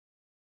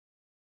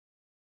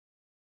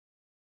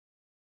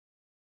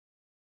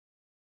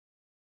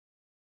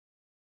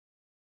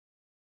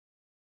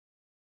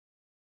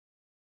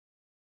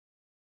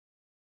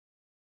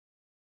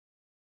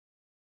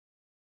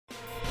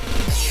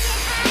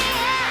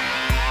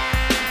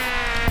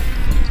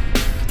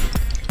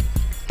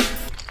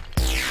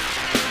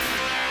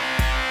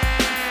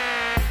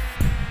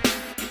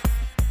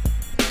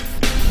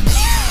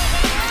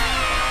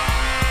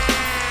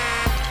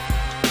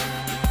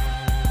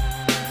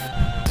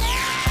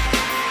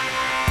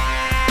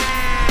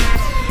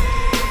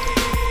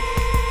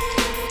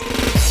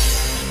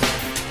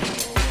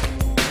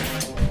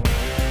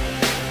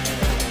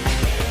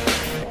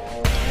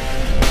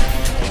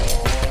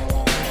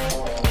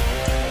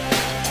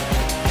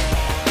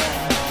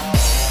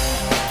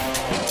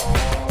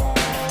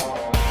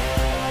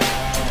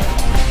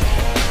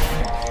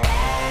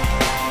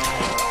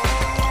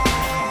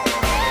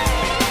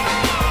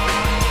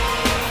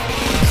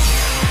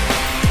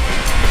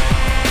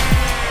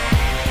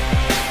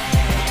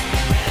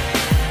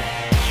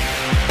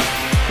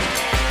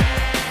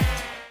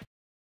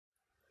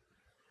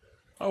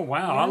Oh,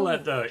 wow. I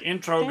let the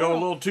intro go a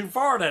little too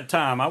far that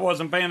time. I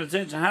wasn't paying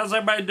attention. How's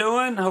everybody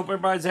doing? Hope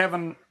everybody's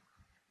having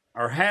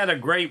or had a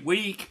great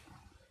week.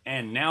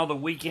 And now the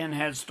weekend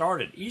has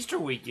started. Easter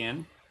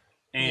weekend.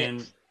 And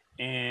Yes.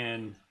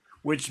 and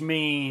which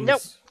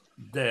means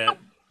that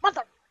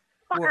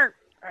Motherfucker!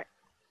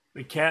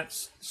 the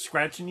cat's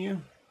scratching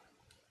you?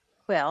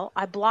 Well,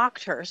 I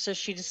blocked her, so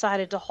she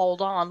decided to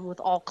hold on with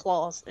all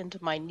claws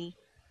into my knee.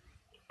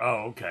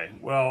 Oh, okay.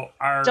 Well,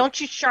 Don't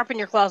you sharpen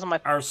your claws on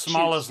my our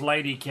smallest shoes.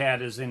 lady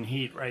cat is in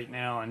heat right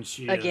now, and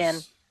she Again.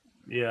 is,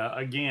 yeah,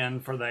 again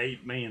for the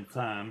 8 millionth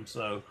time.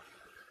 So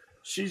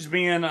she's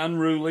being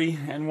unruly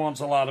and wants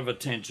a lot of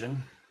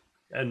attention,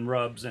 and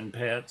rubs and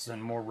pets,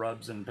 and more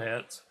rubs and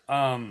pets.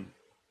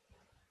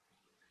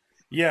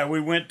 Yeah,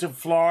 we went to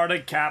Florida,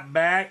 got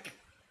back.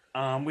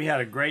 We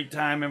had a great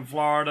time in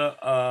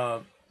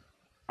Florida.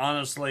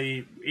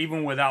 Honestly,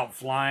 even without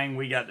flying,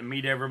 we got to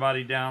meet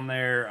everybody down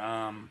there.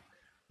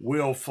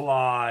 Will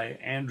Fly,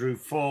 Andrew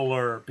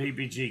Fuller,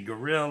 PPG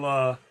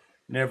Gorilla,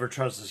 Never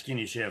Trust the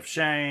Skinny Chef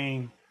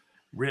Shane,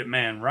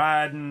 Ripman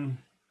Ryden,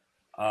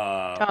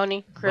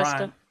 Tony,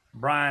 Krista.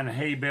 Brian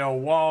Haybell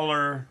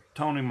Waller,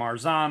 Tony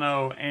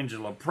Marzano,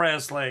 Angela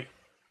Presley,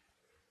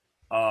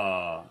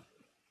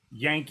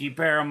 Yankee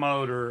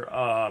Paramotor,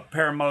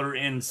 Paramotor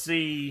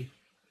NC.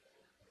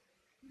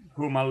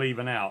 Who am I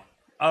leaving out?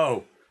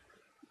 Oh,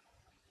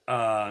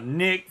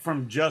 Nick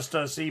from Just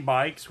Us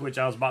E-Bikes, which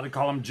I was about to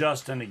call him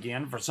Justin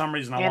again. For some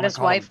reason, I want to And his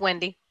call wife, him,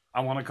 Wendy. I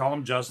want to call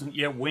him Justin.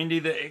 Yeah, Wendy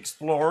the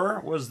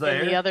Explorer was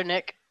there. And the other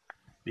Nick.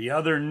 The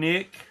other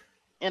Nick.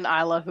 And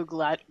Isla, who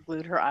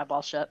glued her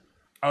eyeball shut.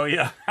 Oh,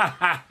 yeah.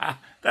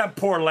 That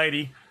poor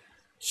lady.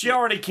 She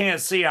already can't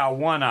see out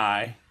one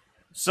eye.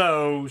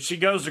 So she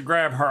goes to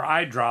grab her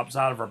eye drops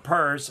out of her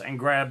purse and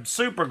grabs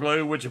super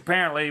glue, which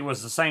apparently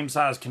was the same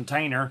size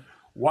container.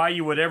 Why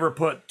you would ever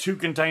put two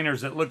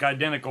containers that look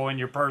identical in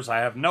your purse, I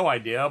have no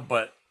idea,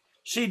 but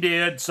she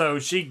did. So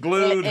she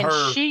glued and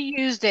her. she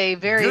used a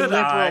very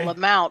liberal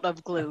amount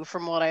of glue,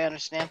 from what I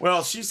understand.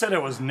 Well, she said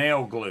it was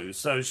nail glue,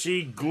 so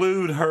she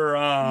glued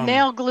her.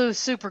 Nail glue,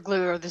 super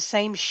glue are the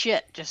same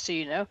shit, just so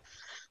you know.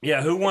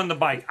 Yeah, who won the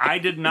bike? I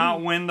did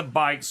not win the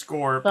bike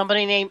score.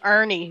 Somebody named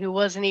Ernie, who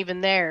wasn't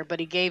even there, but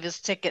he gave his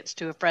tickets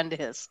to a friend of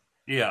his.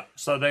 Yeah,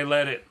 so they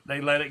let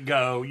it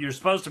go. You're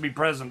supposed to be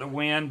present to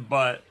win,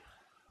 but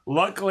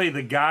luckily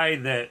the guy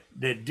that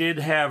did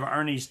have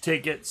Ernie's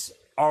tickets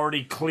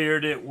already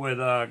cleared it with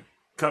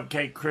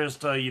Cupcake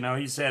Krista. You know,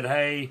 he said,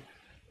 "Hey,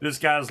 this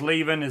guy's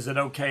leaving. Is it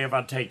okay if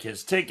I take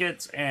his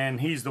tickets?" And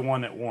he's the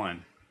one that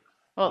won.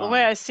 Well, the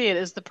way I see it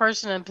is the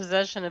person in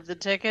possession of the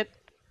ticket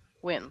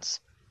wins.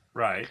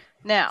 Right.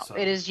 Now, So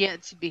it is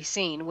yet to be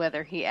seen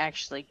whether he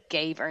actually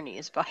gave Ernie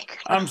his bike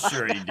or I'm not.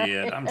 sure he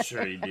did. I'm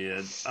sure he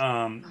did.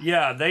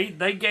 Yeah,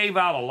 they gave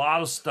out a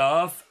lot of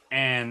stuff,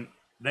 and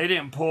they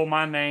didn't pull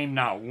my name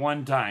not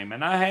one time.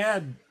 And I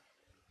had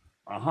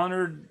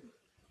 $100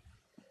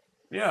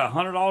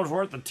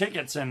 worth of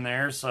tickets in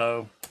there,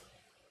 so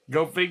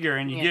go figure.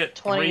 And you get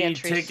 3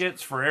 entries.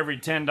 tickets for every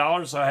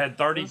 $10, so I had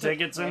 30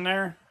 tickets in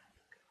there.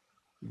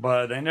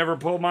 But they never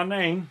pulled my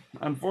name,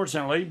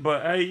 unfortunately.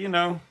 But hey, you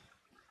know,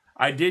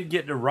 I did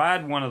get to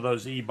ride one of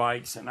those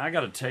e-bikes, and I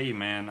got to tell you,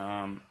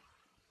 man,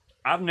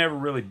 I've never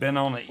really been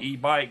on an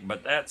e-bike,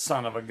 but that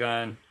son of a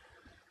gun,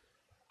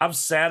 I've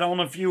sat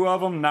on a few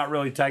of them, not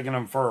really taking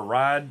them for a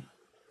ride.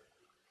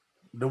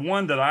 The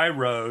one that I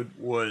rode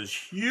was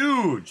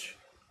huge.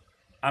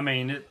 I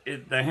mean,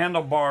 the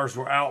handlebars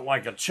were out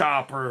like a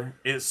chopper.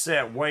 It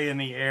set way in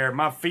the air.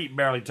 My feet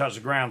barely touched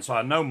the ground, so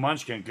I know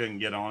Munchkin couldn't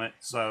get on it.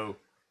 So,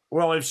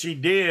 well, if she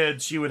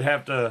did, she would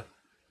have to...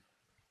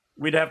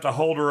 We'd have to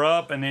hold her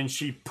up, and then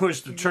she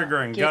pushed the trigger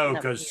and go,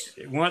 because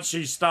once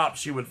she stopped,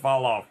 she would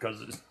fall off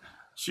because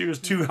she was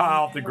too high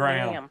off the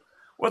ground.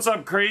 What's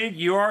up, Creed?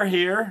 You are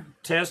here.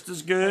 Test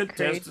is good.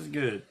 Test is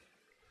good.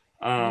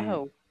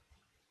 I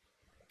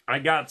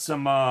got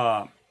some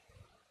a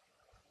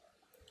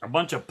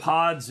bunch of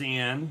pods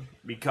in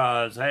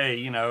because, hey,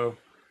 you know,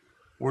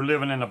 we're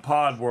living in a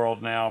pod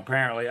world now,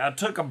 apparently. I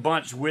took a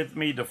bunch with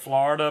me to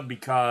Florida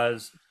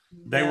because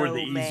they were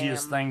the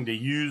easiest thing to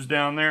use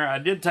down there. I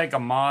did take a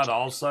mod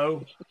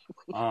also.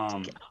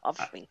 Get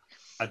off me.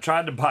 I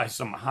tried to buy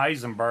some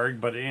Heisenberg,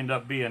 but it ended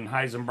up being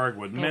Heisenberg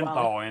with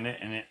menthol in it,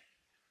 and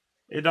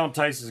it don't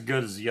taste as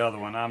good as the other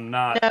one. I'm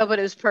not. No, but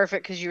it was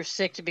perfect because you were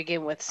sick to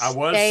begin with. I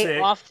was Stay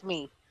sick. off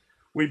me.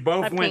 We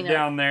both My went peanut.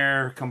 down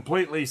there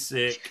completely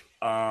sick.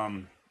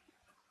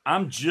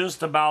 I'm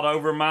just about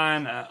over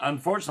mine.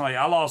 Unfortunately,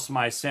 I lost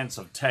my sense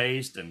of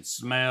taste and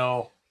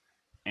smell,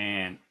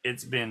 and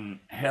it's been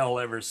hell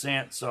ever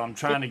since. So I'm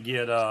trying to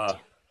get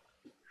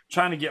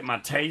my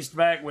taste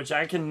back, which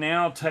I can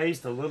now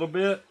taste a little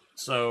bit.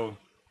 So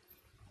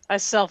I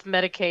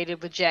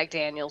self-medicated with Jack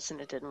Daniels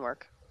and it didn't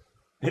work.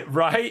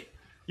 right?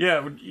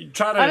 Yeah, you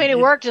try to. I mean, it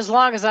worked as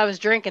long as I was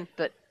drinking,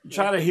 but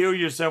try to heal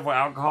yourself with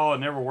alcohol. It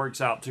never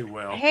works out too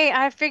well. hey,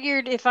 I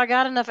figured if I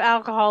got enough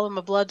alcohol in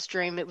my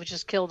bloodstream, it would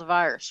just kill the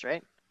virus,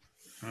 right?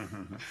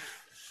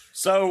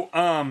 So,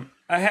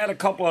 I had a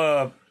couple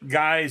of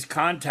guys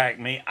contact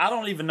me. I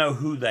don't even know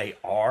who they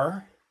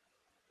are,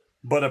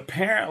 but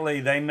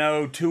apparently they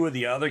know two of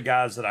the other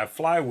guys that I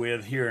fly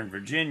with here in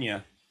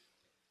Virginia.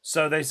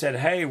 So they said,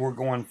 hey, we're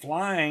going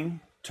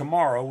flying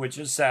tomorrow, which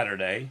is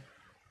Saturday,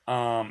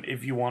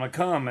 if you want to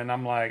come. And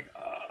I'm like,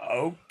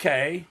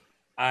 okay.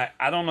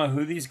 I don't know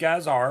who these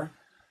guys are,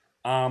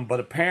 but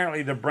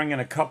apparently they're bringing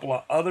a couple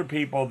of other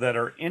people that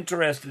are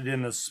interested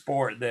in the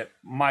sport that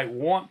might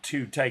want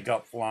to take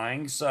up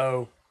flying.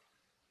 So,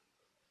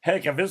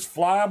 heck, if it's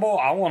flyable,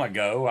 I want to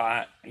go.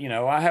 I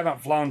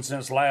haven't flown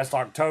since last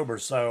October,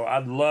 so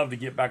I'd love to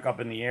get back up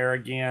in the air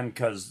again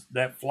because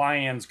that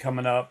fly-in's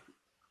coming up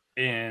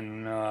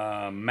in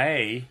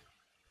May,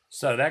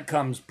 so that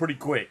comes pretty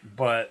quick.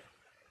 But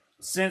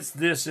since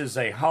this is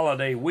a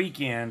holiday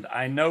weekend,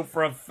 I know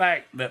for a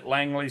fact that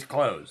Langley's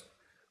closed.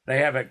 They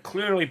have it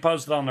clearly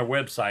posted on their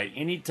website.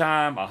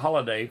 Anytime a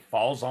holiday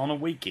falls on a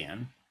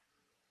weekend,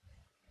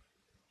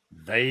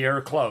 they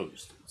are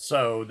closed.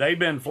 So they've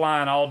been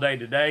flying all day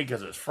today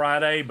because it's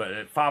Friday, but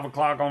at 5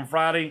 o'clock on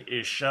Friday,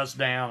 it shuts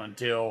down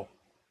until,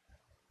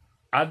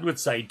 I would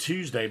say,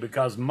 Tuesday,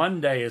 because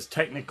Monday is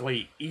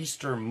technically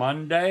Easter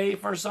Monday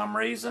for some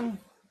reason.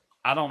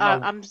 I don't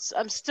know.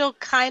 I'm still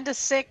kind of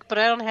sick, but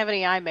I don't have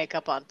any eye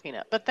makeup on,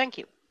 Peanut. But thank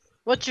you.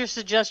 What's your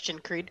suggestion,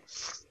 Creed?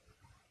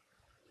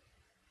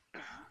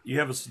 You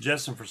have a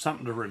suggestion for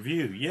something to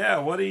review? Yeah.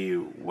 What do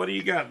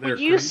you got there, Would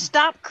you Creed?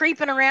 stop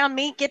creeping around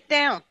me? Get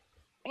down.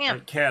 Damn.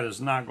 That cat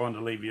is not going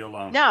to leave you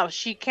alone. No,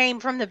 she came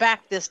from the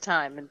back this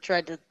time and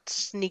tried to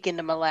sneak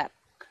into my lap.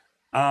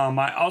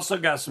 I also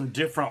got some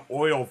different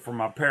oil for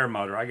my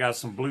paramotor. I got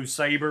some Blue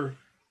Sabre.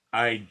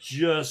 I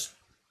just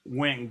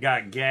went and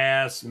got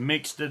gas,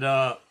 mixed it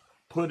up,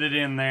 put it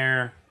in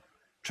there,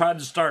 tried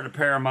to start the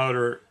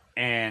paramotor,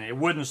 and it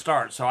wouldn't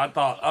start. So I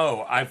thought,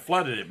 oh, I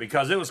flooded it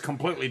because it was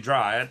completely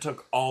dry. I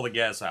took all the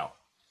gas out.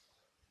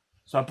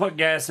 So I put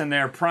gas in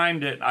there,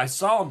 primed it. I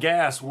saw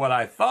gas, what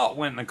I thought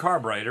went in the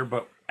carburetor,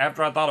 but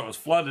after I thought it was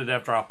flooded,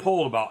 after I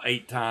pulled about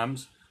 8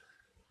 times,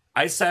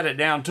 I set it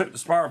down, took the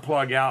spark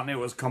plug out, and it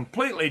was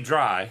completely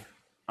dry.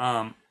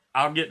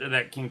 I'll get to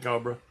that, King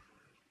Cobra.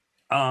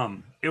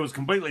 It was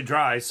completely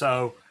dry,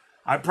 so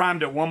I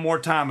primed it one more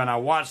time, and I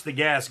watched the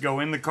gas go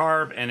in the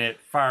carb, and it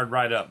fired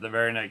right up the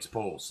very next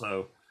pull.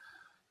 So,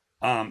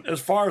 as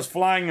far as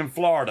flying in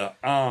Florida,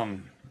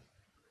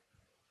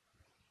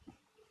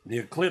 the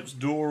Eclipse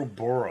Dual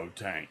Boro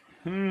Tank.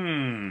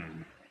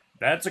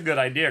 That's a good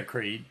idea,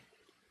 Creed.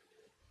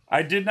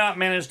 I did not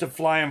manage to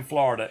fly in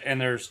Florida, and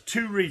there's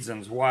 2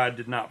 reasons why I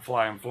did not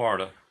fly in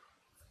Florida.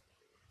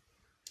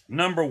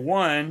 Number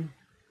 1,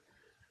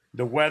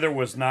 the weather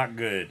was not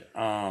good.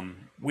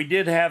 We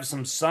did have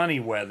some sunny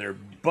weather,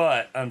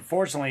 but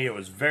unfortunately it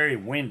was very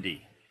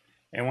windy.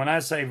 And when I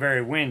say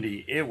very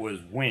windy, it was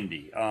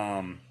windy.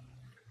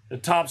 The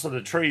tops of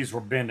the trees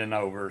were bending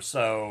over,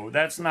 so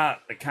that's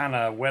not the kind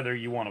of weather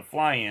you want to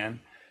fly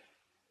in.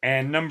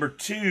 And number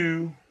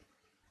 2,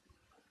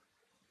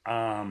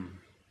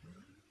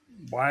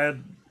 why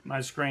did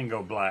my screen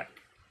go black?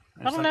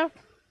 I don't know.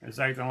 It's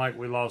acting like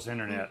we lost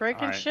internet.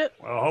 Breaking All right. shit.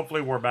 Well,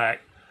 hopefully we're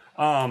back.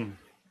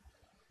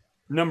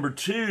 Number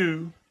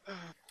 2,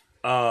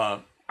 I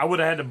would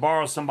have had to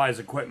borrow somebody's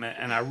equipment,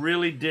 and I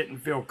really didn't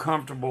feel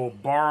comfortable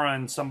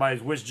borrowing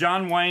somebody's, which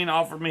John Wayne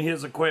offered me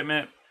his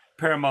equipment,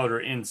 Paramotor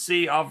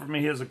NC offered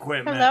me his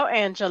equipment. Hello,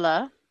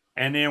 Angela.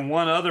 And then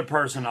one other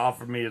person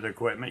offered me the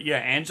equipment. Yeah,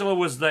 Angela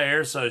was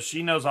there, so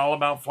she knows all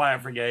about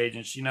flat for gauge,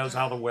 and she knows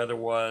how the weather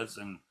was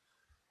and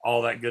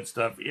all that good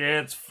stuff. Yeah,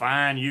 it's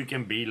fine. You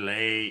can be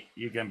late.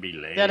 You can be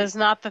late. That is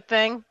not the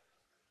thing.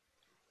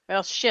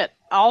 Well, shit.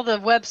 All the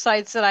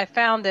websites that I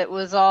found, it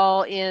was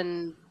all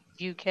in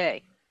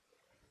UK.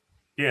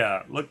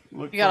 Yeah, look.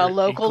 You got a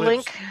local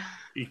link?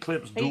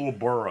 Eclipse Dual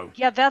Boro.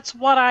 Yeah, that's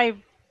what I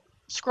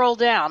scroll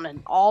down,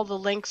 and all the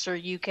links are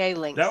UK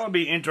links. That would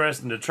be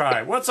interesting to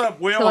try. What's up,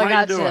 Will? So How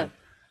you doing?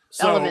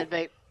 Element,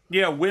 babe.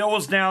 Yeah, Will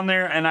was down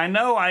there, and I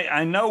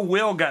know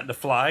Will got to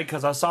fly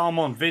because I saw him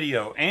on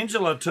video.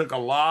 Angela took a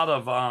lot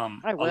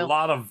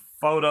of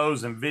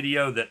photos and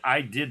video that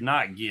I did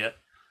not get.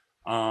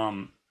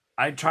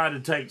 I tried to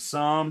take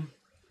some.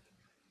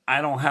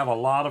 I don't have a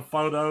lot of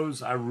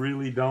photos. I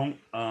really don't.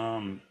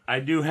 I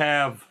do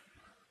have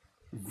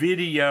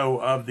video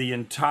of the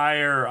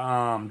entire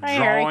Hi,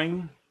 Harry.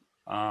 drawing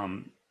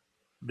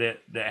that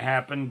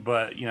happened,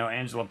 but you know,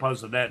 Angela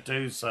posted that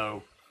too,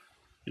 so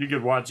you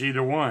could watch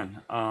either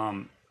one.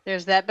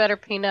 There's that better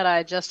peanut. I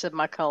adjusted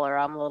my color.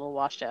 I'm a little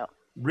washed out.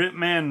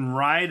 Ripman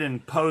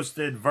Ryden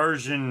posted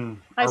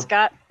version Hi,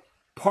 Scott.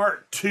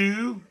 part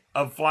 2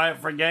 of Fly It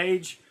for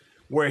Gauge,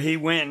 where he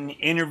went and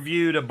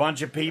interviewed a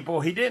bunch of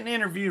people. He didn't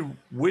interview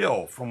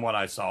Will, from what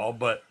I saw,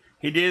 but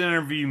he did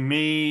interview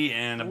me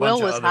and a bunch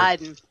Will was of other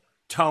hiding.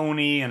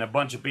 Tony and a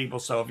bunch of people.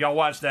 So if y'all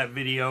watch that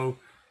video,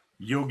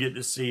 you'll get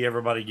to see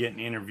everybody getting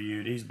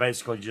interviewed. He's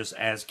basically just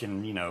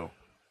asking, you know,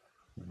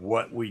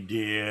 what we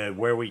did,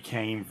 where we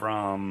came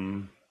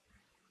from,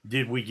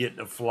 did we get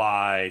to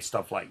fly,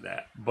 stuff like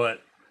that.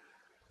 But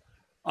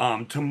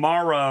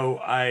tomorrow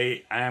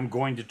I am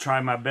going to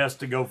try my best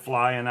to go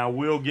fly, and I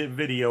will get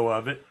video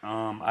of it.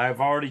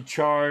 I've already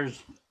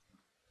charged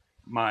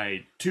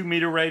my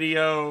 2-meter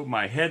radio,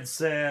 my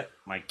headset,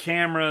 my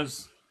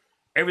cameras.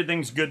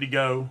 Everything's good to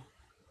go.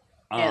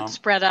 Yeah, it's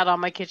spread out on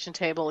my kitchen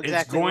table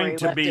exactly. It's going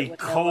to be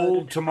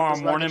cold tomorrow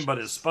morning, but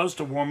it's supposed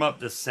to warm up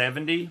to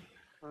 70.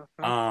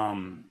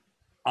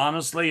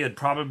 Honestly, it'd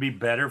probably be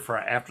better for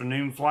an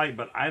afternoon flight,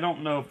 but I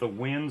don't know if the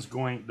wind's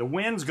going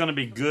to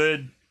be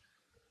good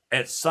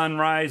at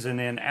sunrise, and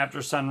then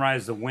after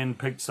sunrise the wind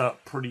picks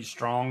up pretty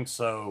strong.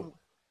 So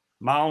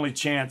my only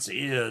chance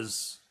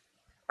is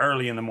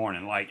early in the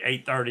morning, like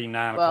 8:30,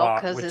 9 well,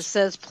 o'clock. Well, because it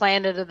says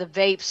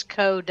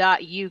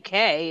planetofthevapes.co.uk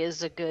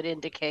is a good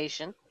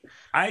indication.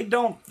 I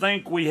don't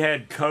think we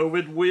had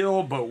COVID,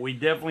 Will, but we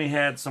definitely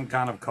had some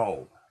kind of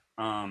cold.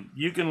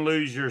 You can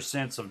lose your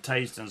sense of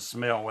taste and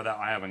smell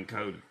without having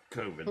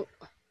COVID.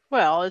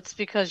 Well, it's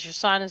because your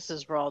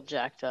sinuses were all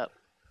jacked up.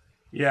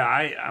 Yeah,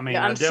 I mean,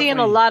 I'm seeing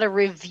a lot of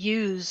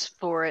reviews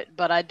for it,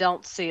 but I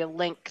don't see a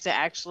link to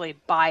actually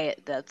buy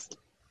it.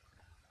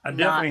 I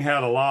definitely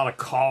had a lot of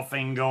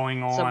coughing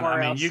going on. I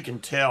mean, else. you can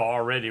tell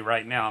already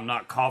right now. I'm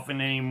not coughing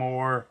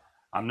anymore.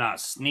 I'm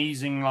not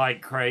sneezing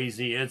like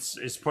crazy.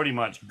 It's pretty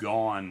much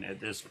gone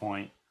at this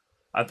point.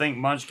 I think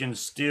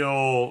Munchkin's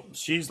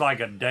she's like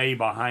a day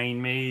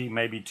behind me,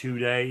 maybe 2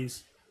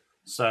 days.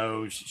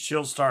 So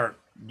she'll start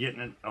getting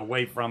it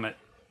away from it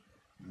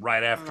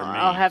right after me.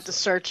 I'll have to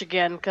search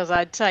again, because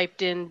I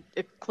typed in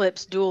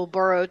Eclipse dual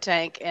burrow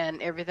tank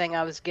and everything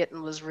I was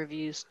getting was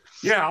reviews.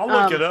 Yeah, I'll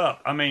look it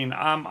up. I mean,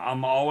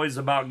 I'm always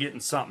about getting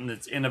something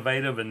that's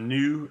innovative and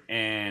new,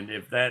 and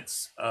if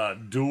that's a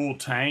dual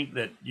tank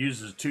that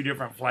uses 2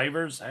 different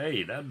flavors,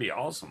 hey, that'd be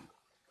awesome.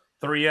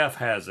 3F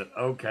has it.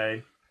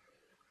 Okay.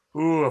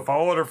 Ooh, if I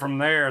order from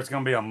there, it's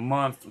going to be a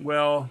month.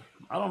 Well,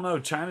 I don't know.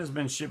 China's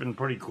been shipping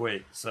pretty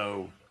quick,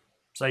 so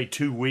say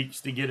 2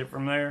 weeks to get it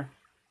from there.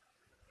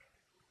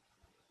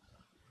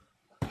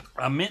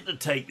 I meant to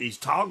take these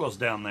toggles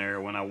down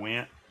there when I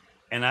went,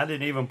 and I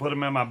didn't even put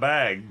them in my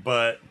bag,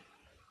 but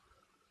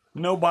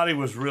nobody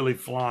was really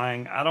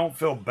flying. I don't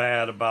feel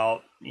bad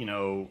about, you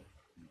know,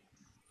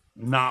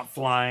 not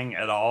flying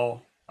at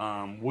all.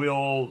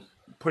 Will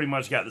pretty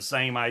much got the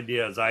same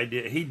idea as I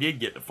did. He did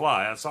get to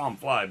fly. I saw him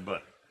fly,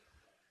 but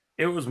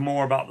it was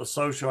more about the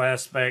social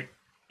aspect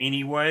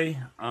anyway.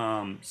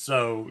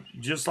 So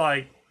just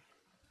like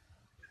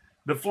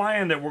the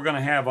flying that we're going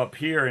to have up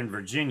here in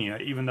Virginia,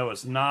 even though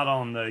it's not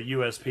on the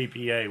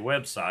USPPA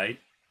website,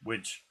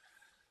 which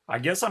I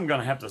guess I'm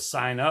going to have to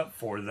sign up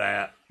for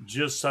that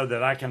just so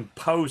that I can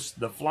post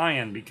the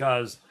flying,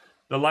 because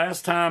the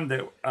last time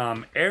that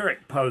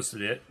Eric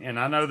posted it, and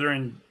I know they're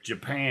in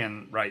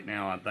Japan right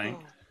now, I think,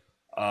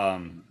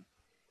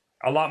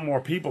 a lot more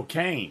people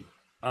came.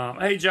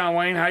 Hey, John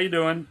Wayne, how you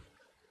doing?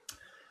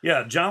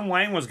 Yeah, John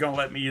Wayne was going to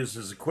let me use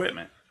his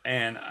equipment,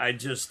 and I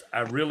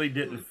really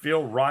didn't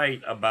feel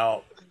right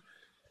about.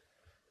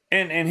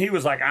 And he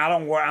was like,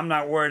 I'm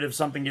not worried if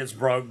something gets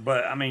broke,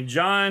 but I mean,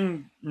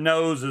 John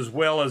knows as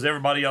well as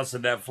everybody else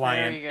at that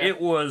flying, it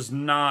was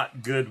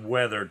not good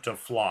weather to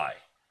fly.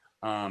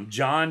 I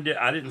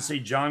didn't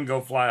see John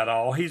go fly at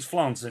all. He's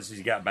flown since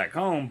he's got back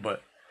home,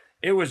 but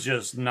it was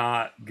just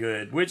not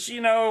good. Which,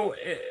 you know,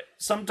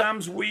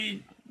 sometimes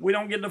we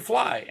don't get to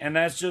fly, and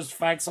that's just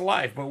facts of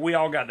life. But we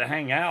all got to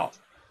hang out.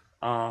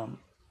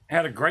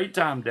 Had a great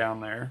time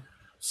down there,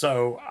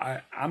 so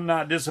I'm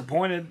not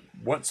disappointed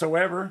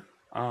whatsoever.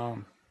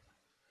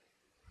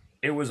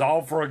 It was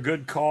all for a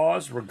good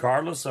cause,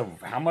 regardless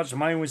of how much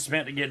money we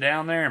spent to get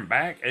down there and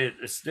back.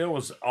 It still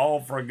was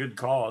all for a good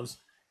cause,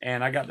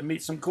 and I got to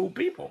meet some cool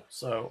people,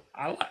 so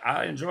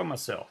I enjoy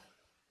myself.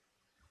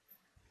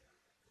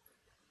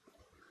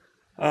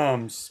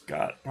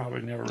 Scott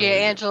probably never. Yeah,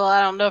 Angela,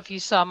 I don't know if you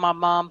saw my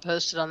mom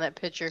posted on that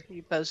picture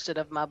you posted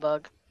of my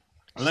bug.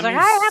 She's like,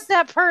 I have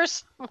that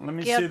purse. Let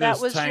me see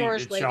this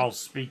tank that y'all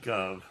speak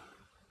of.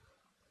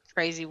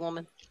 Crazy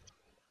woman.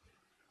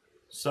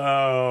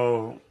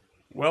 So,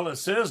 well, it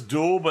says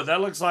dual, but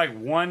that looks like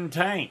one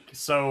tank.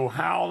 So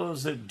how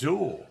does it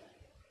dual?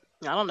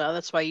 I don't know.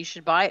 That's why you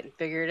should buy it and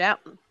figure it out.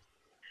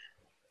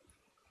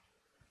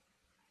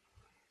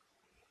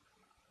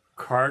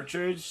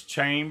 Cartridge,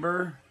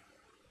 chamber,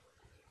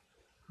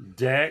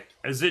 deck.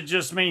 Does it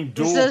just mean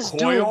dual coil? It says coil?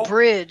 dual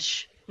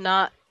bridge.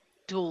 not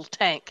dual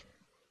tank.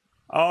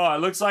 Oh, it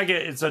looks like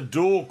it's a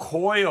dual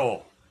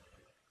coil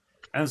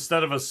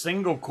instead of a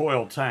single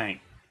coil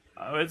tank.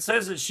 It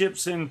says it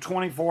ships in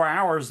 24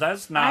 hours.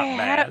 That's not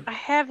bad. I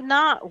have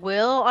not,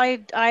 Will.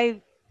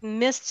 I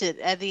missed it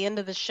at the end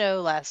of the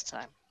show last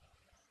time.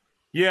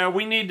 Yeah,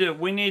 we need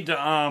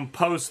to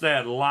post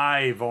that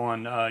live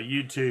on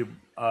YouTube.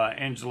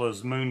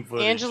 Angela's moon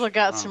footage. Angela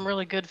got some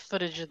really good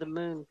footage of the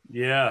moon.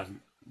 Yeah,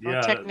 yeah.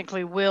 Well,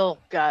 technically, Will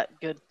got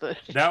good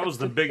footage. That was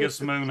the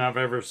biggest moon I've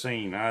ever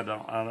seen.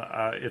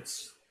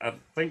 I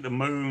think the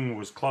moon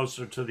was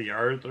closer to the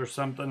Earth or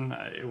something.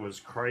 It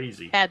was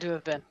crazy. Had to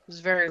have been. It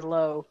was very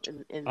low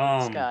in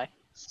the sky.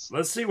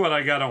 Let's see what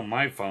I got on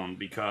my phone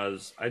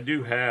because I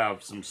do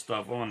have some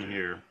stuff on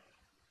here.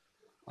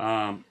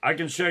 I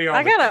can show you all.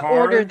 I gotta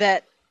order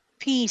that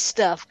pee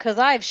stuff because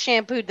I've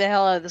shampooed the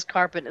hell out of this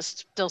carpet and it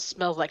still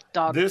smells like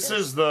dog piss.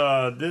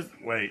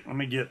 Wait, let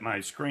me get my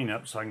screen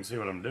up so I can see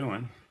what I'm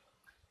doing.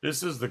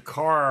 This is the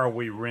car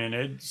we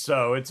rented.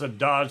 So it's a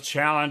Dodge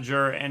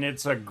Challenger and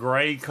it's a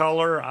gray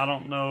color. I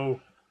don't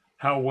know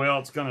how well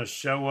it's going to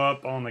show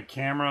up on the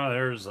camera.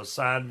 There's a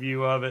side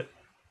view of it.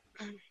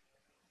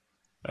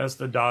 That's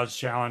the Dodge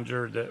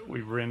Challenger that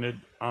we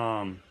rented.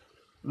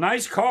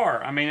 Nice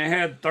car. I mean, it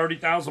had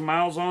 30,000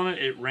 miles on it.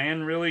 It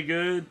ran really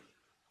good.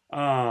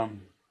 Y'all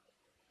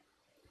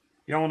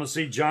want to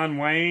see John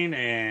Wayne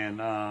and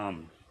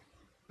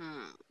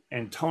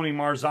Tony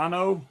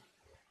Marzano?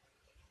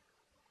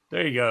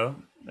 There you go.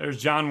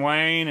 There's John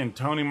Wayne and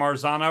Tony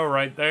Marzano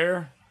right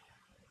there.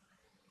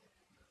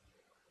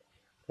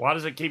 Why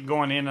does it keep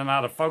going in and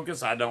out of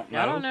focus? I don't know.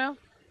 I don't know.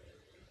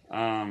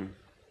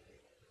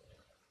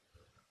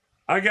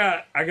 I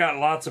got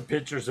lots of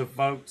pictures of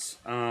folks.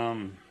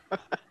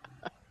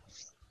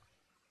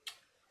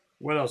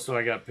 What else do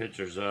I got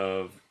pictures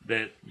of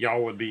that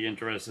y'all would be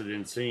interested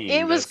in seeing?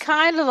 It was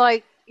kind of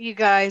like, you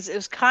guys, it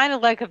was kind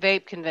of like a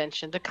vape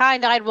convention. The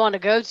kind I'd want to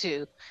go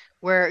to,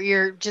 where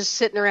you're just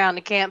sitting around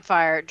a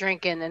campfire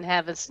drinking and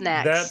having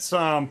snacks. That's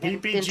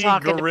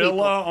PPG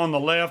Gorilla on the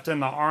left in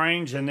the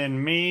orange, and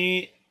then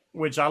me,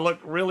 which I look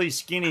really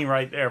skinny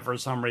right there for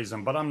some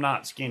reason, but I'm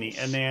not skinny.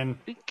 And then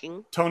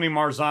Tony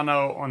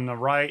Marzano on the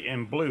right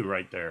in blue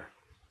right there.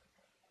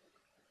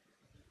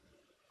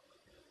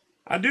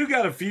 I do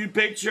got a few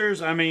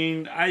pictures. I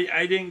mean,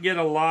 I didn't get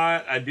a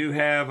lot. I do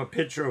have a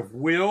picture of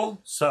Will,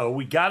 so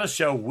we got to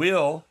show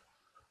Will.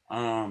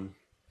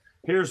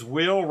 Here's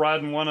Will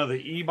riding one of the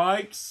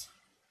e-bikes.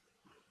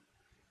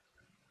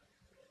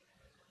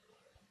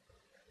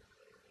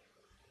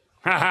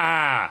 Ha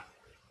ha!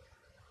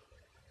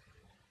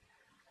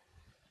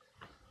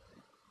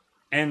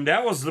 And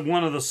that was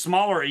one of the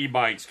smaller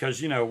e-bikes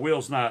because, you know,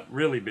 Will's not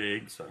really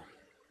big, so.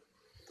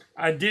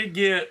 I did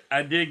get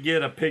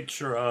a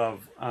picture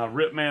of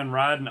Ripman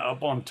riding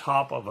up on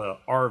top of a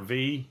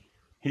RV.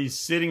 He's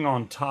sitting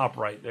on top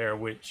right there,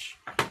 which,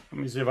 let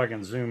me see if I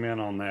can zoom in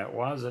on that.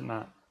 Why is it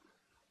not?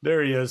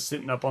 There he is,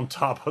 sitting up on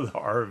top of the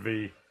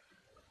RV.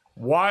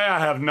 Why, I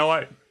have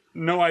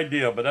no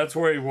idea, but that's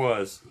where he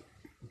was.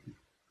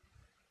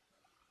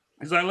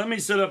 He's like, let me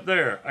sit up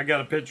there. I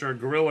got a picture of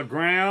Gorilla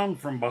Ground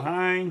from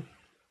behind,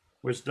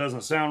 which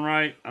doesn't sound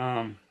right.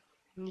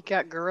 You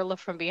got Gorilla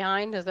from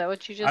behind? Is that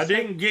what you just said?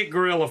 I didn't get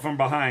Gorilla from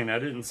behind. I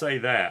didn't say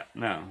that.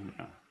 No.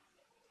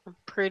 I'm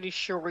pretty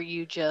sure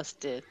you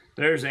just did.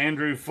 There's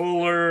Andrew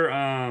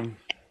Fuller.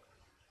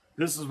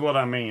 This is what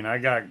I mean. I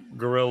got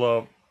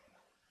Gorilla.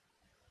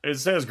 It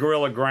says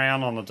Gorilla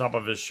Ground on the top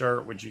of his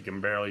shirt, which you can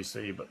barely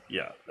see. But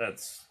yeah,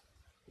 that's...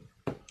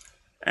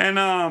 And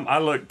I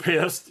look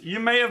pissed. You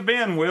may have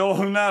been, Will.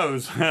 Who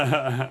knows?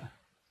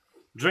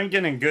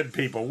 Drinking and good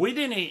people. We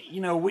didn't eat, you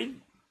know,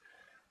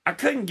 I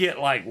couldn't get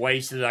like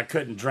wasted. I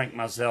couldn't drink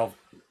myself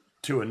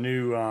to a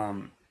new,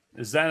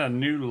 is that a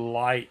new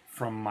light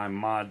from my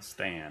mod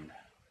stand?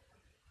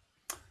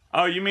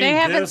 Oh, you mean they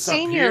this haven't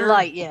seen up your here?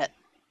 light yet.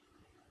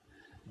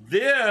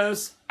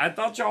 This, I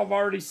thought y'all have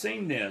already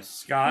seen this,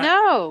 Scott.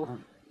 No.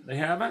 They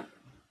haven't?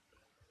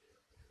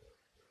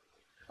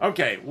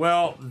 Okay,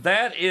 well,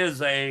 that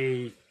is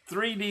a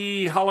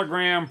 3D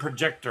hologram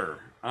projector.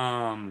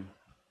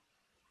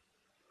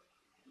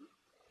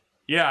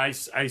 Yeah,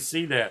 I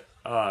see that,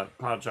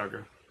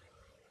 Podchucker.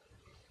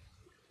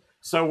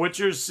 So what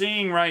you're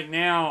seeing right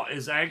now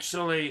is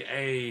actually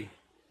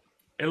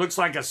it looks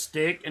like a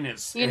stick, and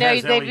it's you know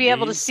they'd be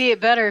able to see it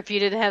better if you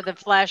didn't have the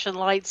flashing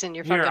lights in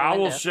your fucking window. Here, I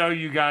will show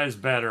you guys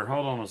better.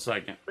 Hold on a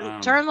second.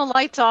 Turn the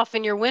lights off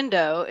in your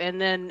window,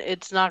 and then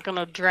it's not going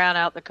to drown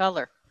out the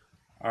color.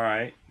 All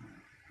right.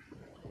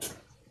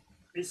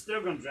 It's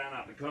still going to drown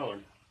out the color.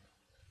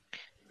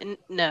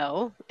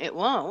 No, it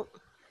won't.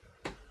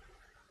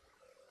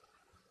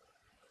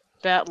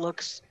 That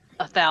looks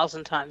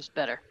 1,000 times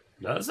better.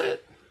 Does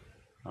it?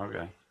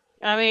 Okay.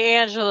 I mean,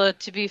 Angela,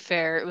 to be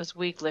fair, it was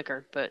weak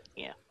liquor, but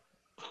yeah.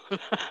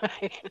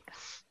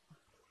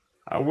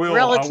 I will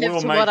make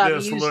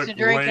this look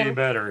way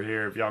better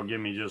here if y'all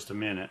give me just a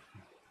minute.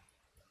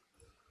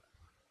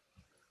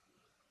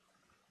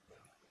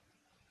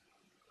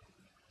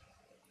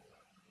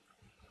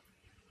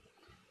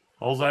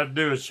 All I have to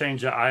do is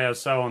change the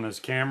ISO on this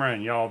camera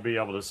and y'all will be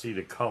able to see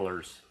the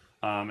colors.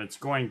 It's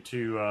going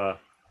to,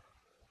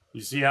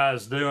 you see how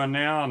it's doing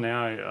now?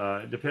 Now,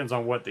 it depends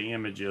on what the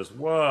image is.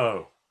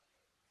 Whoa.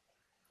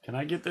 Can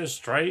I get this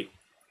straight?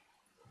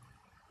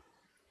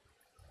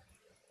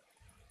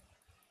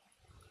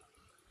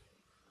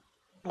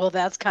 Well,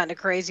 that's kind of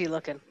crazy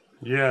looking.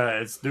 Yeah,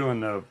 it's doing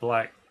the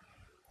black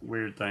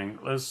weird thing.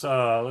 Let's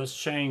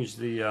change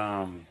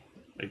the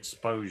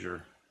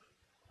exposure.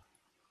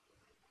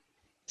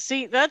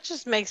 See, that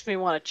just makes me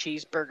want a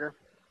cheeseburger.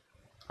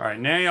 All right,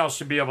 now y'all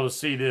should be able to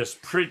see this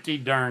pretty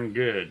darn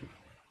good.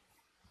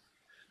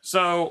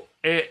 So,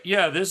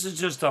 yeah, this is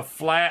just a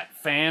flat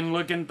fan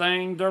looking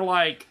thing. They're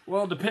like,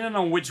 well, depending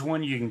on which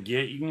one you can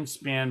get, you can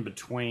spend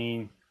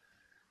between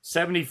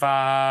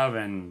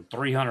 $75 and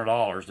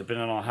 $300,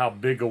 depending on how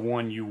big a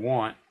one you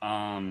want.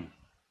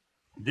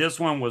 This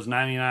one was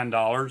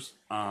 $99.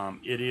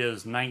 It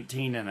is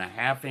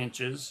 19.5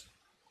 inches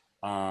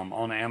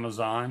on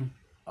Amazon.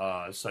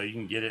 So you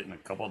can get it in a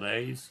couple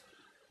days.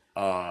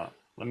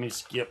 Let me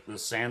skip the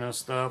Santa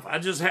stuff. I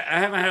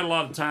haven't had a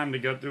lot of time to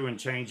go through and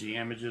change the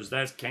images.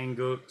 That's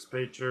Kanguk's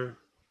picture.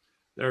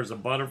 There's a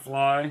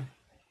butterfly.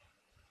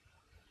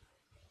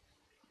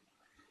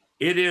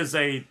 It is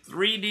a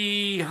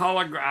 3D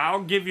hologram.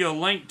 I'll give you a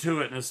link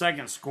to it in a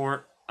second,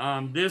 Squirt.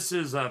 This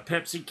is a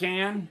Pepsi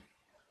can.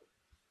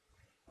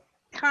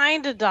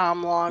 Kind of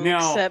Dom Long, Now,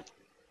 except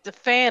the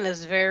fan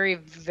is very,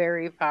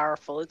 very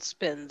powerful. It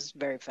spins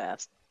very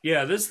fast.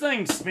 Yeah, this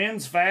thing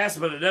spins fast,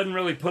 but it doesn't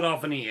really put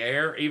off any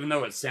air, even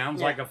though it sounds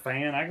like a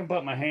fan. I can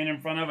put my hand in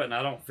front of it and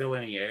I don't feel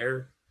any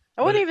air.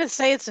 I wouldn't even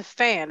say it's a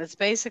fan. It's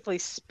basically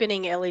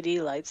spinning LED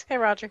lights. Hey,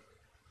 Roger.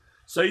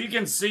 So you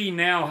can see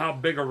now how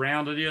big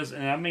around it is.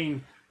 And I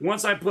mean,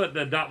 once I put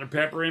the Dr.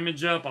 Pepper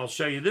image up, I'll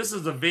show you. This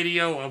is a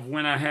video of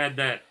when I had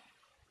that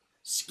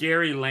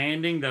scary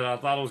landing that I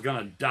thought I was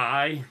going to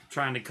die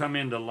trying to come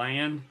into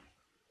land.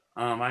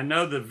 I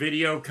know the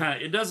video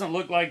it doesn't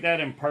look like that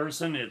in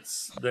person.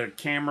 It's the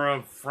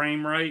camera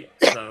frame rate.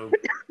 So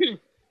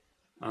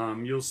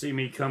you'll see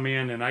me come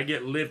in and I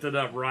get lifted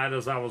up right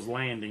as I was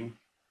landing.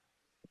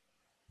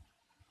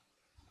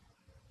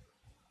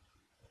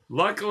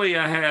 Luckily,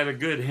 I had a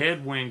good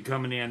headwind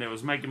coming in. It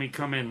was making me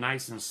come in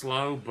nice and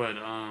slow, but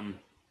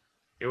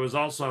it was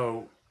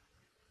also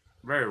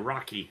very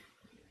rocky.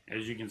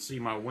 As you can see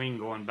my wing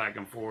going back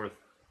and forth.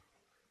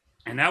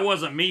 And that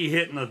wasn't me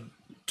hitting the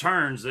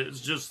turns.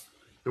 It's just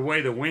the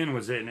way the wind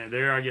was hitting it.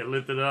 There I get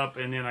lifted up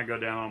and then I go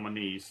down on my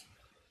knees.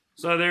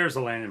 So there's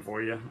the landing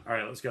for you. All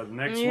right, let's go to the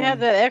next one. You had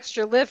that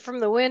extra lift from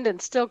the wind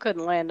and still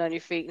couldn't land on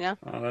your feet now.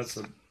 Oh,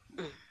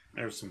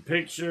 there's some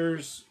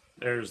pictures.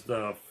 There's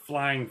the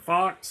flying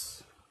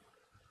fox.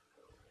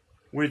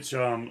 Which,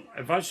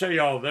 if I show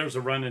y'all, there's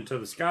a Run Into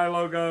the Sky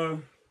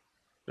logo.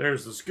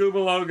 There's the Scuba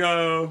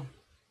logo.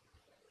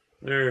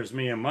 There's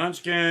me and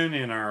Munchkin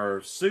in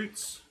our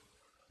suits.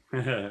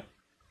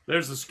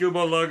 There's the Scuba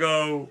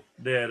logo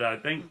that I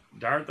think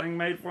Dar Thing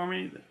made for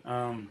me.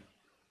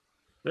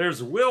 There's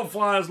the Will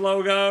Flies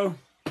logo.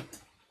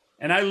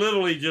 And I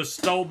literally just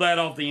stole that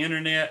off the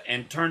internet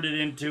and turned it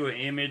into an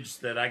image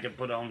that I could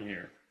put on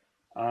here.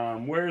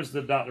 Where's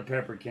the Dr.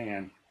 Pepper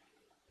can?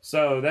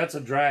 So that's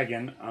a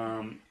dragon.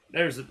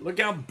 Look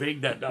how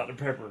big that Dr.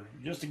 Pepper,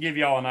 just to give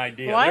y'all an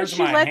idea. Why don't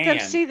you let them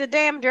see the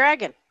damn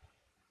dragon?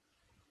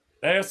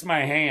 That's my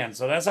hand.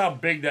 So that's how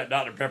big that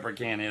Dr. Pepper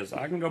can is.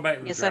 I can go back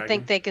to the dragon. I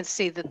think they can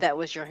see that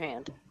was your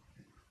hand.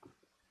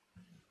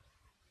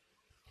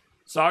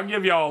 So I'll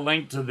give y'all a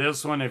link to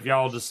this one if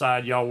y'all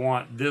decide y'all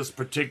want this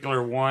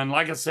particular one.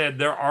 Like I said,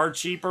 there are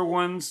cheaper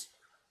ones.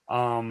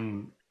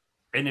 And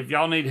if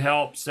y'all need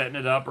help setting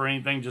it up or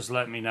anything, just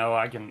let me know.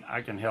 I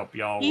can help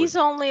y'all. He's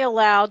only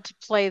allowed to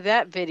play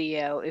that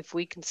video if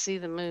we can see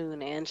the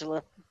moon,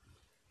 Angela.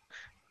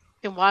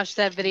 You can watch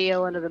that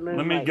video under the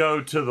moonlight. Let me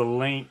go to the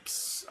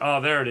links.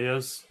 Oh, there it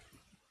is.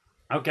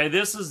 Okay,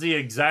 this is the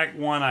exact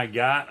one I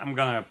got. I'm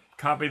going to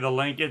copy the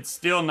link. It's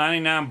still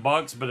 99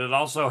 bucks, but it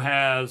also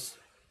has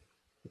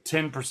a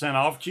 10%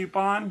 off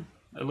coupon,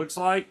 it looks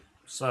like.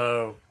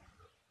 So,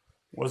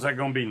 what's that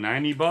going to be,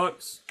 90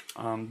 bucks?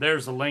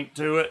 There's a link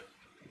to it.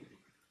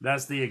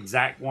 That's the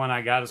exact one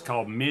I got. It's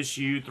called Miss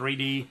You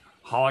 3D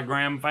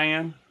Hologram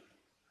Fan.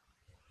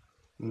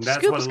 And that's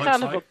Scoop's what it looks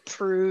kind like. of a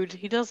prude.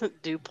 He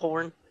doesn't do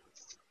porn.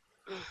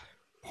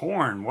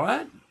 Porn?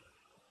 What?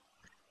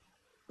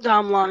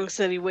 Dom Long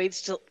said he wait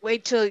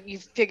till you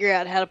figure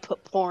out how to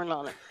put porn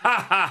on it.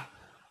 Ha ha!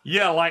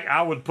 Yeah, like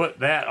I would put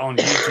that on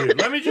YouTube.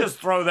 Let me just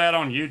throw that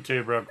on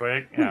YouTube real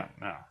quick. Yeah,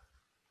 no.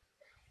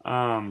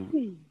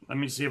 Let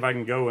me see if I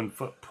can go and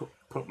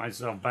put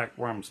myself back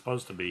where I'm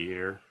supposed to be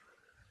here.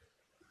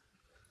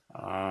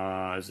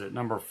 Is it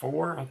number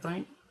 4, I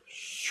think?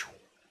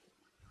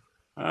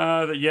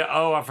 Yeah,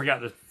 oh, I forgot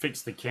to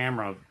fix the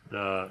camera,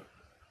 the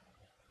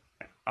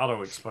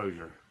auto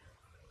exposure.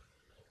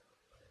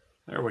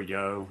 There we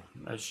go.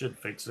 That should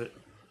fix it.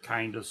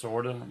 Kinda,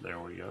 sorta. There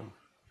we go.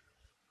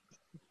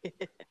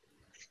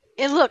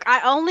 And look,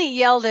 I only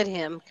yelled at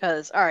him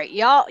because, all right,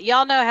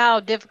 y'all know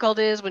how difficult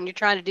it is when you're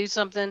trying to do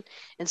something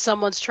and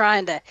someone's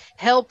trying to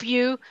help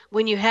you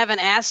when you haven't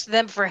asked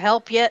them for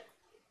help yet.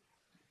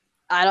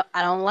 I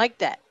don't like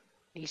that.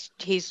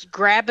 He's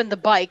grabbing the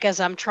bike as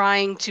I'm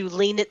trying to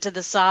lean it to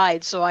the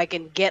side so I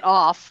can get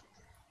off,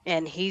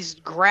 and he's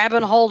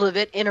grabbing hold of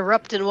it,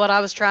 interrupting what I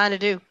was trying to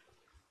do.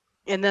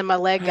 And then my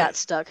leg got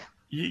stuck.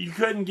 You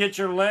couldn't get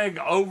your leg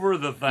over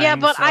the thing. Yeah,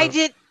 but so... I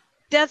did.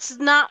 That's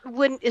not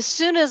when. As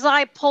soon as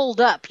I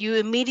pulled up, you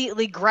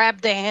immediately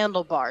grabbed the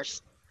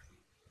handlebars.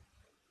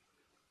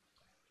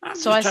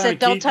 So I said,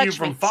 "Don't touch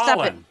me.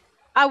 Stop it."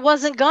 I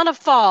wasn't gonna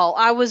fall.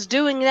 I was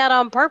doing that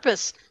on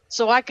purpose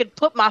so I could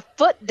put my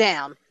foot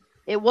down.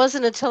 It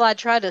wasn't until I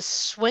tried to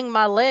swing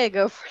my leg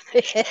over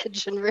the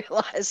edge and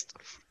realized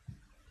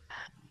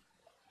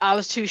I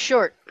was too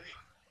short.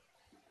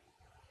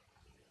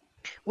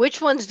 Which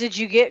ones did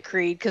you get,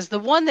 Creed? Because the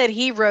one that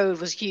he rode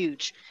was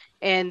huge,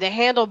 and the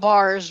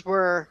handlebars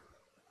were.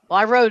 Well,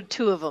 I rode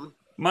 2 of them.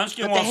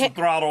 Munchkin wants the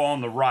throttle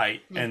on the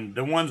right, and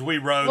the ones we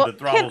rode, the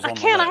throttle's on the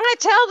left. Can I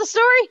tell the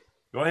story?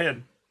 Go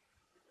ahead.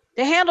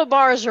 The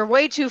handlebars are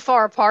way too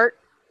far apart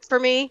for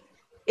me.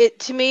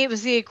 To me, it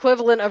was the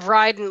equivalent of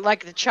riding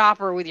like the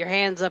chopper with your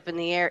hands up in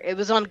the air. It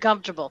was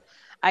uncomfortable.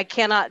 I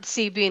cannot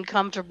see being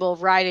comfortable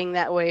riding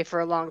that way for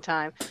a long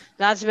time.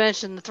 Not to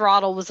mention the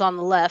throttle was on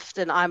the left,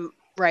 and I'm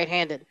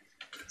right-handed,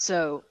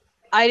 so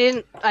I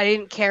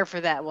didn't care for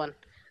that one.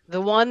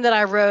 The one that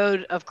I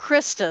rode of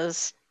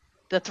Krista's,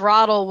 the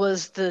throttle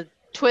was the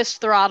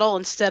twist throttle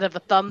instead of a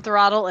thumb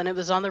throttle, and it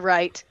was on the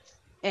right,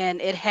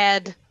 and it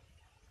had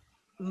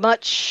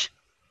much.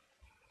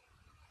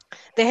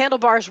 The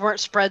handlebars weren't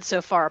spread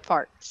so far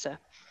apart. So,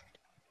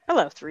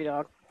 hello,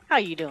 3Dog. How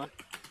you doing?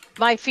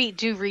 My feet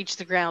do reach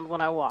the ground when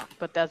I walk,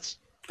 but that's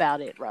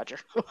about it, Roger.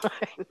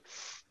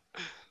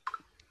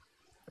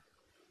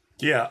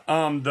 Yeah,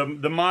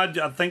 the mod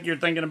I think you're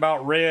thinking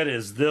about, Red,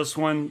 is this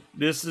one.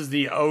 This is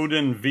the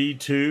Odin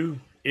V2.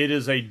 It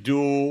is a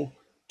dual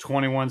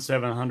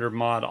 21700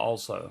 mod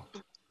also.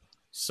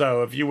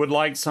 So if you would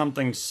like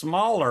something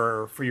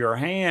smaller for your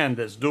hand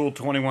that's dual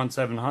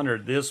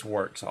 21700, this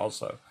works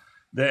also.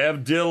 The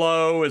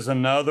Evdillo is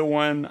another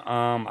one.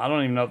 I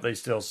don't even know if they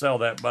still sell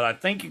that, but I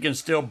think you can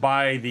still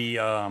buy the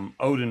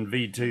Odin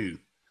V2.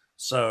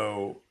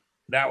 So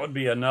that would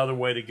be another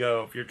way to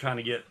go if you're trying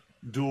to get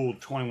dual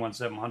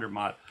 21700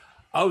 mod.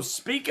 Oh,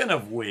 speaking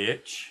of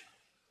which,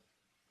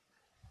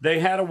 they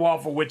had a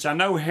waffle, which I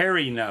know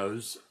Harry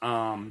knows. They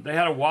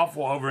had a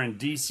waffle over in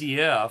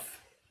DCF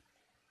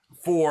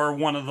for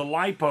one of the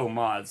lipo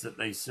mods that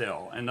they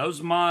sell, and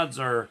those mods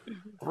are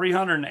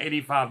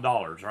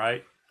 $385,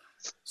 right?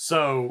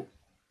 So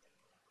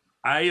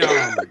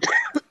I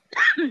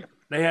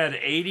they had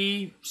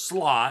 80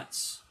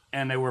 slots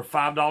and they were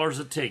 $5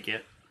 a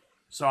ticket.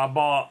 So I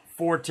bought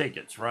 4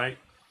 tickets, right?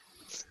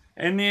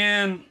 And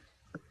then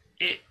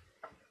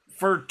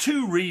for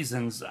 2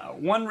 reasons.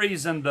 One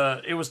reason,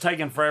 it was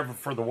taking forever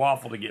for the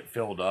waffle to get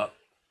filled up.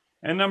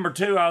 And number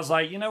 2, I was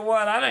like, you know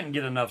what? I didn't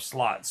get enough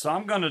slots, so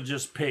I'm going to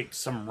just pick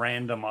some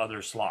random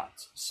other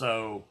slots.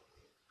 So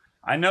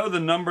I know the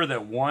number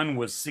that won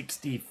was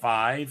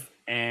 65,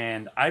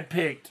 and I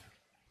picked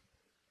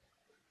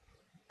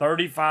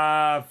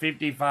 35,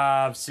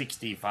 55,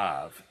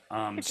 65.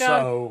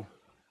 So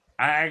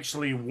I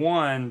actually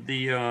won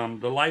the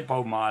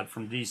lipo mod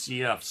from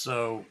DCF.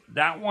 So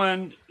that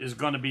one is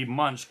going to be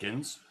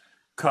Munchkin's,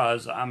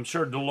 because I'm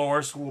sure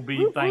Dolores will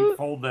be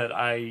thankful that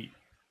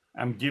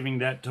I'm giving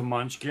that to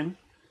Munchkin.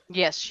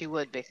 Yes, she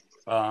would be.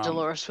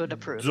 Dolores would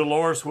approve.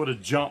 Dolores would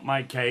have jumped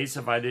my case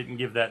if I didn't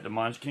give that to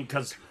Munchkin,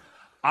 because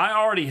I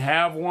already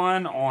have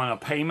one on a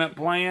payment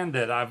plan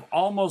that I've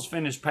almost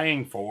finished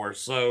paying for.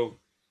 So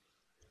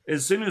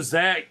as soon as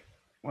that,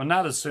 well,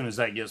 not as soon as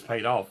that gets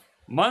paid off,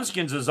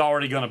 Munchkin's is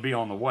already going to be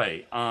on the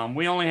way.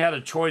 We only had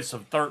a choice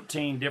of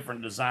 13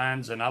 different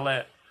designs, and I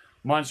let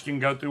Munchkin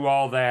go through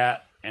all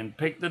that and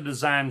pick the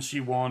design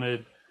she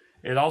wanted.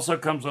 It also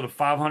comes with a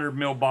 500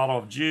 ml bottle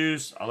of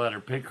juice. I let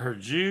her pick her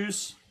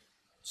juice.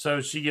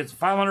 So she gets a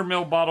 500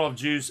 ml bottle of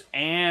juice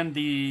and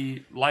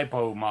the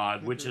lipo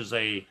mod, which is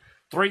a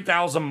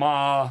 3000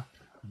 mAh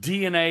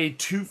DNA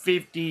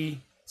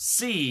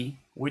 250C,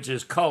 which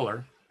is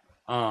color,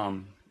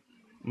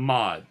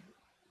 mod,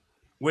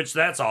 which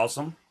that's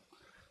awesome.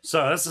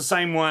 So that's the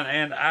same one,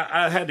 and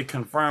I had to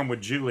confirm with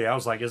Julie. I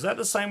was like, is that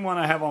the same one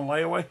I have on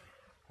layaway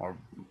or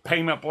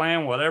payment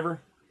plan,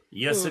 whatever?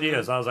 Yes, it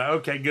is. I was like,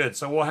 okay, good.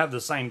 So we'll have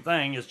the same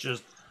thing. It's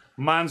just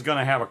mine's going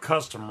to have a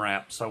custom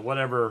wrap. So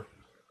whatever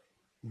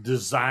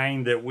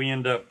design that we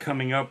end up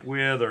coming up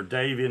with, or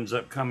Dave ends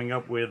up coming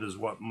up with, is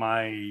what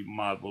my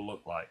mod will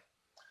look like.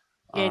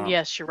 And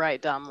yes, you're right,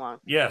 Dom Long.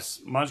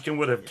 Yes, Munchkin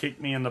would have kicked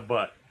me in the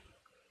butt.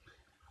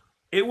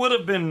 It would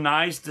have been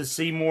nice to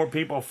see more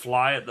people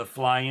fly at the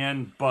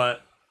fly-in,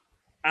 but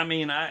I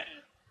mean,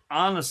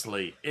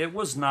 honestly, it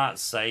was not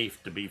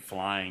safe to be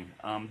flying.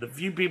 The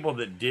few people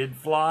that did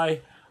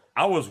fly,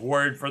 I was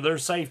worried for their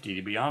safety,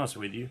 to be honest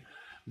with you.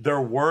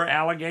 There were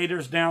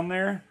alligators down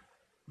there.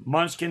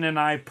 Munchkin and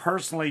I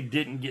personally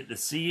didn't get to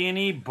see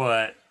any,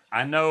 but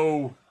I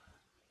know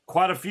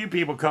quite a few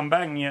people come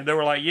back and they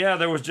were like, yeah,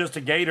 there was just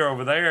a gator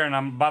over there.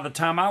 And by the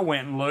time I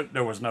went and looked,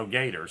 there was no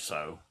gator.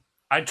 So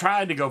I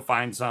tried to go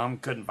find some,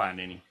 couldn't find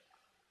any.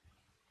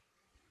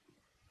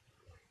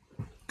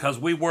 Because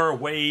we were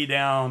way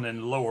down in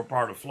the lower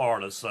part of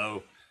Florida,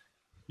 so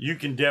you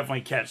can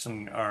definitely catch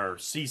some or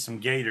see some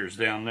gators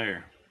down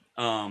there.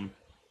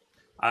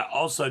 I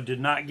also did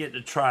not get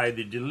to try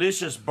the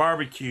delicious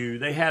barbecue.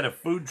 They had a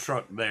food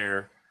truck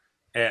there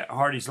at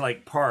Hardy's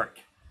Lake Park,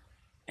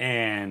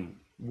 and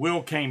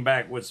Will came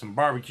back with some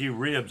barbecue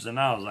ribs, and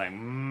I was like,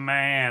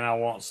 man, I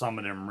want some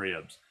of them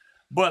ribs.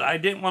 But I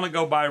didn't want to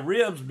go buy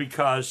ribs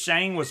because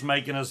Shane was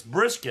making us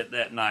brisket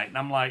that night, and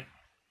I'm like,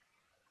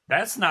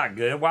 that's not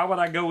good. Why would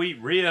I go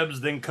eat ribs,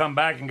 then come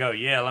back and go,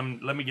 yeah,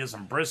 let me get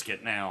some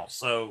brisket now.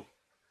 So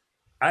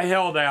I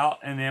held out,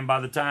 and then by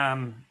the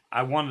time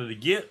I wanted to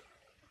get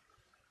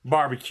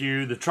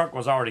barbecue, the truck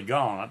was already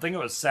gone. I think it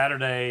was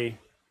Saturday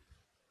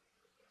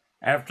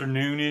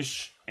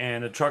afternoonish,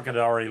 and the truck had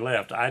already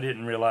left. I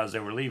didn't realize they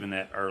were leaving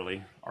that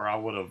early, or I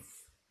would have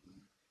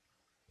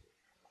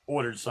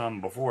ordered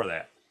some before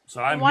that.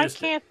 So I Why missed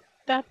it. can't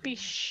that be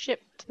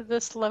shipped to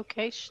this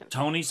location?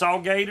 Tony saw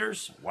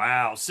gators?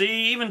 Wow.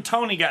 See, even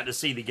Tony got to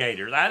see the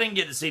gators. I didn't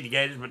get to see the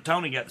gators, but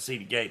Tony got to see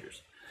the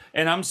gators.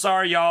 And I'm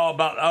sorry, y'all,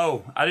 about...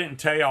 Oh, I didn't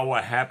tell y'all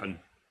what happened.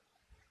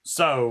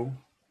 So,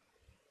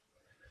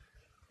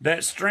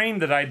 that stream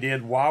that I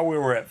did while we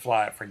were at FL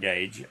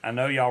FIFG, I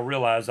know y'all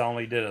realize I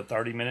only did a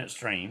 30-minute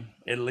stream.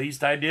 At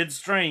least I did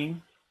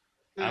stream.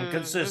 I'm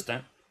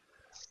consistent.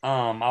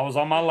 I was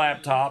on my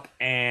laptop,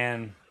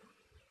 and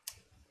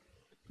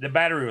the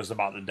battery was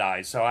about to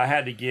die, so I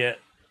had to get...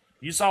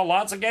 You saw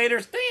lots of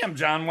gators? Damn,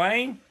 John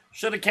Wayne.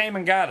 Should have came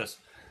and got us.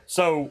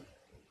 So,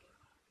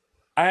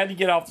 I had to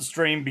get off the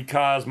stream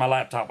because my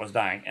laptop was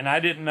dying, and I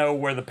didn't know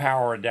where the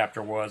power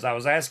adapter was. I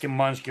was asking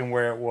Munchkin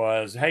where it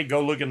was. Hey,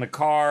 go look in the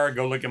car,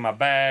 go look in my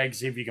bag,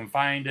 see if you can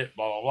find it,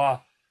 blah, blah,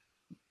 blah.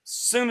 As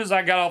soon as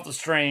I got off the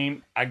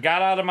stream, I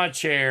got out of my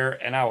chair,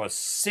 and I was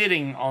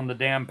sitting on the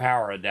damn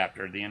power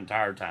adapter the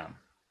entire time.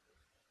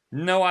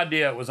 No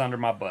idea it was under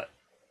my butt.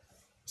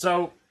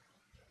 So,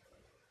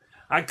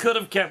 I could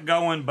have kept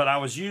going, but I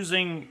was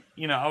using,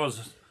 I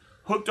was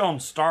hooked on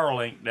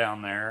Starlink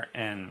down there,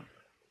 and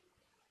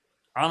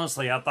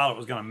honestly, I thought it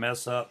was going to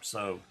mess up,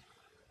 so...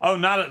 Oh,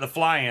 not at the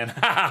fly-in.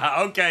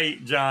 Okay,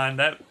 John,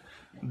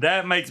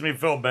 that makes me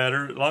feel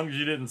better, as long as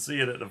you didn't see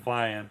it at the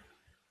fly-in.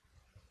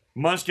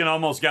 Munchkin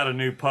almost got a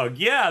new pug.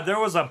 Yeah, there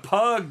was a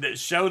pug that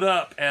showed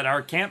up at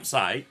our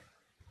campsite,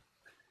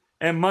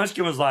 and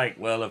Munchkin was like,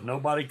 well, if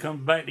nobody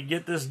comes back to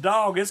get this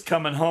dog, it's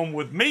coming home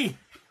with me.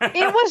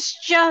 It was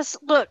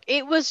just... Look,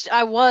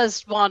 I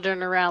was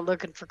wandering around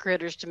looking for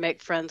critters to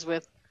make friends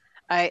with.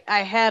 I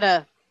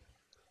had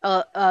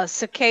a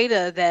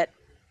cicada that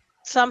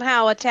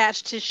somehow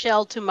attached his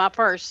shell to my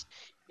purse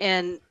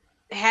and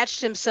hatched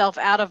himself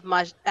out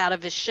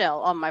of his shell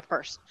on my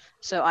purse.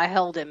 So I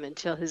held him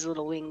until his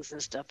little wings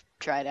and stuff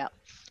dried out.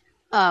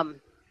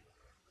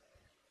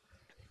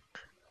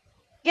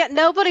 Yeah,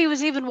 nobody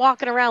was even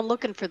walking around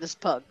looking for this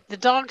pug. The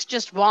dog's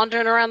just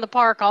wandering around the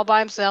park all by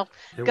himself,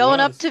 going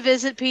up to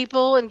visit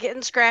people and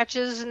getting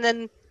scratches, and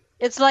then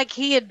it's like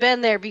he had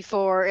been there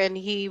before and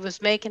he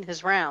was making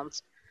his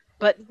rounds.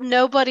 But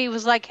nobody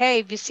was like,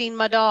 hey, have you seen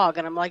my dog?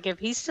 And I'm like, if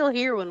he's still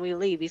here when we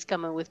leave, he's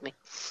coming with me.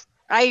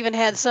 I even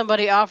had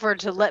somebody offer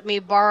to let me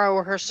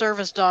borrow her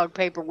service dog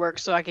paperwork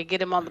so I could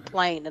get him on the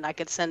plane and I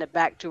could send it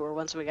back to her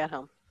once we got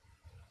home.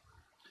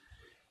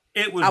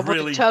 I would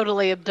have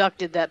totally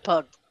abducted that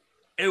pug.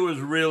 It was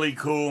really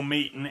cool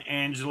meeting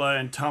Angela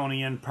and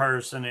Tony in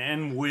person,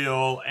 and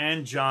Will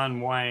and John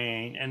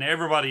Wayne and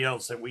everybody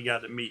else that we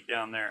got to meet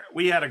down there.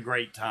 We had a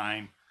great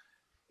time.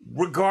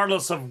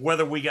 Regardless of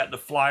whether we got to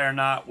fly or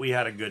not, we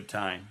had a good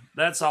time.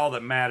 That's all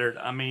that mattered.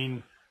 I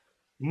mean,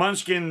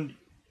 Munchkin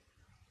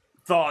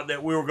thought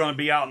that we were going to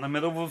be out in the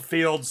middle of a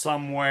field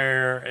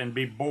somewhere and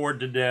be bored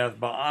to death,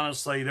 but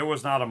honestly, there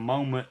was not a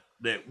moment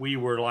that we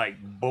were like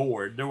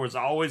bored. There was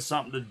always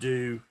something to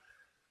do.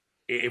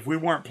 If we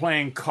weren't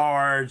playing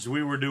cards,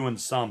 we were doing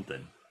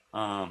something.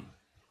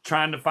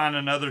 Trying to find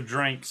another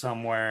drink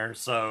somewhere.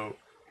 So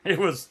it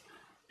was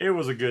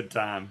a good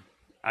time,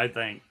 I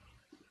think.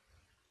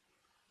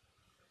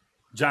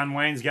 John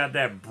Wayne's got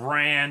that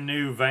brand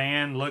new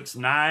van. Looks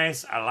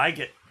nice. I like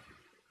it.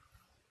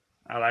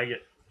 I like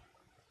it.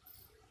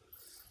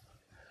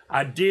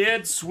 I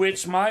did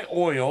switch my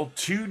oil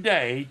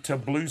today to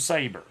Blue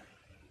Sabre.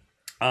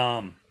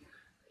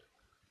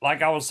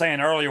 Like I was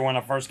saying earlier when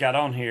I first got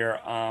on here,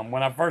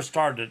 when I first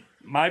started,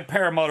 my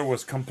paramotor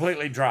was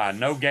completely dry.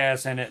 No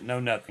gas in it,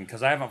 no nothing.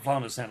 Because I haven't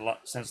flown it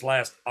since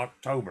last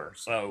October.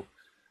 So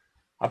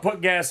I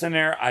put gas in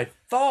there. I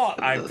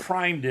thought I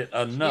primed it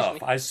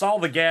enough. I saw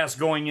the gas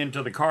going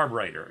into the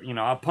carburetor.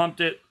 I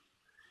pumped it.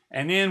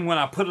 And then when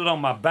I put it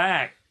on my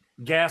back,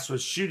 gas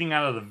was shooting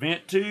out of the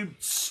vent tube.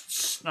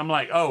 I'm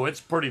like, oh, it's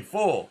pretty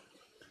full.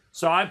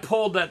 So I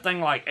pulled that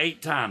thing like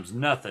 8 times.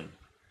 Nothing.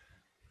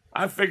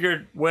 I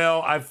figured,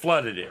 well, I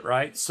flooded it,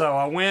 right? So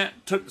I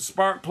went, took the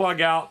spark plug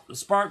out. The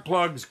spark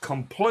plug's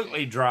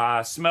completely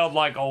dry, smelled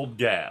like old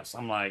gas.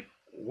 I'm like,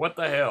 what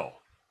the hell?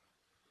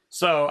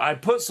 So I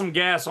put some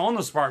gas on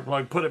the spark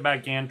plug, put it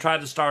back in,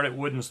 tried to start it,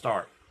 wouldn't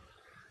start.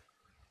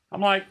 I'm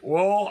like,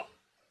 well,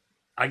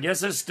 I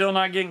guess it's still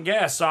not getting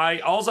gas. So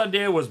all I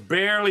did was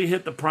barely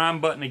hit the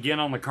prime button again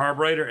on the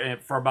carburetor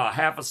and for about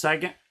half a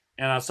second,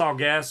 and I saw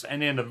gas,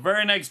 and then the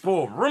very next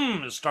pull,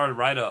 vroom, it started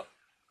right up.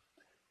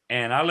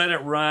 And I let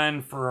it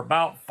run for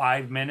about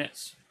 5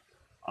 minutes.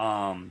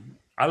 I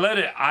let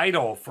it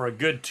idle for a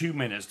good 2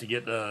 minutes to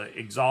get the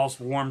exhaust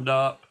warmed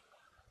up.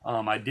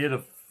 I did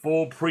a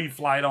full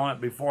pre-flight on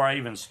it before I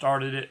even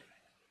started it.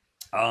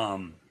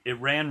 It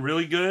ran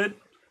really good.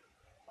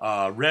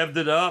 Revved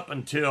it up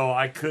until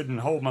I couldn't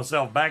hold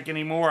myself back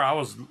anymore. I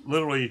was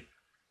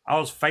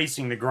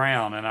facing the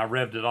ground, and I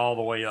revved it all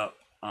the way up.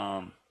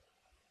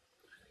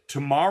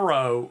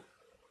 Tomorrow,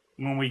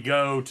 when we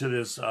go to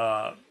this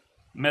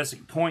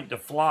Messick Point to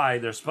fly,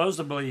 there's supposed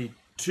to be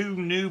 2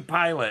 new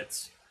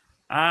pilots.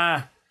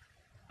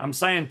 I'm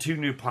saying 2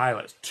 new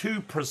pilots.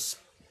 Perspective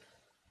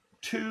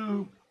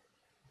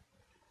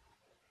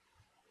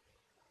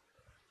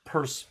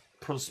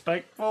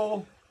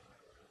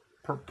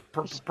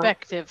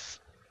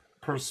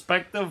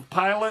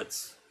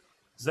pilots.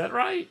 Is that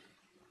right?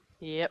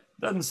 Yep.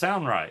 Doesn't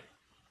sound right.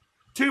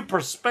 2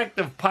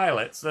 prospective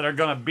pilots that are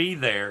going to be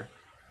there.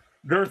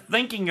 They're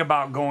thinking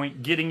about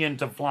getting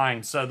into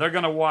flying, so they're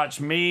going to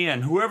watch me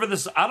and whoever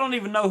I don't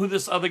even know who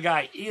this other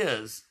guy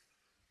is,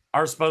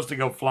 are supposed to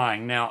go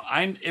flying. Now,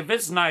 if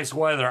it's nice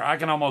weather, I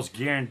can almost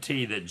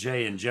guarantee that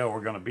Jay and Joe are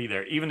going to be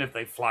there, even if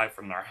they fly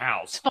from their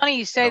house. It's funny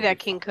you say that,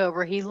 King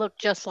Cobra. He looked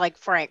just like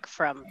Frank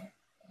from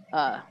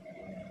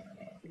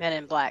Men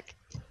in Black.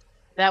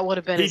 That would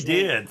have been his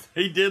name.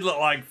 He did look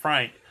like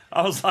Frank.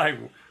 I was like,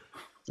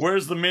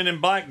 where's the Men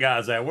in Black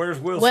guys at? Where's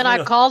Will Smith? When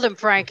I called him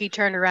Frank, he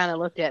turned around and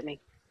looked at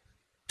me.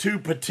 2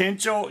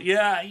 potential,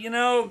 yeah,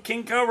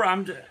 King Cobra,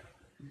 I'm just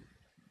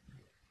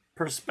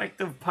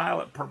prospective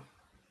pilots.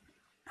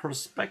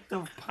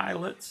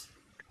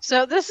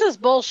 So this is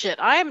bullshit.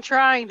 I am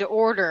trying to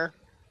order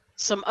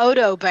some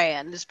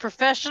Odoban, this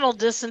professional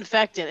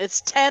disinfectant.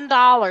 It's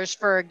 $10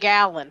 for a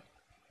gallon,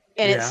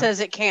 and it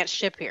says it can't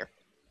ship here.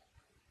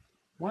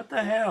 What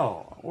the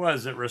hell?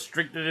 Was it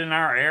restricted in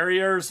our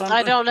area or something?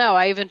 I don't know.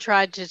 I even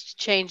tried to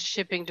change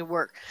shipping to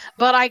work.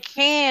 But I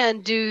can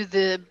do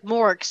the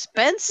more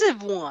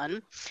expensive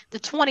one, the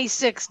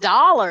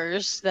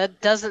 $26.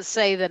 That doesn't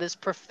say that it's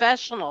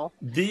professional.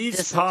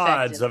 These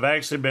pods have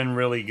actually been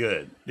really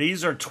good.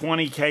 These are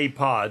 20K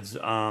pods.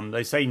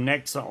 They say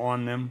Nexa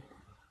on them.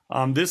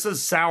 This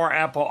is sour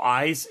apple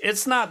ice.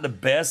 It's not the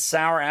best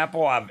sour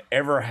apple I've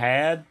ever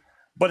had,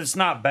 but it's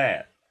not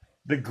bad.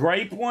 The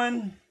grape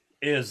one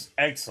is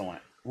excellent,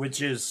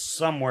 which is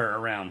somewhere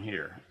around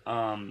here.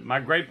 My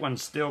grape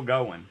one's still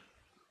going.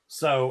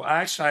 So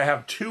actually I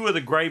have 2 of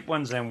the grape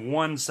ones and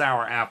 1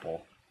 sour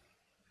apple.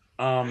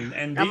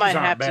 And these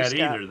aren't bad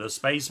either. The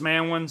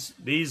Spaceman ones,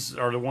 these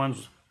are the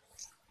ones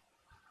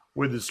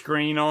with the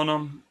screen on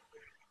them.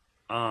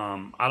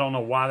 I don't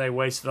know why they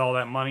wasted all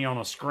that money on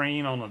a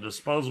screen on a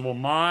disposable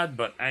mod,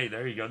 but hey,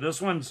 there you go.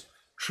 This one's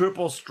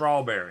triple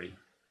strawberry.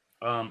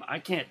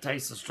 I can't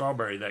taste the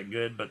strawberry that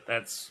good, but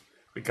that's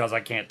because I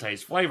can't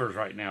taste flavors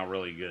right now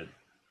really good.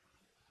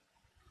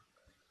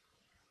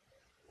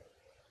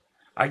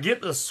 I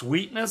get the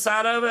sweetness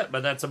out of it,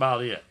 but that's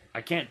about it. I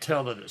can't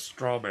tell that it's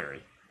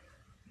strawberry.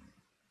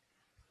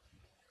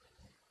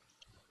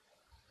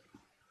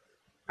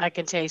 I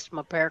can taste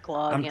my pear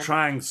claw again. I'm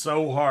trying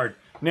so hard.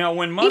 Now,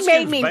 when Munchkin's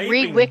vaping... He made me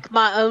re-wick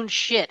my own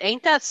shit.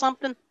 Ain't that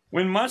something?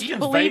 When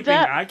Munchkin's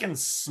vaping, I can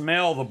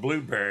smell the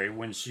blueberry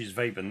when she's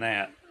vaping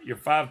that. Your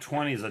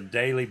 520 is a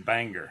daily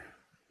banger.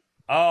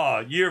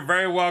 Oh, you're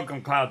very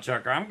welcome, Cloud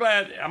Chucker. I'm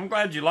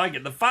glad you like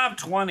it. The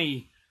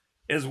 520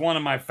 is one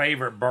of my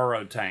favorite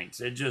burrow tanks.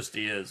 It just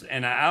is.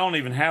 And I don't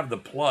even have the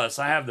plus.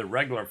 I have the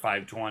regular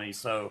 520,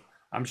 so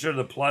I'm sure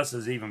the plus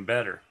is even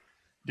better.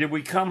 Did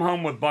we come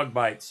home with bug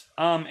bites?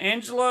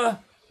 Angela,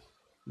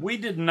 we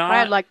did not. I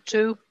had like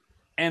 2.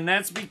 And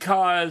that's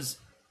because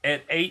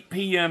at 8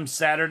 p.m.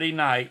 Saturday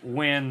night,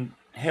 when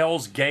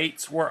Hell's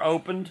Gates were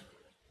opened,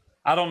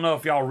 I don't know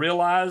if y'all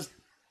realized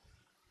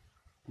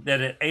that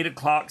at 8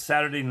 o'clock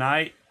Saturday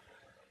night,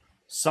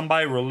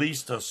 somebody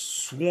released a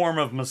swarm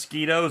of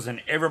mosquitoes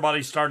and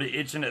everybody started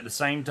itching at the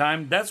same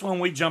time. That's when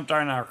we jumped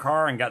in our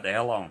car and got the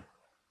hell on.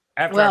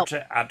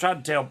 After I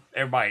tried to tell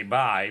everybody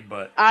bye,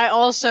 but... I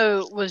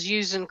also was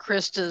using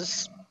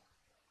Krista's...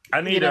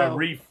 I need a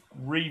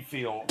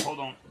refill. Hold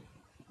on.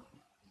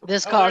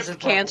 This causes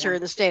cancer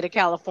in the state of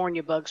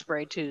California, bug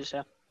spray too,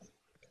 so...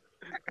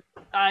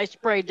 I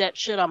sprayed that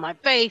shit on my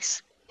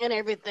face and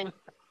everything.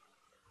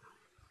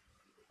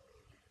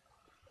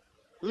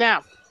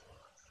 Now,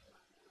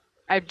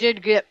 I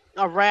did get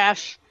a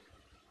rash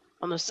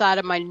on the side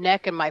of my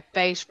neck and my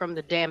face from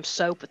the damn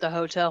soap at the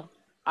hotel.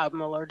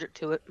 I'm allergic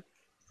to it.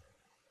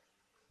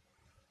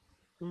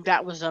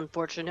 That was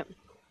unfortunate.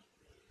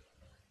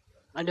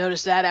 I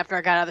noticed that after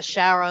I got out of the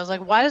shower. I was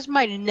like, why does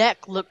my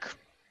neck look...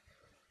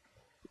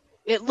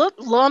 It looked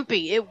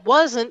lumpy. It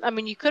wasn't. I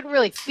mean, you couldn't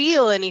really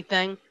feel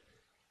anything.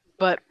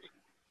 But,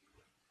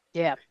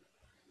 yeah.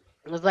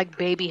 It was like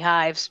baby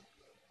hives.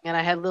 And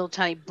I had little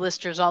tiny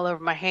blisters all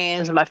over my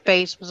hands. And my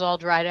face was all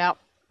dried out.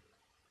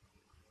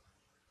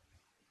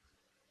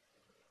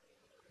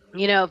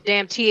 You know, if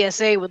damn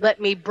TSA would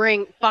let me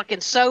bring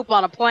fucking soap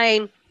on a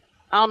plane,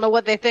 I don't know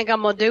what they think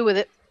I'm going to do with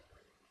it.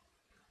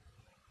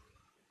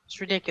 It's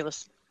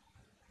ridiculous.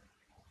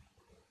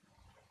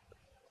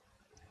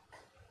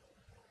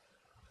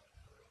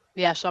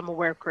 Yeah, so I'm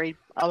aware, Creed.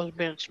 I was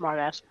being a smart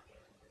ass.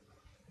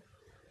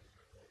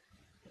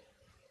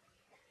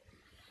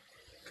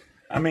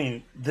 I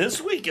mean, this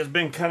week has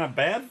been kind of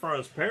bad for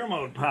us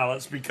paramount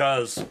pilots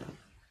because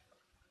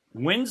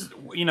Wednesday,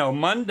 you know,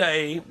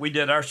 Monday we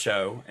did our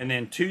show, and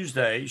then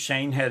Tuesday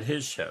Shane had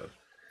his show.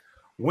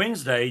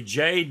 Wednesday,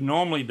 Jade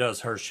normally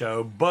does her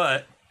show,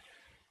 but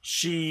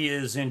she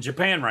is in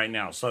Japan right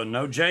now, so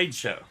no Jade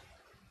show.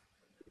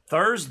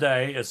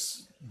 Thursday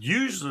is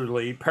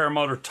usually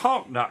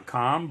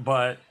paramotortalk.com,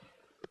 but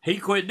he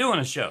quit doing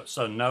a show,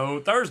 so no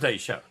Thursday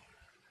show.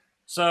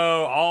 So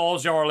all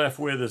y'all are left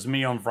with is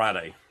me on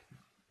Friday.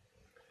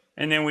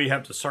 And then we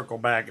have to circle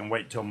back and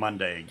wait till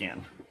Monday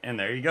again. And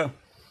there you go.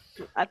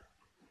 I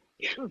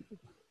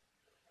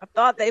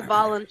thought they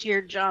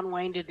volunteered John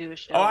Wayne to do a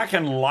show. Oh, I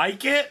can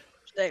like it?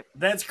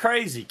 That's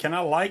crazy. Can I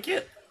like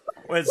it?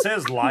 Well, it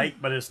says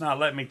like, but it's not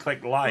letting me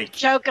click like. I'm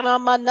choking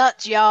on my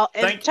nuts, y'all.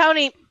 And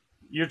Tony...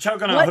 You're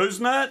choking on whose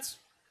nuts?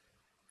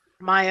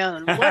 My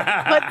own.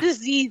 What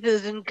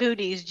diseases and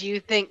cooties do you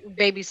think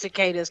baby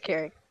cicadas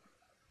carry?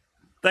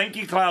 Thank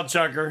you, Cloud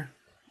Chucker.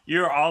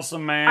 You're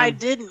awesome, man. I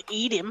didn't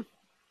eat him.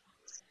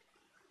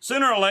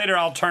 Sooner or later,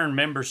 I'll turn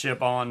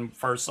membership on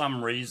for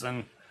some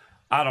reason.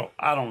 I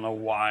don't know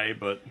why,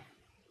 but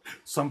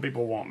some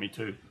people want me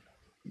to.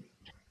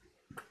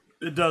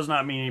 It does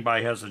not mean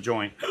anybody has to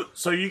join.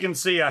 So you can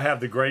see I have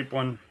the grape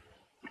one.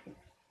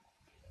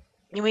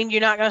 You mean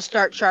you're not going to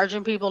start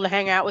charging people to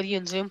hang out with you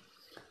in Zoom?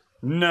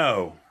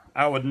 No,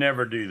 I would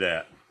never do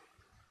that.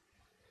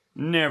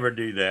 Never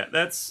do that.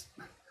 That's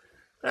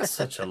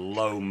such a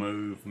low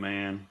move,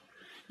 man.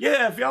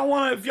 Yeah, if y'all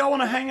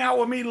wanna hang out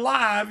with me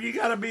live, you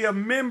gotta be a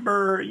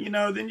member, you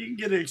know, then you can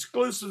get an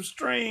exclusive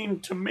stream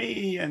to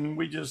me, and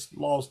we just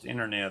lost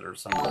internet or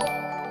something.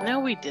 No,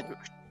 we didn't.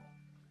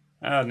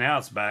 Now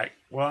it's back.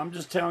 Well, I'm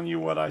just telling you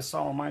what I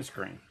saw on my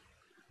screen.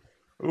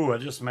 Ooh, I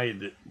just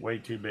made it way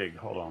too big.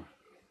 Hold on.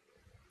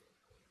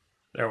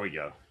 There we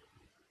go.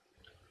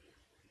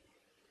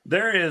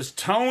 There is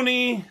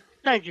Tony.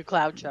 Thank you,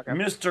 Cloud Chucker.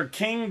 Mr.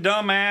 King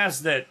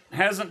Dumbass that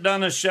hasn't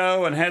done a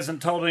show and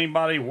hasn't told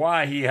anybody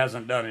why he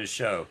hasn't done his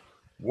show.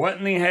 What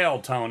in the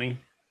hell, Tony?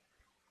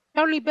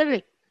 Tony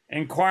Billy.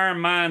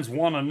 Inquiring minds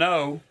want to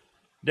know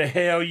the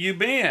hell you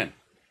been.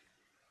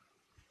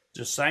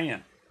 Just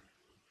saying.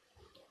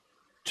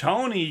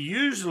 Tony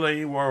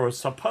usually was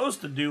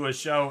supposed to do a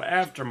show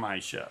after my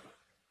show.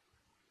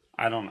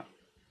 I don't know.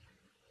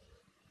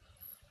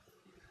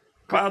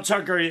 Cloud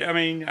Chucker, I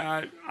mean,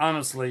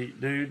 honestly,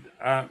 dude,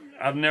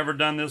 I've never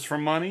done this for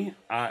money.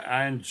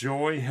 I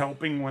enjoy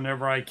helping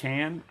whenever I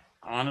can.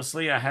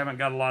 Honestly, I haven't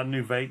got a lot of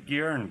new vape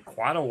gear in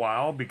quite a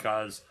while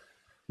because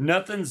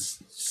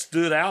nothing's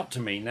stood out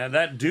to me. Now,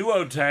 that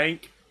Duo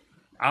tank,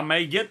 I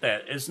may get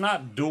that. It's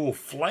not dual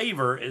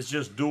flavor, it's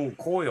just dual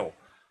coil.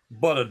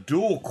 But a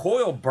dual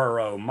coil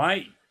burrow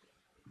might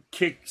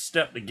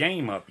step the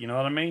game up, you know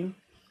what I mean?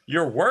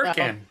 You're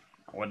working.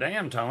 Well,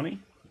 damn, Tony.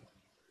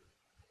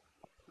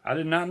 I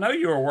did not know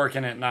you were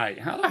working at night.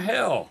 How the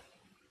hell?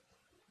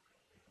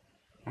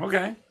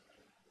 Okay.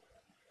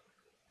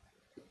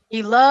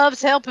 He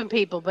loves helping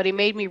people, but he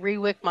made me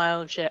re-wick my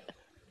own shit.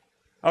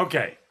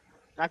 Okay.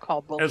 I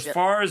call bullshit. As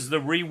far as the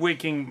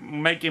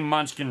re-wicking, making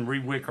Munchkin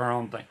re-wick her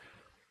own thing,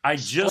 I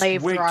just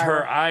wicked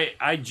her.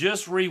 I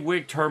just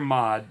re-wicked her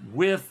mod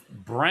with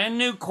brand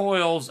new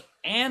coils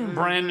and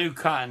brand new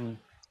cotton,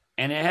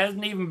 and it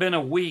hasn't even been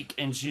a week,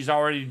 and she's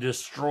already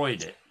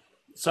destroyed it.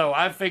 So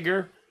I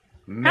figure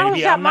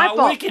maybe I'm not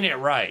wicking it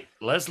right.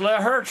 Let's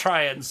let her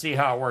try it and see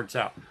how it works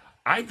out.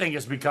 I think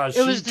it's because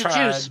she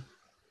tried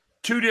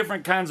two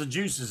different kinds of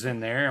juices in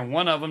there, and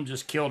one of them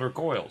just killed her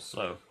coils.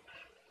 So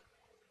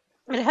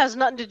it has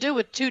nothing to do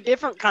with two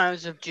different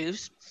kinds of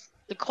juice.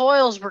 The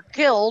coils were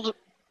killed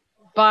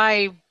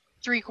by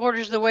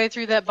 3/4 of the way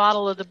through that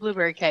bottle of the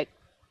blueberry cake.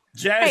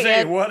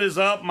 Jazzy, what is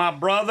up, my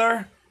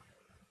brother?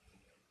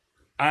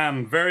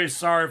 I'm very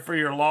sorry for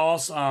your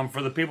loss.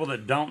 For the people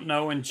that don't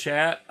know in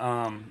chat,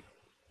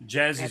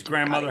 Jazzy's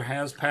grandmother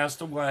has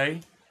passed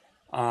away.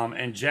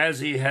 And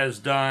Jazzy has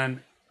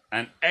done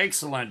an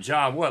excellent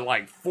job. What,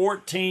 like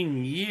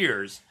 14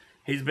 years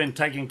he's been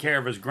taking care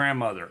of his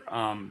grandmother.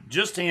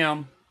 Just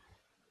him.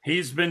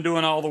 He's been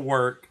doing all the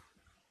work.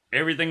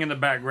 Everything in the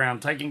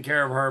background, taking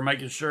care of her,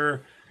 making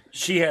sure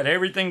she had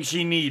everything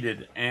she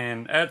needed.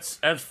 And that's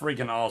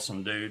freaking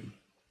awesome, dude.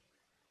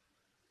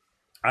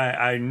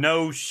 I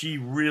know she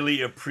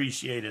really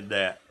appreciated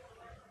that.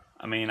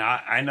 I mean,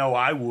 I know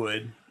I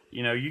would.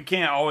 You know, you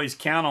can't always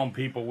count on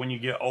people when you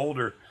get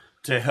older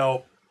to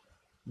help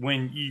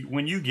when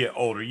you get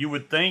older. You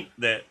would think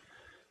that,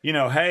 you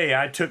know, hey,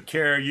 I took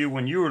care of you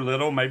when you were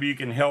little. Maybe you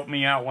can help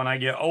me out when I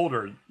get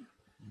older.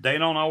 They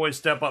don't always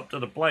step up to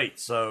the plate.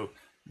 So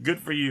good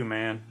for you,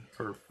 man,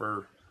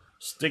 for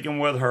sticking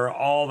with her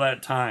all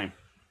that time.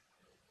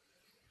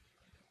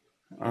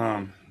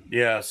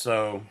 Yeah,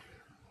 so.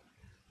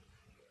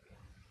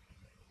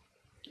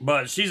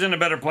 But she's in a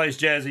better place,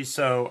 Jazzy,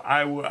 so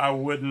I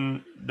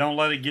wouldn't, don't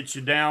let it get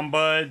you down,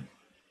 bud.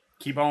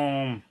 Keep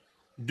on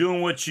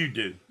doing what you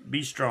do.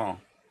 Be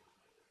strong.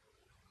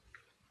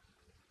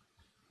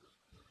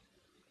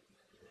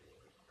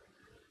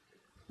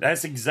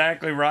 That's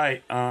exactly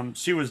right.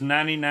 She was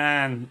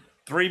 99,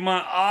 3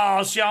 months.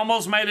 Oh, she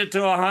almost made it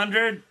to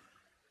 100.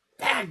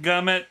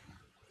 Dadgummit.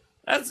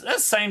 That's the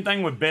same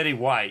thing with Betty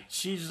White.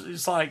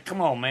 It's like, come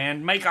on,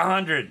 man, make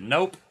 100.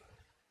 Nope.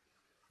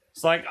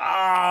 It's like,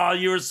 oh,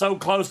 you were so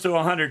close to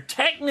 100.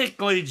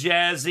 Technically,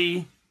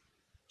 Jazzy,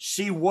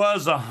 she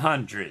was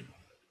 100.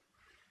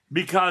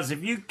 Because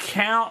if you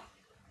count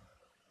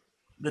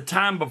the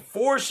time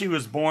before she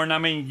was born, I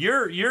mean,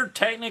 you're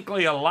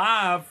technically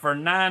alive for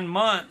 9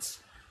 months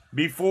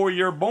before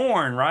you're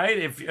born,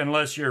 right?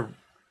 Unless you're,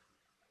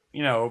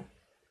 you know,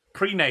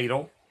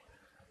 prenatal.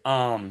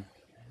 My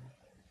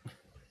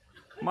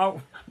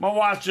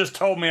wife just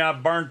told me I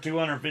burned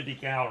 250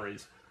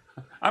 calories.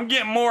 I'm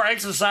getting more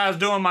exercise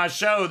doing my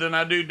show than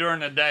I do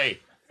during the day.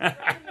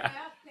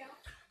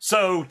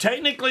 So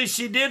technically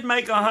she did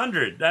make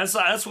 100. That's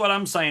what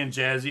I'm saying,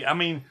 Jazzy. I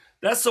mean,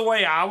 that's the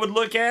way I would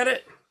look at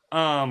it.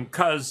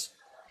 'Cause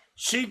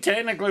she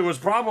technically was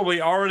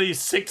probably already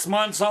 6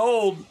 months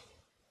old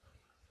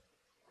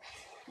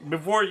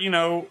before, you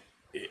know,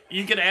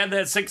 you could add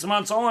that 6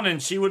 months on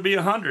and she would be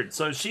 100.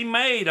 So she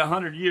made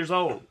 100 years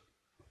old.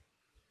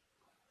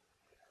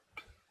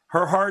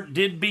 Her heart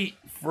did beat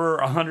for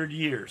 100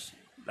 years.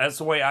 That's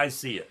the way I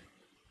see it.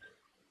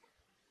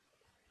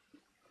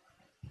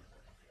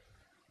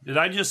 Did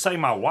I just say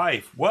my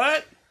wife?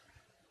 What?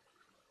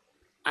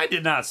 I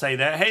did not say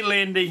that. Hey,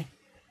 Lindy.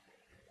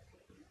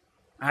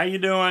 How you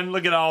doing?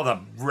 Look at all the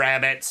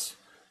rabbits.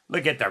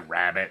 Look at the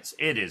rabbits.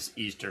 It is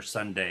Easter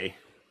Sunday.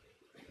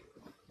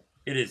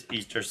 It is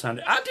Easter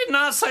Sunday. I did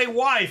not say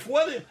wife.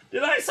 What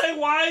did I say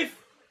wife?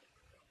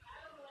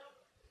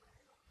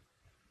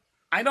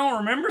 I don't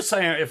remember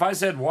saying, if I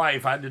said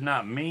wife, I did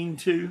not mean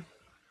to.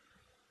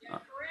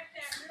 Correct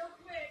that real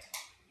quick.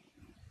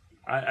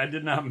 I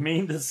did not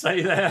mean to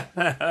say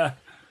that.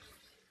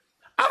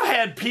 I've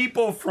had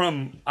people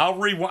from, I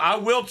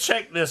will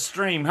check this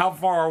stream. How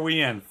far are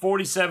we in?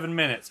 47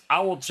 minutes. I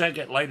will check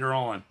it later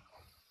on.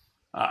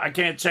 I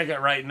can't check it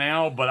right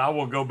now, but I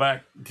will go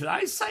back. Did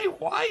I say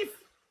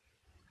wife?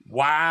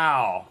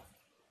 Wow.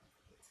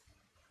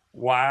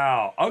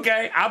 Wow.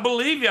 Okay, I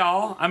believe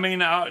y'all. I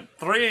mean,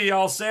 3 of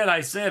y'all said I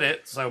said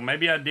it, so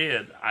maybe I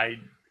did. I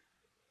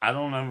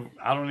don't know.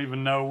 I don't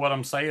even know what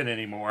I'm saying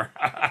anymore.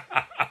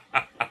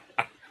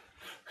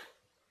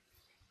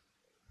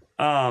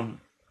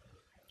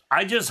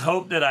 I just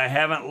hope that I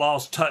haven't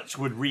lost touch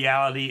with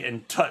reality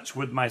and touch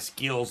with my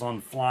skills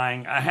on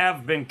flying. I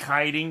have been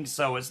kiting,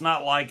 so it's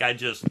not like I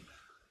just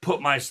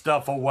put my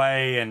stuff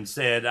away and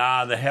said,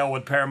 the hell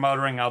with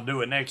paramotoring, I'll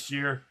do it next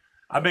year.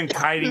 I've been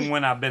kiting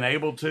when I've been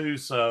able to,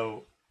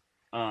 so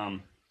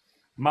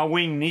my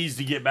wing needs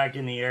to get back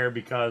in the air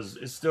because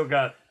it's still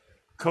got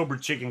Cobra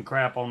chicken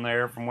crap on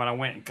there from when I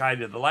went and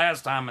kited the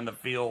last time in the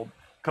field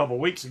a couple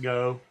weeks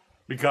ago,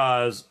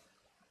 because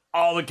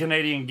all the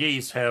Canadian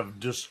geese have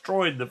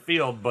destroyed the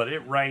field, but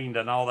it rained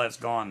and all that's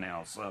gone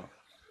now. So,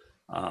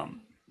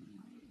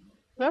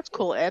 That's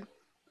cool, Ed.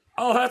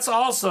 Oh, that's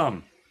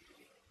awesome.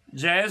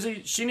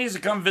 Jazzy, she needs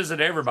to come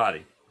visit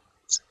everybody.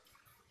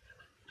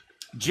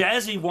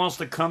 Jazzy wants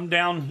to come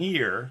down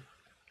here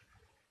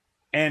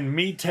and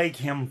me take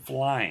him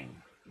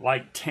flying,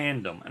 like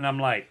tandem. And I'm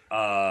like,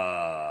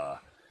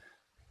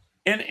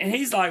 And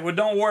he's like, well,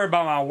 don't worry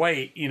about my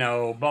weight, you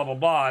know, blah, blah,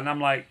 blah. And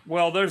I'm like,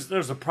 well,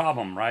 there's a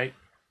problem, right?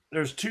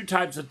 There's two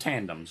types of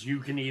tandems. You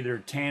can either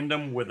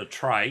tandem with a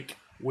trike,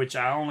 which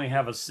I only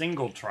have a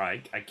single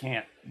trike. I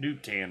can't do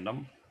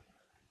tandem.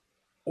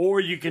 Or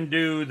you can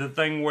do the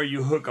thing where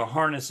you hook a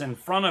harness in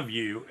front of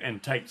you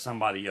and take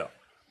somebody up.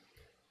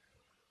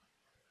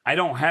 I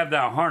don't have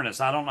that harness.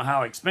 I don't know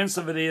how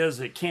expensive it is.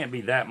 It can't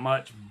be that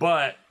much,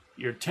 but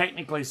you're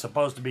technically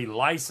supposed to be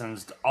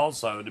licensed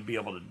also to be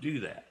able to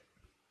do that.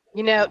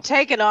 You know,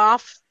 taking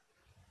off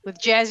with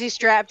Jazzy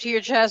strapped to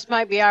your chest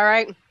might be all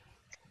right.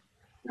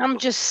 I'm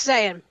just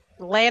saying,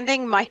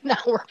 landing might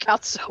not work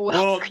out so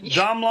well. Well,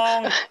 Dom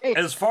Long,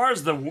 as far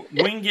as the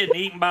wing getting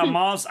eaten by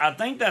moths, I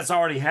think that's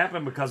already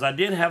happened because I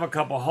did have a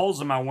couple holes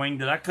in my wing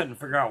that I couldn't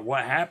figure out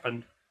what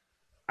happened.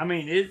 I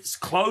mean, it's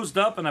closed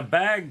up in a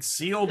bag,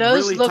 sealed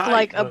Those really look tight,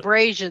 like but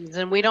abrasions,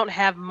 and we don't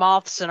have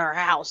moths in our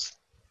house.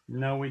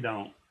 no, we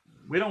don't.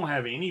 We don't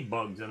have any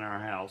bugs in our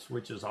house,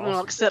 which is awesome.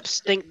 Well, except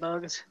stink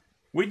bugs.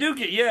 We do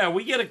get, yeah,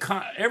 we get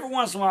every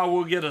once in a while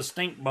we'll get a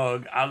stink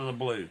bug out of the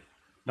blue.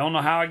 Don't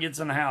know how it gets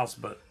in the house,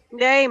 but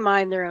They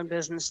mind their own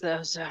business,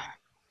 though, so.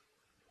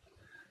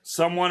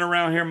 Someone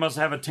around here must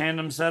have a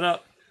tandem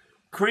setup.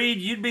 Creed,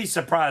 you'd be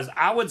surprised.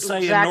 I would say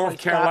Exactly, in North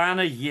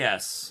Carolina,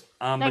 yes.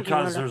 Thank you,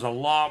 Because Linda. there's a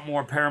lot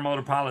more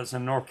paramotor pilots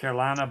in North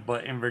Carolina.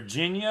 But in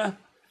Virginia,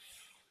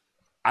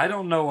 I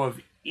don't know of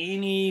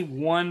any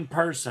one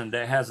person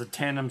that has a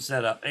tandem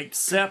setup.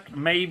 Except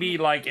maybe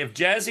like if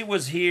Jazzy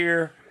was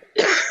here.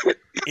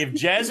 If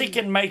Jazzy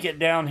can make it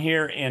down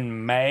here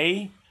in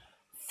May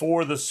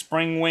for the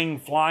spring wing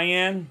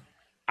fly-in,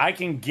 I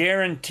can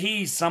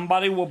guarantee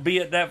somebody will be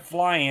at that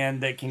fly-in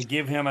that can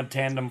give him a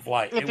tandem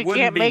flight. If It you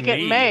wouldn't can't be make it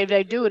me. in May,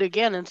 they do it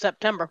again in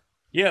September.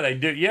 Yeah, they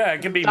do. Yeah,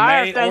 it can be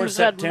Dire May or things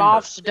that September.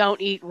 moths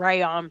don't eat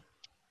rayon.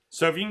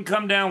 So if you can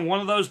come down one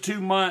of those 2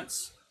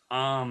 months,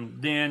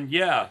 then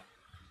yeah,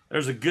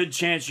 there's a good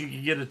chance you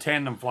could get a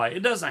tandem flight.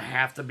 It doesn't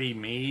have to be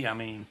me. I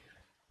mean,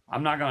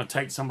 I'm not going to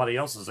take somebody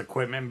else's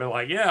equipment and be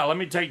like, yeah, let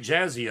me take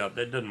Jazzy up.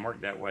 That doesn't work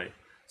that way.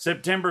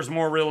 September's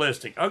more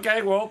realistic.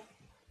 Okay, well,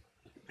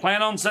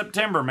 plan on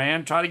September,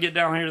 man. Try to get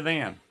down here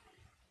then.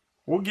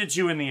 We'll get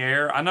you in the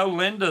air. I know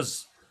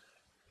Linda's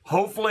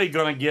hopefully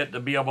going to get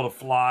to be able to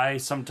fly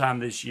sometime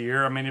this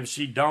year. I mean, if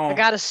she don't... I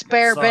got a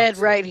spare sucks. bed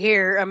right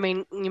here. I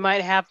mean, you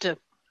might have to...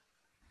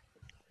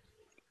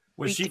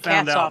 Well, beat she the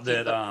found cats out off you,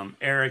 that but-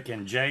 Eric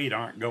and Jade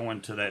aren't going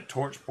to that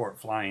Torchport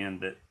fly-in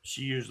that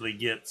she usually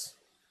gets.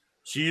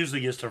 She usually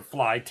gets to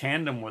fly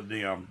tandem with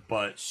them,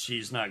 but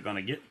she's not going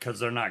to get because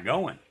they're not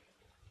going.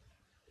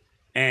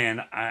 And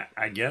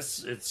I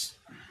guess it's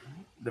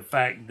the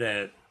fact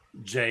that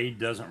Jade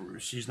doesn't.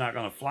 She's not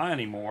going to fly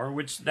anymore,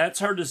 which that's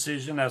her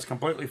decision. That's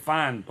completely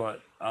fine.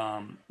 But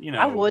you know,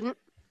 I wouldn't.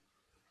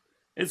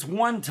 It's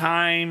one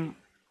time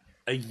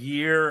a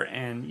year,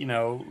 and you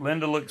know,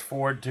 Linda looks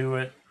forward to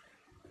it.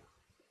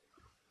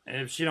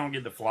 If she don't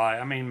get to fly,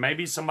 I mean,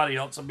 maybe somebody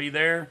else will be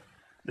there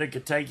that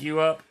could take you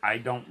up. I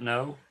don't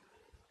know.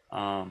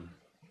 I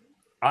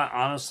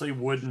honestly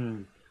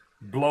wouldn't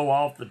blow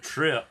off the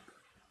trip.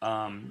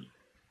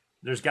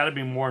 There's got to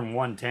be more than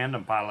one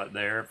tandem pilot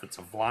there if it's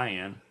a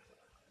fly-in.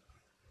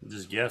 I'm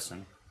just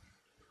guessing.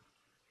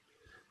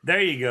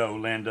 There you go,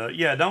 Linda.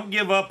 Yeah, don't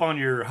give up on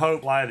your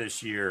hope fly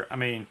this year. I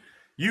mean,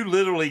 you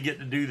literally get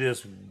to do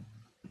this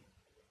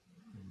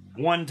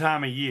one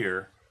time a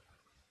year.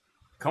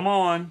 Come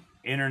on,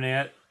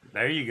 internet.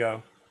 There you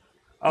go.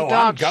 Oh,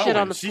 I'm dog shit on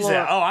going. the She floor.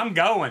 said, oh, I'm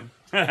going.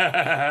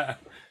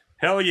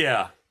 Hell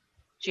yeah.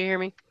 Did you hear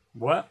me?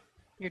 What?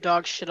 Your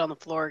dog shit on the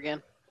floor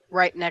again.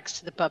 Right next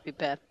to the puppy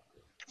bed.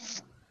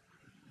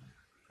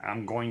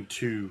 I'm going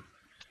to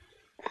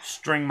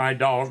string my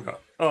dog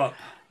up.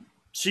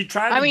 She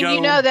tried to I mean, go...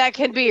 you know that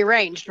can be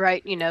arranged,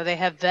 right? You know, they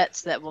have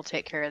vets that will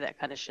take care of that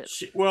kind of shit.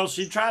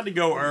 She tried to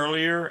go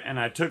earlier, and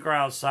I took her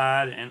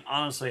outside, and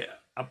honestly,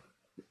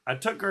 I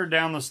took her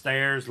down the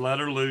stairs, let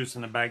her loose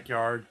in the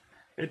backyard.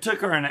 It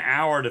took her an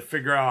hour to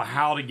figure out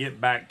how to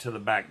get back to the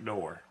back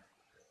door.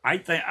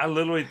 I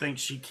literally think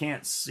she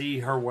can't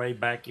see her way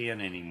back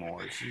in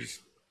anymore.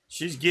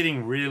 She's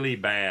getting really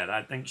bad.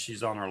 I think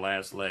she's on her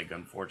last leg,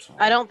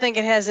 unfortunately. I don't think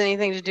it has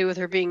anything to do with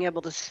her being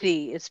able to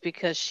see. It's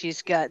because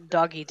she's got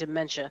doggy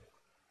dementia.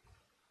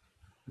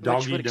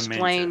 Which would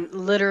explain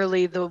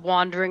literally the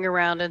wandering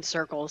around in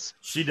circles.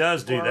 She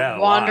does do that a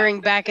lot. Wandering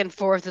back and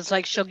forth. It's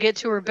like she'll get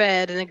to her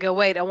bed and then go,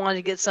 wait, I wanted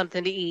to get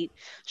something to eat.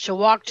 She'll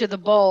walk to the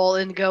bowl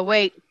and go,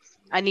 wait,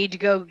 I need to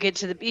go get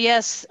to the...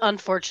 Yes,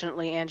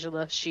 unfortunately,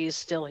 Angela, she's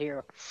still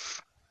here.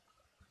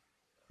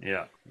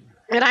 Yeah.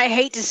 And I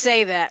hate to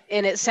say that,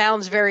 and it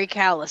sounds very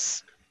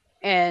callous.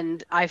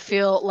 And I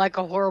feel like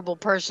a horrible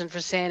person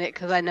for saying it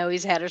because I know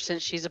he's had her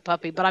since she's a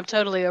puppy. But I'm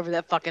totally over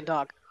that fucking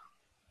dog.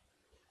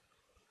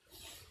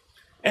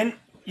 And,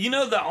 you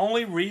know, the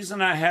only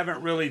reason I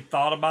haven't really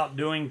thought about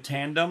doing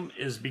tandem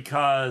is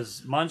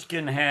because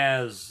Munchkin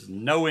has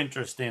no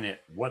interest in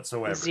it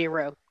whatsoever.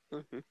 Zero.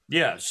 Mm-hmm.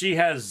 Yeah, she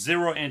has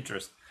zero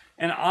interest.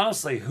 And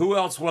honestly, who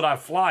else would I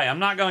fly? I'm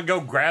not going to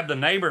go grab the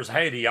neighbors.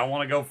 Hey, do y'all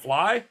want to go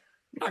fly?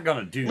 I'm not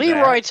going to do that.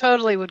 Leroy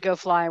totally would go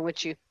flying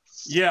with you.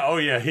 Yeah, oh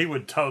yeah, he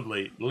would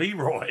totally.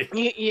 Leroy.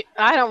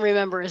 I don't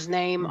remember his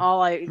name.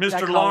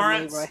 Mr.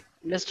 Lawrence?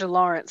 Mr.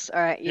 Lawrence.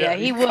 All right, yeah,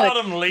 he would.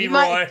 Called him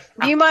Leroy.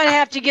 You might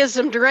have to get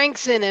some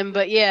drinks in him,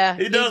 but yeah.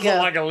 He does look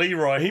like a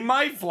Leroy. He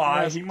might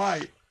fly. He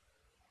might.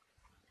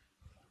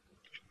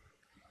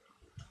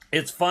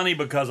 It's funny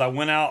because I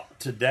went out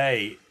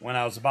today when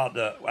I was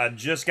I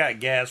just got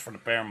gas for the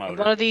paramotor.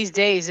 One of these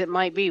days it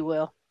might be,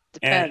 Will.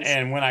 Depends.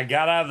 And when I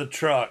got out of the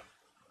truck,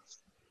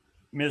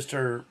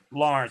 Mr.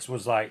 Lawrence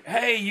was like,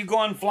 "Hey, you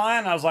going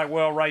flying?" I was like,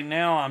 "Well, right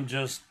now I'm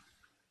just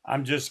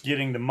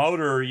getting the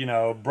motor,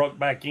 broke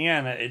back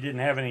in. It didn't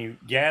have any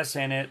gas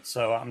in it,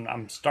 so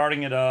I'm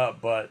starting it up,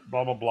 but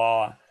blah blah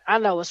blah." I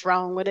know what's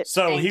wrong with it.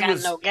 So Ain't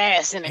got no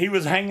gas in it. He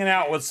was hanging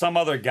out with some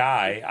other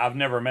guy. I've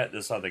never met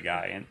this other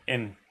guy,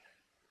 and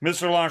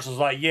Mr. Lawrence was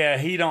like, "Yeah,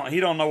 he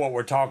don't know what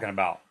we're talking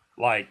about.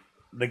 Like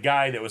the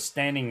guy that was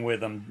standing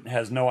with him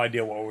has no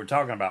idea what we're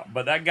talking about."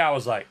 But that guy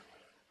was like,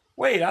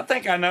 "Wait, I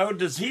think I know.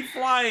 Does he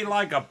fly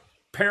like a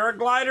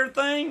paraglider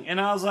thing?"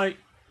 And I was like,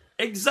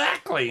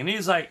 "Exactly." And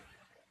he's like,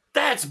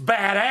 "That's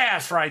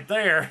badass right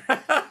there."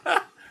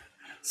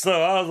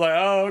 So I was like,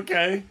 "Oh,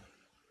 okay."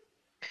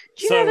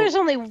 Do you know there's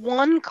only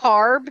one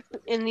carb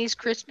in these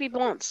crispy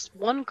blunts?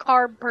 One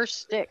carb per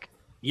stick.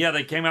 Yeah,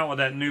 they came out with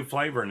that new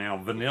flavor now,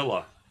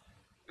 vanilla.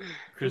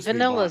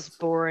 Vanilla's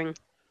boring.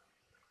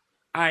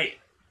 I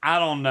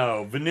don't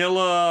know.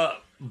 Vanilla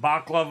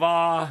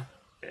baklava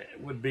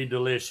would be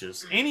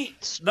delicious.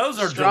 Those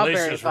are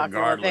delicious baklava,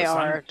 regardless. They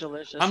are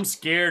delicious. I'm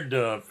scared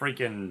to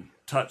freaking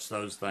touch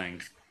those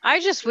things. I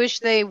just wish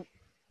they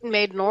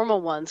made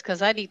normal ones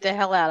because I'd eat the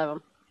hell out of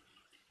them.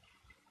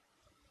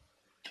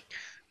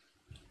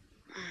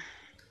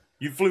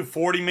 You flew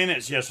 40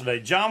 minutes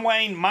yesterday. John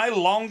Wayne, my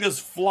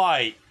longest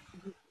flight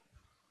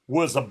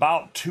was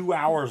about 2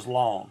 hours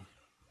long.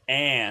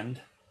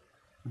 And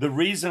the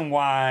reason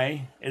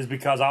why is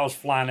because I was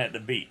flying at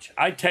the beach.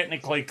 I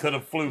technically could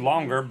have flew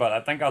longer, but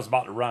I think I was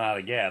about to run out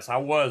of gas. I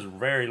was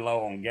very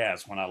low on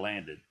gas when I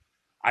landed.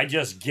 I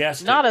just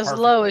guessed Not as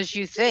perfectly. low as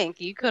you think.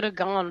 You could have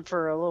gone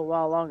for a little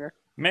while longer.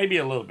 Maybe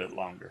a little bit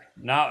longer.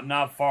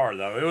 Not far,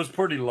 though. It was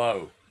pretty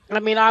low. I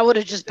mean, I would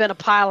have just been a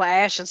pile of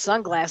ash and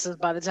sunglasses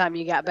by the time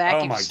you got back.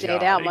 Oh you my stayed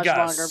God. out much it got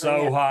longer.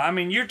 So hot. I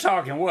mean, you're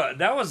talking what?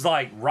 That was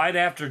like right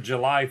after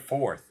July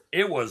 4th.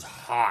 It was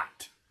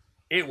hot.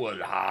 It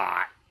was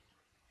hot.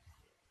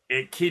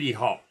 At Kitty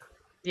Hawk.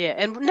 Yeah,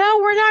 and no,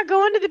 we're not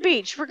going to the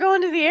beach. We're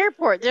going to the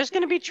airport. There's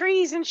going to be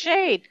trees and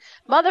shade.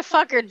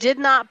 Motherfucker did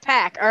not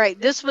pack. All right,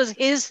 this was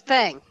his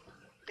thing.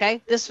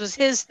 Okay, this was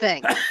his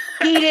thing.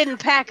 He didn't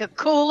pack a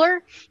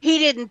cooler. He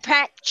didn't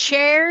pack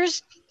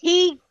chairs.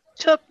 He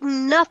took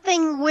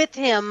nothing with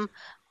him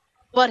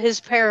but his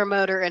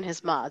paramotor and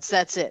his mods.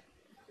 That's it.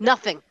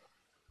 Nothing.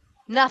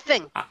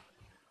 Nothing.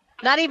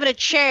 Not even a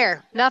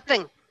chair.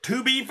 Nothing.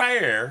 To be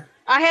fair,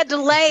 I had to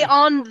lay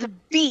on the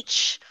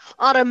beach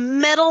on a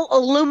metal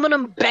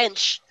aluminum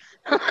bench.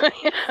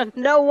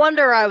 No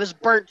wonder I was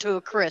burnt to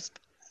a crisp.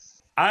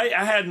 I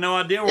had no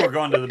idea we were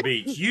going to the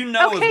beach. You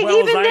know okay, as well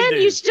even as then, I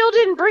do. you still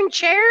didn't bring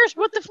chairs?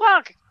 What the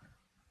fuck?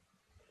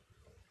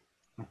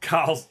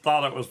 Kyle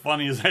thought it was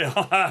funny as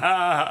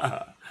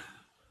hell.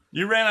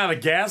 You ran out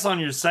of gas on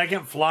your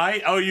second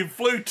flight? Oh, you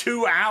flew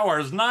 2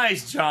 hours.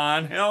 Nice,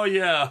 John. Hell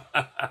yeah.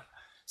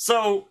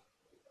 So.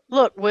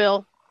 Look,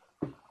 Will,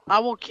 I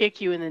will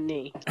kick you in the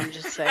knee. I'm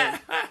just saying.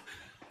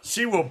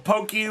 She will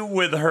poke you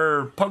with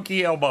her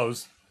pokey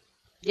elbows.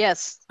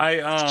 Yes.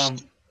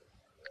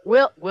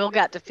 Will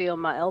got to feel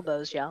my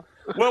elbows, y'all.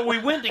 Well, we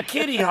went to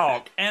Kitty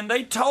Hawk, and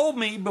they told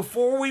me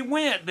before we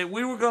went that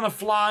we were going to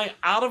fly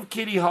out of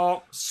Kitty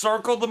Hawk,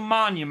 circle the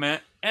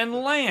monument, and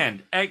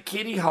land at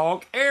Kitty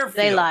Hawk Airfield.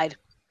 They lied.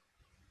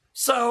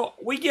 So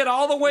we get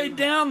all the way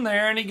down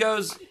there, and he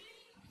goes,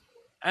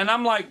 and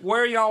I'm like,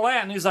 where are y'all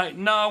at? And he's like,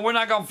 no, we're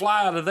not going to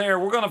fly out of there.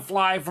 We're going to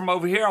fly from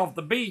over here off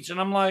the beach. And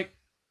I'm like,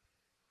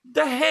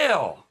 the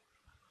hell?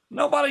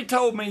 Nobody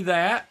told me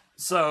that.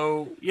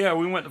 So, yeah,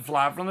 we went to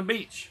fly from the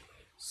beach.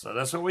 So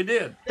that's what we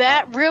did.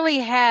 That really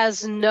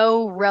has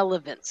no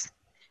relevance.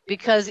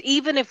 Because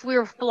even if we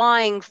were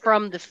flying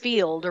from the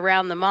field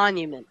around the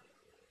monument,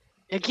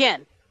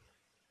 again,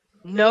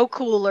 no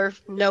cooler,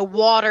 no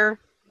water,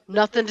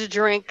 nothing to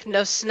drink,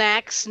 no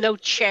snacks, no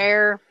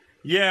chair.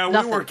 Yeah,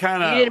 nothing. We were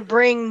kind of. You didn't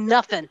bring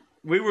nothing.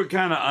 We were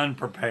kind of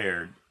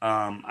unprepared.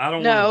 I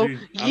don't know. No,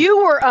 you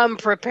were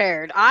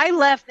unprepared. I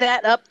left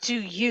that up to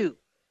you.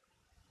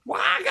 Why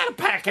I gotta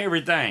pack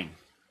everything?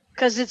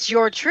 Because it's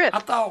your trip. I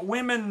thought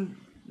women.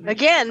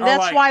 Again,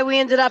 that's why we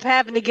ended up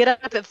having to get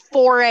up at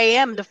 4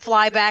 a.m. to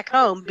fly back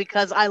home,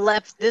 because I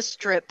left this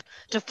trip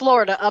to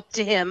Florida up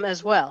to him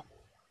as well.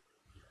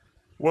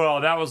 Well,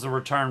 that was the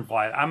return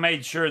flight. I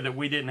made sure that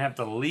we didn't have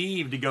to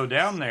leave to go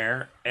down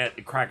there at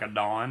the crack of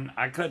dawn.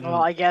 I couldn't.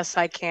 Well, I guess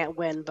I can't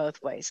win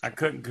both ways. I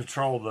couldn't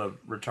control the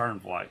return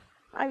flight.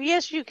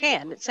 Yes, you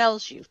can. It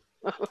tells you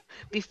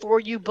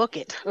before you book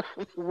it,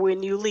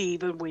 when you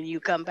leave and when you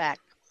come back.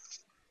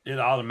 It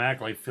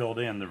automatically filled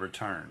in the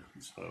return,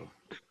 so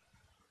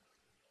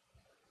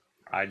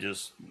I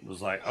just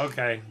was like,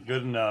 okay,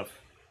 good enough.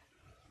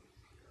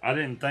 I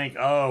didn't think,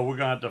 oh, we're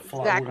gonna have to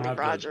fly. Exactly, we're gonna have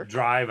Roger. to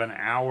drive an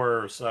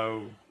hour or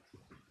so.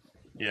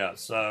 Yeah,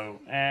 so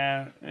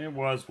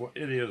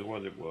it is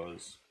what it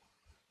was.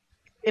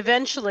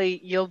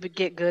 Eventually, you'll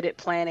get good at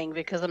planning,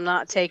 because I'm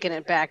not taking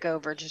it back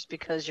over just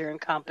because you're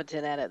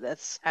incompetent at it.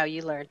 That's how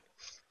you learn.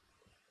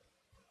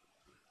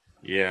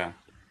 Yeah.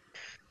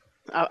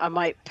 I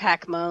might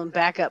pack my own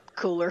backup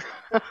cooler.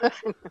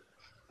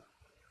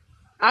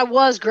 I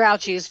was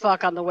grouchy as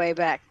fuck on the way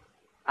back.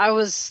 I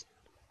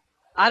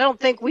don't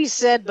think we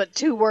said but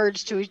 2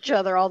 words to each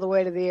other all the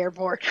way to the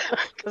airport,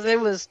 because it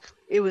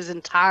was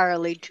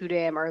entirely too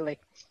damn early.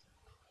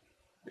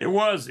 It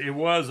was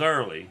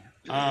early.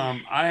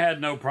 I had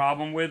no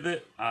problem with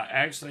it.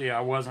 Actually,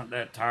 I wasn't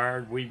that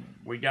tired. We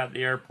got to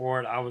the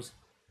airport.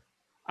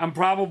 I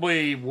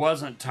probably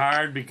wasn't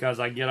tired because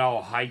I get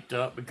all hyped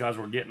up because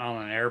we're getting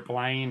on an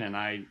airplane, and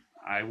I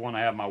want to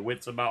have my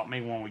wits about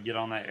me when we get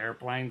on that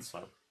airplane.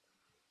 So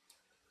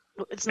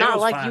it's not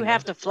like you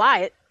have to fly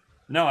it.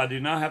 No, I do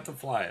not have to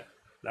fly it.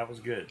 That was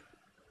good.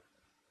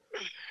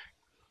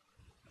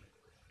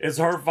 It's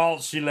her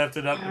fault she left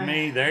it up to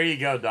me. There you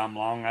go, Dumb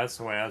Long. That's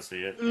the way I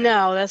see it.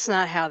 No, that's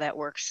not how that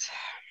works.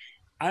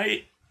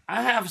 I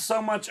I have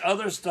so much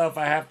other stuff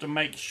I have to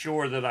make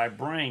sure that I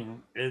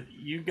bring.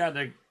 You got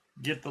to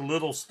get the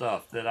little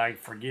stuff that I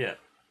forget.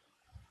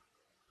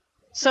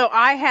 So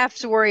I have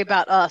to worry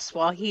about us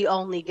while he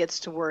only gets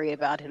to worry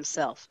about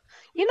himself.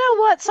 You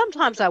know what?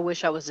 Sometimes I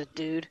wish I was a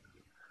dude.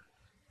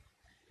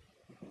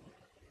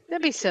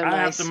 That'd be so I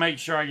nice. have to make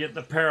sure I get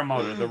the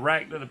paramotor, the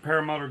rack that the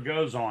paramotor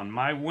goes on,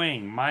 my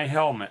wing, my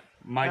helmet,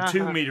 my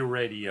 2-meter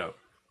radio.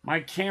 My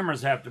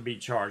cameras have to be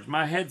charged.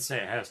 My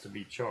headset has to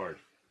be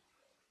charged.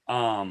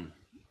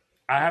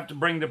 I have to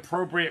bring the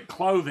appropriate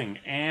clothing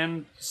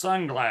and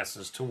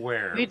sunglasses to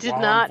wear. We did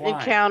not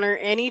encounter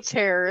any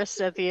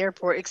terrorists at the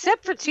airport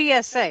except for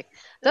TSA.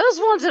 Those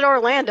ones at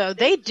Orlando,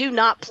 they do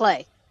not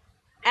play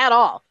at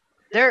all.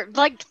 They're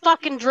like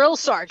fucking drill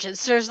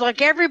sergeants. There's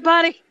like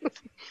everybody,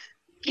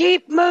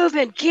 keep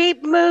moving,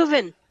 keep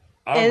moving.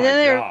 Oh and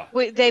then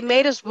God. They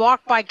made us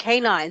walk by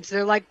canines.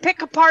 They're like,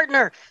 pick a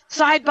partner,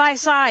 side by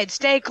side,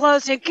 stay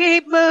close and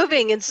keep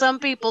moving. And some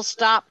people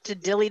stop to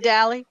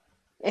dilly-dally.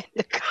 And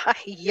the guy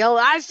yelled,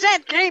 I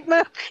said keep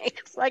moving.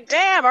 It's like,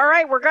 damn, all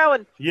right, we're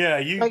going.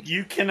 Yeah, like,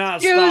 you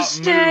cannot stop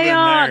moving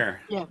there.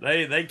 Yeah.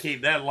 They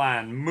keep that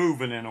line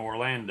moving in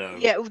Orlando.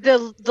 Yeah,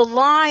 the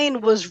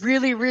line was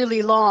really,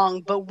 really long,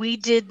 but we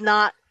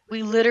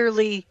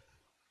literally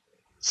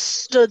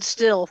stood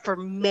still for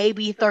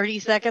maybe 30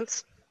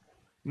 seconds.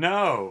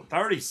 No,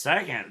 30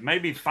 seconds,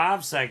 maybe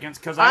 5 seconds,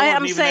 because I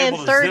wasn't even able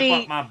to 30,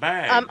 zip up my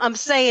bag. I'm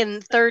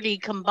saying 30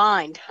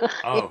 combined.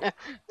 Oh.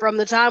 From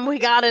the time we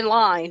got in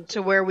line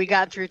to where we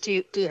got through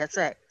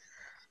TSA.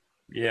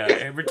 Yeah,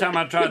 every time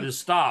I tried to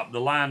stop,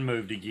 the line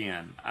moved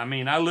again. I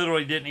mean, I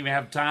literally didn't even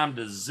have time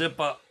to zip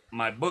up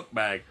my book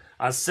bag.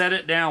 I set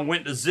it down,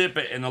 went to zip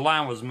it, and the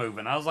line was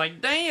moving. I was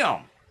like,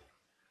 damn.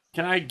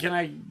 Can I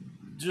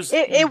just...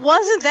 It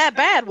wasn't that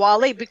bad,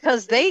 Wally,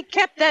 because they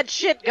kept that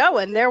shit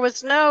going. There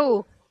was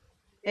no...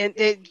 And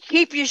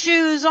keep your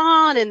shoes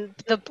on, and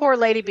the poor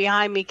lady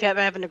behind me kept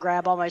having to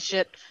grab all my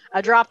shit. I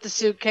dropped the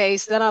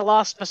suitcase, then I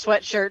lost my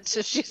sweatshirt,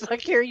 so she's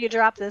like, here, you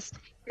drop this.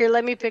 Here,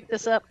 let me pick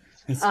this up.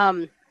 It's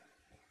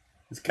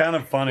kind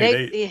of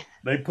funny.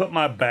 They put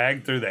my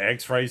bag through the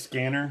x-ray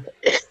scanner,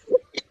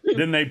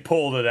 then they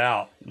pulled it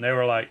out, and they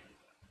were like,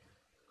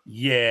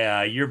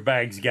 yeah, your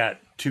bag's got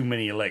too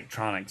many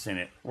electronics in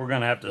it. We're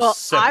going to have to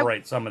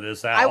separate some of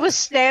this out. I was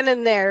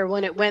standing there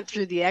when it went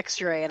through the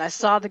x-ray, and I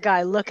saw the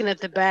guy looking at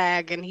the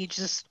bag, and he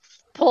just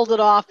pulled it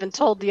off and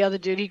told the other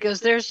dude, he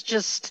goes, there's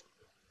just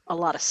a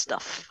lot of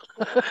stuff.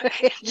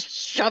 He just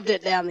shoved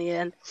it down the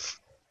end.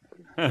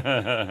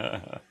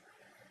 Yeah,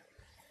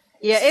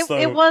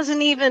 it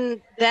wasn't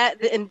even that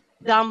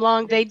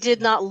long. They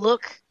did not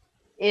look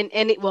in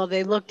any, well,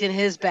 they looked in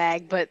his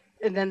bag, but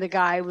and then the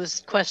guy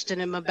was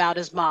questioning him about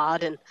his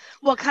mod and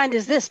what kind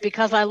is this?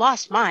 Because I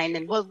lost mine,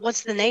 and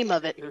what's the name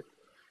of it? And,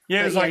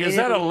 yeah, it's like, is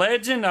that a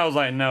legend? I was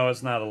like, no,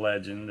 it's not a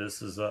legend.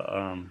 This is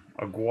a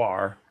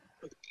guar.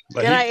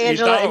 Good night,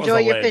 Angela. Enjoy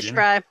your fish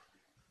fry.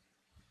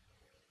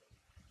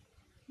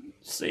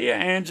 See ya,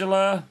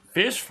 Angela.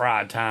 Fish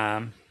fry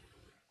time.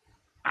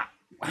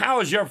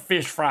 How is your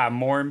fish fry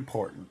more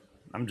important?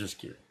 I'm just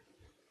kidding.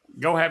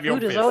 Go have your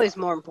food fish is always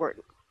fry. more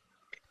important.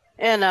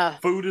 And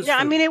food is yeah,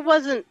 food. I mean, it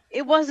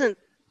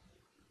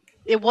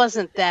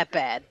wasn't that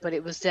bad, but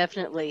it was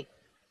definitely,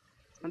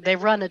 they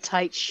run a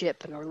tight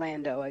ship in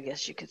Orlando, I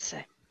guess you could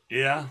say.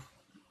 Yeah,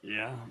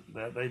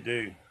 that they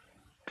do.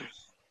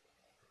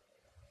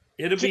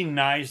 It'd be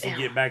nice to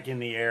get back in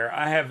the air.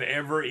 I have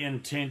every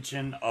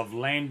intention of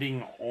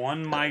landing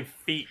on my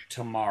feet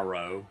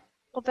tomorrow.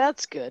 Well,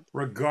 that's good.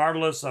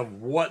 Regardless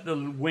of what the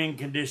wind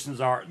conditions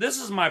are. This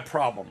is my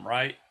problem,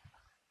 right?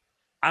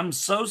 I'm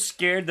so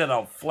scared that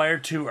I'll flare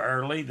too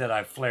early that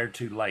I flare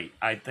too late,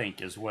 I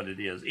think is what it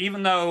is.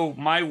 Even though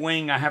my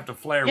wing, I have to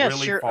flare really far.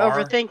 Yes, you're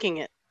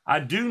overthinking it. I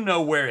do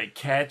know where it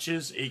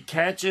catches. It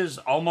catches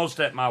almost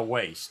at my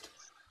waist.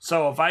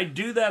 So if I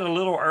do that a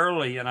little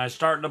early and I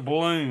start to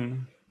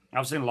balloon,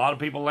 I've seen a lot of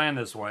people land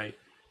this way.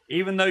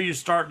 Even though you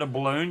start to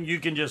balloon,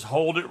 you can just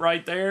hold it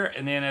right there.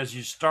 And then as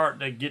you start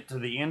to get to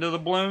the end of the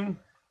balloon,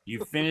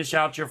 you finish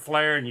out your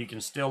flare and you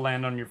can still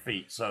land on your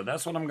feet. So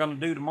that's what I'm going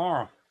to do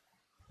tomorrow.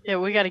 Yeah,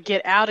 we got to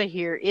get out of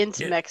here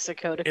into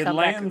Mexico to come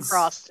back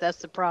across. That's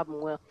the problem,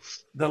 Will.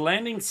 The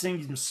landing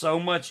seems so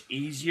much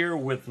easier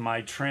with my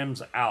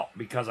trims out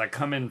because I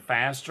come in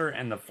faster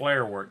and the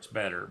flare works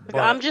better. But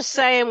I'm just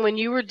saying, when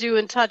you were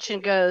doing touch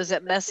and goes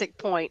at Messick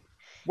Point,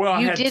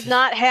 you did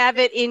not have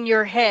it in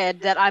your head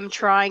that I'm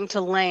trying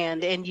to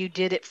land, and you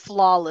did it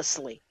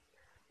flawlessly.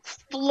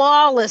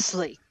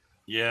 Flawlessly.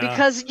 Yeah.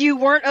 Because you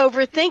weren't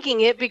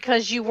overthinking it,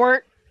 because you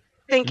weren't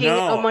thinking,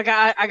 oh my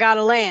God, I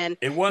gotta land.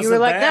 It wasn't you were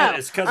like, that. no,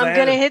 it's because I'm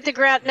gonna hit the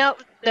ground. No,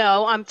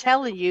 I'm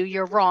telling you,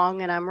 you're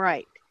wrong and I'm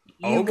right.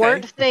 You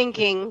weren't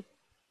thinking,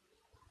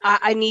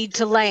 I need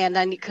to land.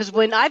 Because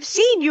when I've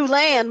seen you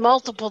land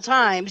multiple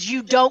times,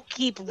 you don't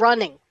keep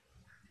running.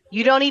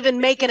 You don't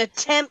even make an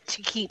attempt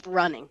to keep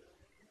running.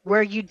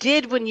 Where you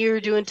did when you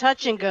were doing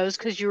touch and goes,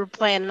 because you were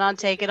planning on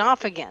taking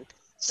off again.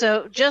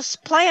 So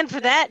just plan for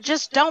that.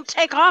 Just don't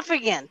take off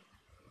again.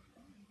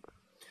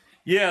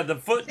 Yeah, the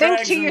foot Think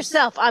drags. to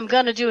yourself, I'm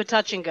going to do a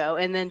touch and go,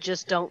 and then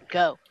just don't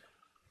go.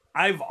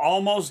 I've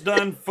almost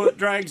done foot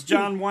drags,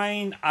 John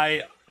Wayne.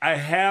 I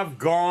have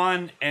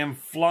gone and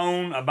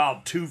flown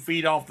about 2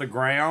 feet off the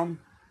ground.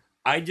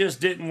 I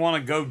just didn't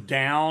want to go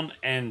down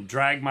and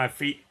drag my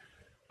feet.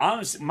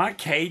 Honestly, my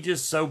cage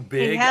is so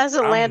big. He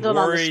hasn't landed on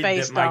the worried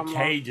space that my down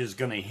cage is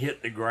going to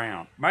hit the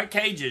ground. My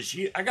cage is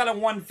huge. I got a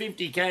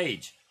 150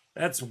 cage.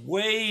 That's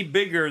way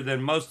bigger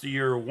than most of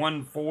your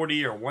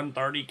 140 or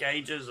 130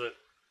 cages.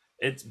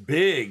 It's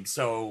big,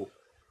 so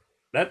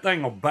that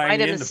thing will bang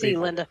Right in into the sea,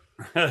 people.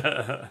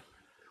 Linda.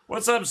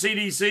 What's up,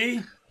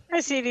 CDC? Hi,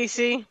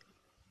 CDC.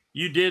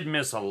 You did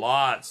miss a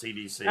lot,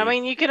 CDC. I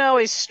mean, you can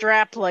always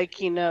strap, like,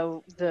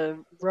 the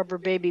rubber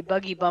baby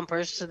buggy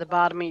bumpers to the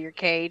bottom of your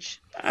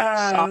cage.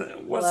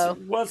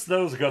 What's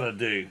those gonna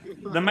do?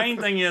 The main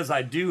thing is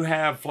I do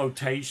have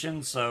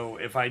flotation, so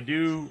if I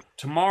do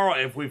tomorrow,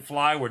 if we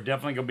fly, we're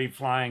definitely gonna be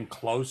flying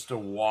close to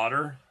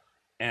water.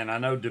 And I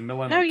know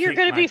DeMillan. No, you're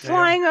gonna be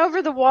flying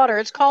over the water.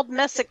 It's called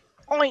Messick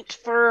Point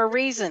for a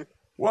reason.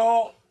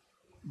 Well,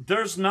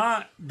 there's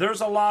a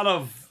lot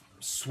of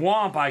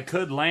swamp I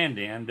could land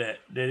in that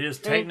is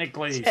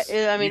technically you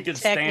could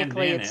stand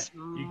in it's it.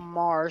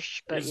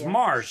 marsh, but It's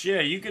marsh,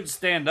 yeah. You could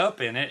stand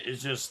up in it.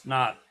 It's just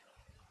not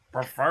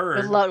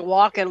preferred. Good luck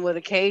walking with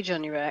a cage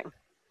on your back.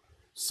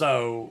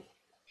 So,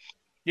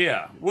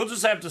 yeah, we'll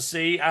just have to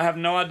see. I have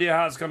no idea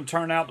how it's going to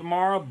turn out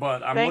tomorrow,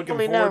 but I'm looking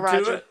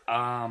forward to it.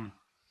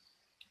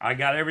 I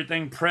got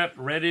everything prepped,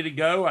 ready to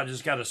go. I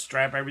just got to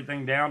strap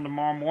everything down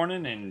tomorrow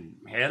morning and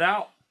head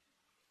out.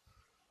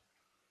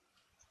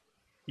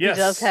 Yes,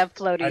 he does have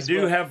floaties. I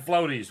do have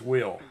floaties,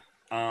 Will.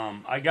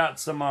 I got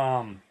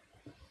some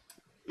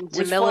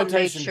which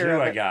flotation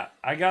do I got?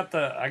 I got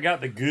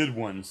the good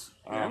ones.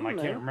 I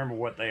can't remember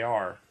what they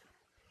are.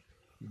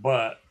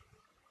 But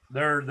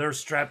they're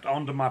strapped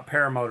onto my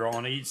paramotor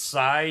on each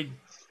side,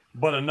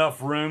 but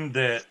enough room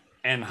that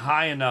and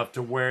high enough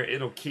to where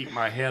it'll keep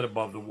my head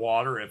above the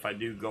water if I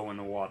do go in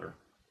the water.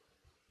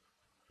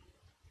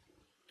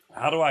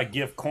 How do I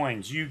give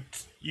coins? You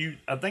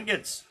I think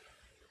it's !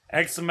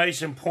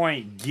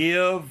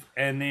 give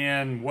and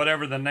then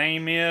whatever the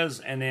name is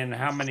and then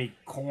how many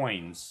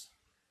coins.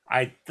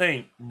 I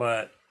think,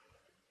 but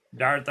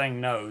darn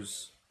thing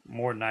knows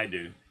more than I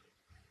do.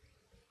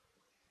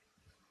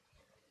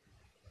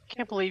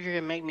 Can't believe you're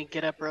gonna make me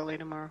get up early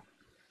tomorrow.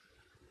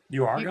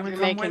 You are gonna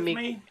come with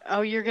me?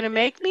 Oh, you're gonna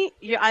make me?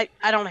 I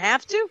don't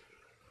have to?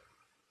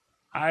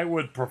 I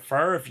would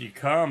prefer if you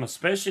come,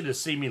 especially to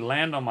see me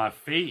land on my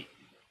feet.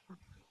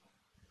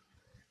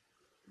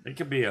 It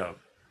could be a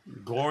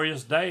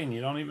glorious day and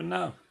you don't even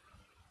know.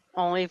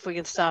 Only if we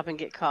can stop and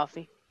get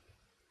coffee.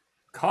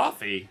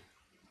 Coffee?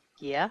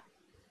 Yeah.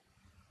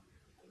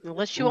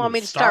 Unless you want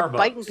me to start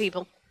biting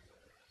people.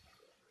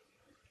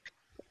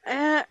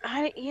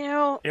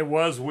 It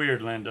was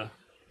weird, Linda.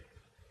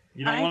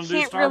 You don't want to do Starbucks?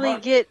 I can't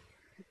really get...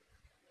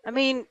 I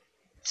mean,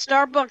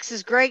 Starbucks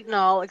is great and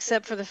all,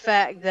 except for the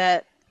fact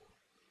that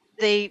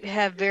they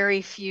have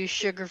very few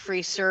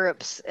sugar-free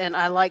syrups, and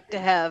I like to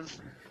have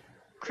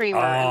creamer,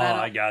 and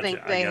I don't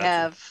think they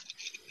have...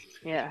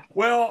 Yeah.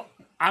 Well,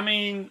 I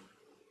mean...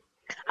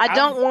 I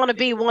don't want to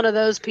be one of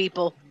those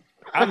people.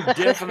 I'm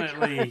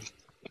definitely...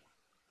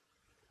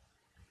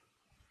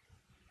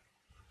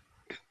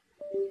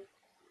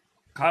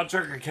 Cloud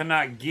Trucker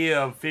cannot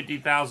give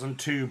 50,000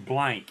 to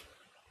blank.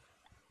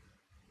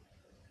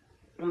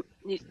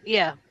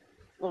 Yeah.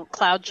 Well,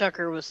 Cloud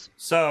Chucker was...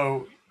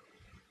 So,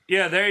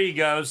 yeah, there you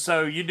go.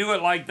 So you do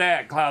it like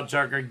that, Cloud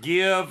Chucker.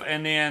 Give,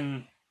 and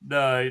then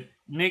the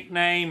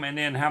nickname, and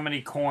then how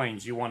many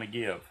coins you want to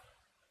give.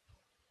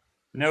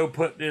 No,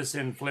 put this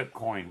in flip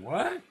coin.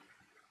 What?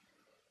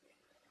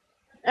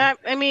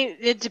 I mean,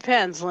 it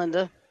depends,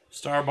 Linda.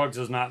 Starbucks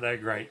is not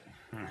that great.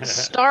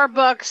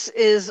 Starbucks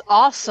is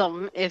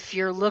awesome if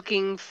you're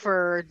looking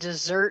for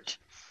dessert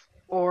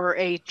or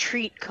a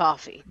treat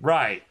coffee.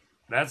 Right.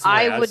 That's the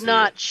way I would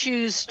not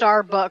choose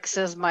Starbucks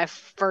as my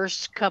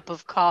first cup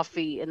of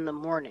coffee in the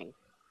morning.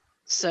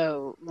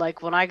 So,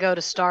 like, when I go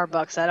to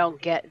Starbucks, I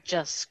don't get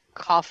just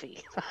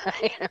coffee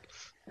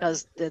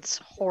because it's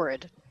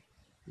horrid.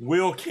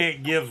 Will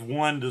can't give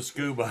one to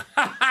Scuba.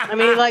 I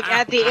mean, like,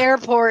 at the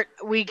airport,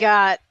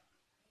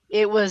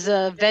 it was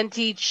a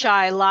venti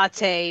chai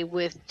latte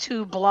with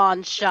 2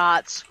 blonde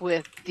shots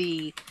with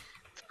the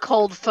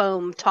cold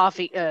foam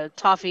toffee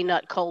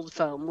nut cold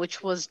foam,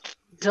 which was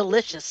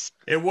delicious.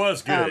 It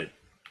was good.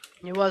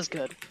 It was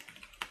good.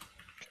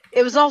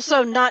 It was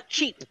also not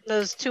cheap.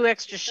 Those 2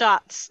 extra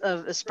shots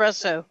of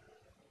espresso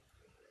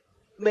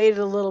made it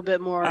a little bit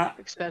more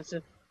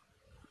expensive.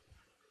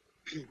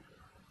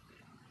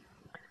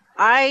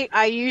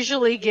 I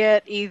usually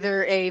get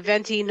either a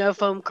venti no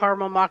foam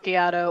caramel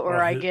macchiato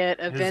or I get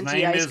a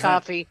venti iced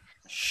coffee.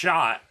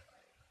 Shot.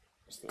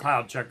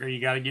 Cloud Chucker, you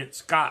got to get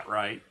Scott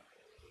right.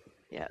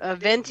 Yeah, a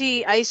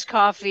venti iced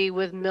coffee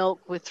with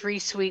milk with 3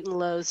 sweet and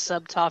lows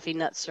sub toffee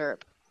nut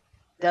syrup.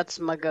 That's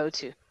my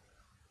go-to.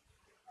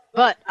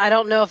 But I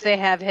don't know if they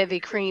have heavy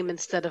cream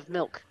instead of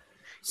milk.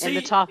 And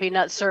the toffee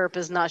nut syrup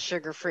is not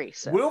sugar-free.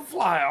 So.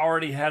 Willfly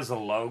already has a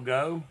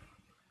logo.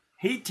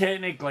 He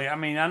technically, I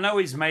mean, I know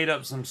he's made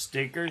up some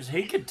stickers.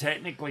 He could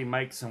technically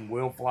make some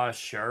Willfly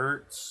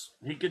shirts.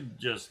 He could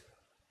just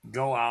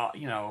go out,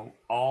 you know,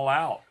 all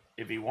out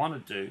if he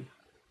wanted to.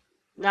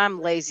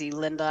 I'm lazy,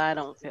 Linda. I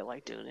don't feel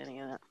like doing any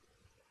of that.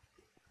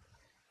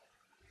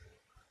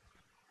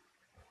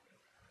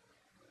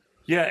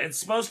 Yeah, it's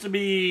supposed to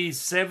be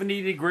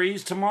 70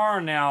 degrees tomorrow.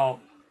 Now,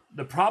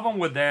 the problem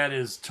with that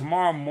is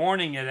tomorrow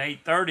morning at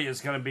 8:30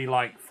 it's going to be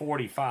like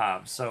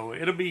 45. So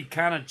it'll be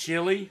kind of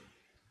chilly.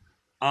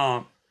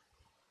 I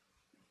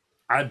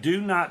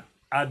do know.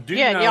 And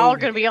y'all are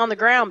going to be on the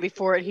ground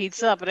before it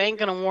heats up. It ain't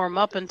going to warm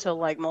up until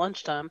like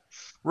lunchtime.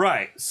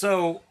 Right.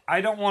 So I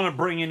don't want to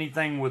bring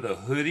anything with a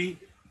hoodie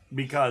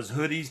because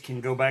hoodies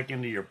can go back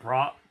into your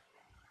prop.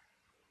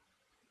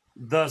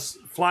 Thus,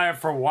 Fly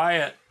It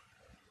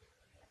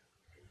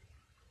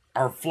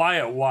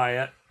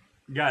Wyatt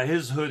got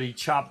his hoodie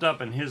chopped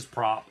up in his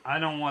prop. I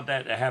don't want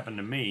that to happen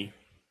to me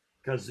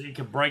because it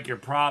could break your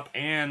prop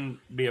and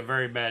be a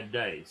very bad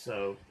day.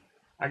 So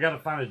I got to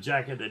find a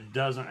jacket that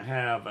doesn't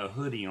have a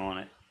hoodie on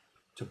it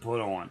to put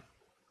on.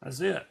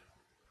 That's it.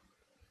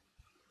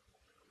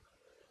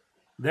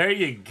 There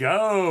you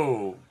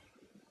go.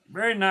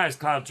 Very nice,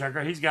 Cloud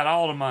Checker. He's got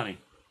all the money.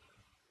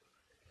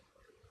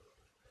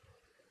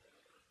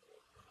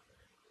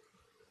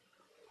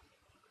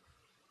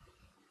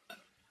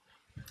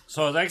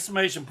 So his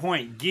exclamation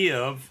point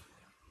give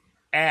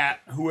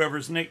at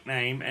whoever's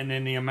nickname and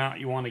then the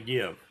amount you want to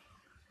give.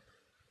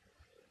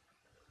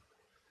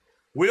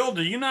 Will,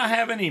 do you not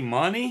have any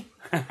money?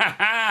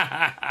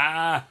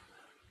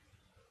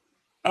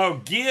 Oh,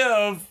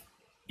 give.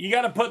 You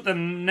got to put the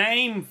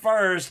name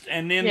first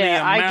and then the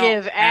amount I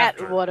give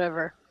after. at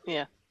whatever.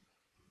 Yeah.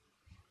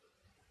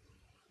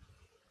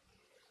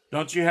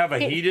 Don't you have a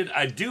heated?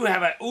 I do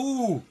have a.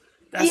 Ooh.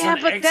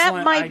 That's but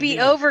that might be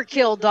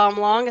overkill, Dom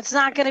Long. It's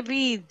not going to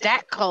be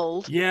that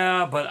cold.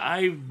 Yeah, but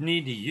I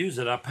need to use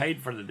it. I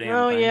paid for the damn thing.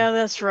 Oh, yeah,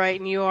 that's right.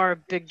 And you are a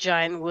big,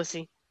 giant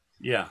wussy.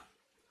 Yeah.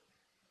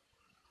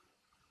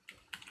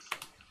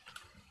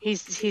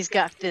 He's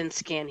got thin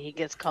skin. He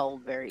gets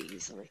cold very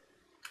easily.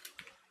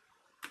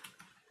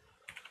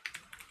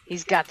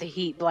 He's got the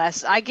heat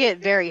blast. I get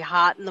very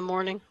hot in the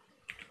morning.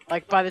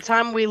 Like, by the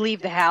time we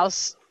leave the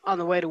house on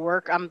the way to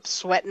work, I'm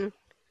sweating.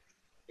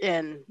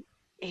 And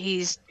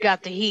he's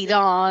got the heat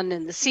on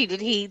and the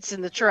seated heat's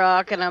in the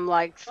truck. And I'm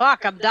like,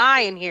 fuck, I'm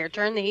dying here.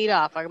 Turn the heat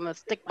off. I'm going to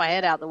stick my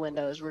head out the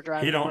window as we're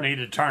driving. You don't need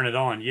to turn it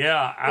on.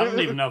 Yeah, I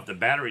don't even know if the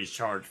battery's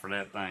charged for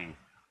that thing,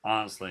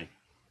 honestly.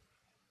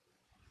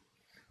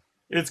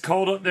 It's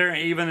cold up there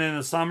even in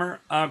the summer.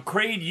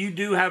 Creed, you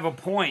do have a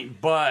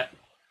point, but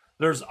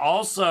there's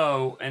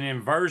also an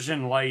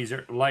inversion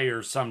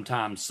layer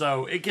sometimes.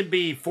 So it could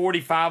be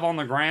 45 on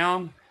the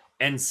ground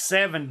and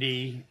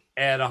 70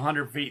 at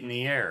 100 feet in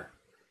the air.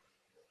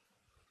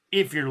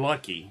 If you're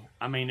lucky.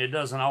 I mean, it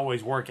doesn't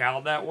always work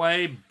out that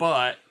way,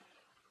 but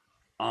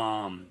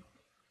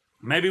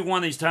maybe one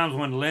of these times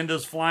when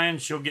Linda's flying,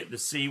 she'll get to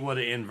see what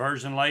an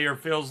inversion layer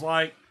feels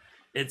like.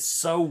 It's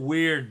so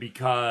weird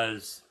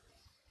because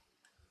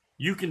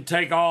you can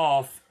take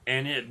off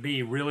and it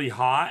be really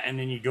hot and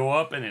then you go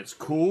up and it's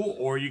cool,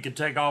 or you can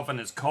take off and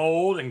it's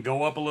cold and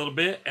go up a little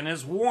bit and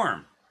it's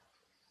warm.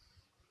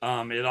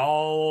 It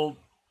all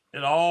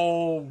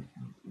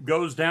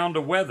goes down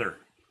to weather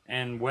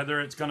and whether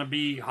it's going to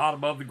be hot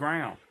above the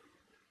ground.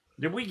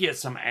 Did we get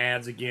some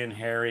ads again,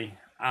 Harry?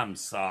 I'm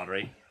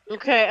sorry.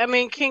 Okay, I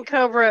mean, King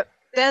Cobra,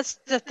 that's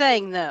the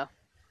thing, though.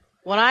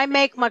 When I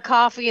make my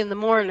coffee in the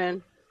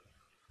morning,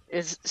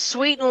 it's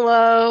sweet and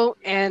low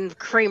and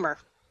creamer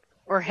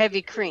or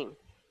heavy cream.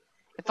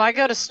 If I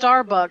go to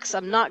Starbucks,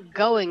 I'm not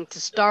going to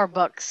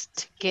Starbucks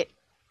to get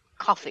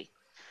coffee.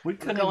 We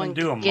couldn't even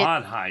do a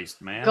mod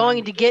heist, man.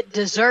 Going to get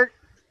dessert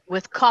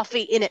with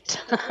coffee in it.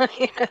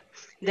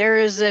 There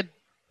is a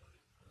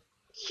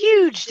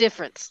huge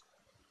difference.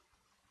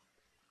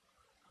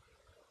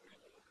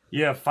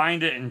 Yeah,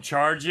 find it and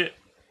charge it.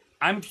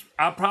 I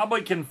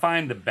probably can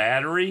find the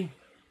battery.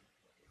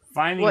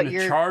 Finding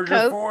the charger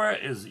coat? for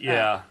it is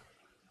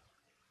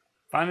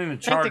finding the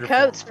charger. I think the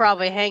coat's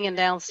probably hanging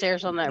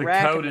downstairs on that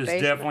rack. The coat is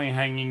definitely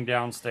hanging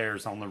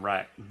downstairs on the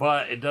rack,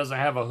 but it doesn't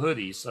have a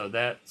hoodie, so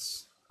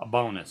that's a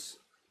bonus.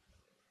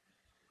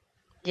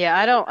 Yeah,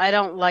 I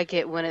don't like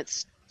it when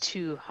it's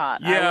too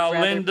hot. Yeah, I would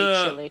rather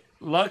Linda. be chilly.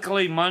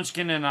 Luckily,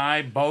 Munchkin and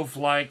I both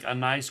like a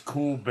nice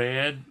cool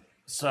bed.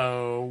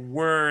 So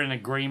we're in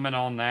agreement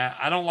on that.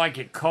 I don't like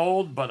it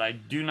cold, but I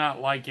do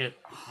not like it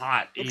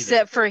hot either.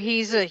 Except for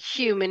he's a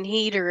human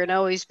heater and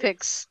always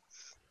picks,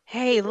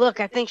 hey,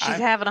 look, I think she's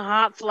having a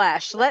hot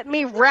flash. Let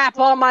me wrap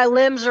all my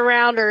limbs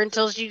around her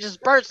until she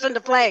just bursts into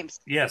flames.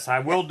 Yes, I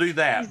will do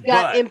that. He's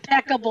got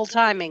impeccable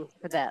timing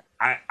for that.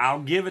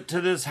 I'll give it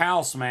to this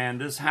house, man.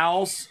 This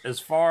house,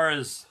 as far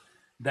as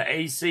the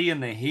AC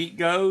and the heat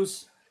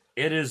goes,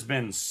 it has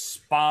been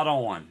spot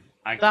on.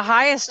 The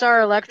highest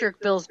our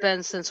electric bill's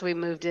been since we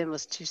moved in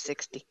was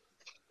 $260.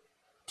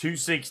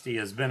 $260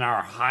 has been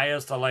our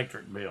highest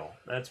electric bill.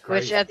 That's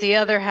crazy. Which at the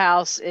other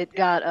house, it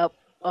got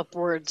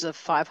upwards of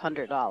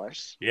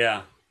 $500.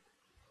 Yeah.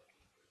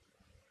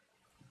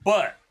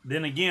 But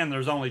then again,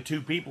 there's only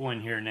 2 people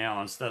in here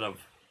now instead of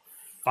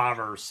 5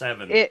 or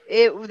 7.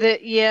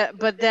 Yeah,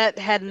 but that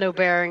had no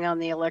bearing on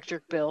the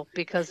electric bill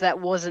because that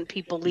wasn't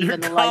people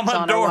leaving the lights on or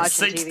Commodore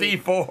watching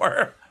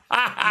 64.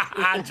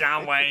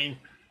 John Wayne.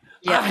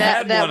 Yeah, I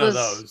had one of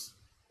those.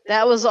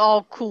 That was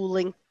all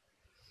cooling.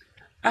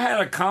 I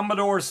had a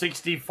Commodore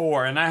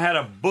 64, and I had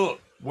a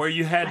book where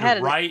you had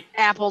to write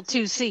Apple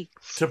IIc.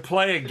 To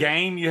play a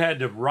game, you had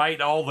to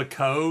write all the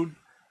code,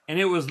 and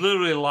it was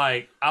literally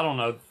like, I don't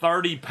know,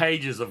 30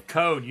 pages of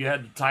code you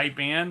had to type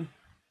in.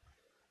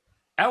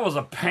 That was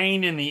a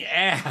pain in the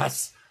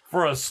ass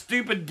for a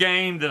stupid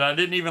game that I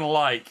didn't even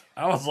like.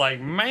 I was like,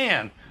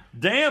 man,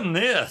 damn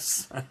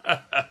this.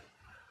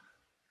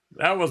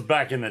 That was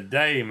back in the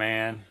day,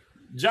 man.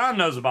 John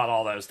knows about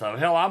all that stuff.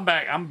 Hell, I'm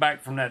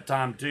back from that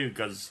time too,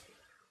 because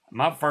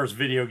my first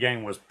video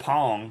game was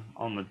Pong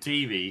on the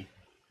TV.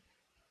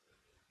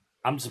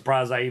 I'm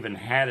surprised I even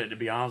had it, to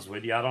be honest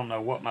with you. I don't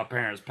know what my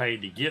parents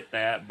paid to get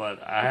that,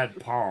 but I had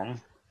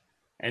Pong.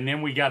 And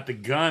then we got the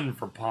gun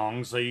for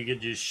Pong, so you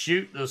could just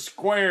shoot the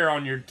square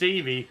on your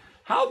TV.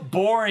 How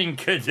boring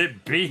could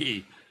it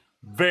be?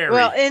 Very.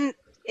 Well,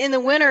 in the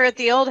winter at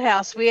the old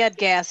house, we had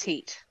gas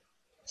heat.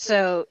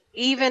 So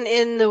even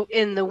in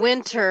the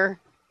winter,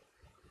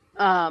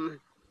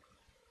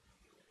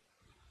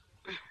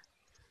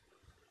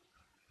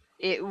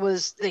 it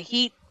was the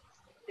heat.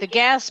 The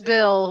gas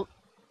bill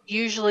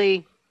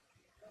usually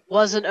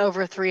wasn't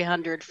over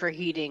 $300 for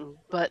heating,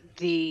 but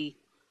the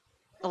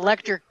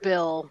electric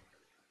bill,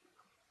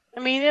 I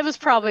mean, it was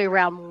probably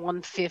around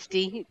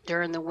 $150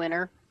 during the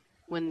winter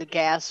when the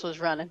gas was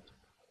running.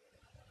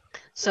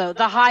 So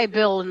the high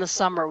bill in the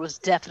summer was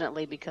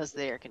definitely because of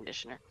the air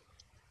conditioner.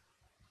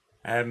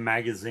 I had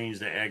magazines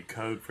that add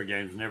code for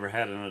games. Never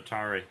had an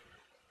Atari.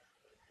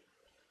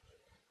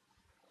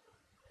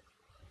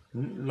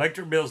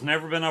 Electric bill's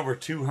never been over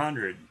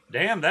 $200.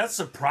 Damn, that's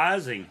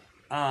surprising.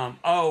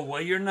 Oh,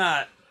 well, you're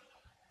not.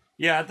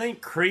 Yeah, I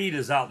think Creed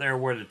is out there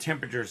where the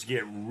temperatures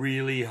get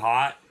really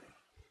hot.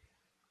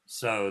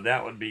 So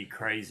that would be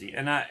crazy.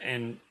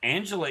 And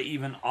Angela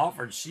even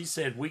offered, she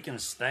said we can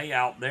stay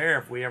out there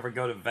if we ever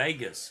go to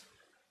Vegas.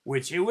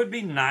 Which it would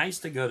be nice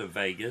to go to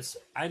Vegas.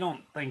 I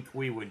don't think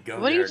we would go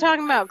there. What are you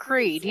talking about,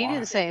 Creed? He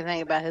didn't say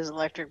anything about his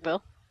electric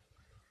bill.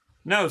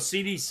 No,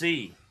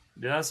 CDC.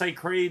 Did I say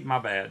Creed? My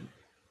bad.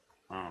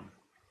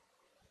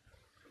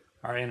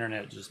 Our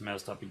internet just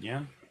messed up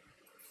again.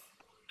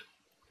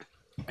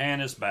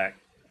 And it's back.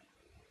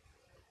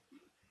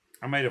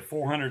 I made a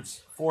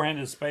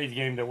four-handed spades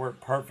game that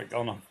worked perfect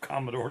on a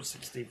Commodore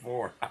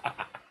 64.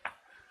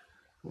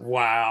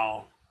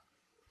 Wow.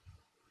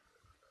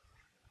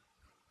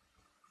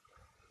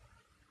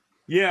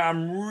 Yeah,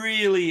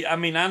 I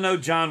mean, I know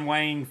John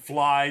Wayne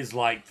flies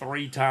like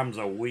 3 times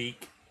a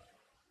week.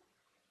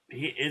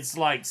 It's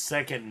like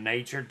second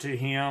nature to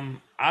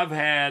him. I've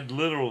had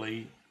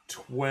literally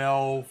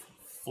 12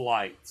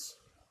 flights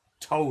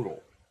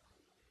total.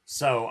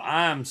 So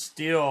I'm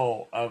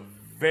still a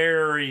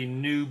very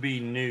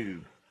newbie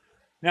noob.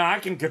 Now, I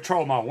can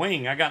control my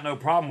wing. I got no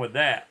problem with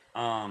that.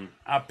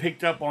 I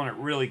picked up on it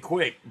really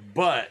quick,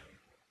 but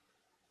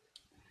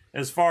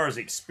as far as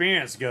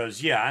experience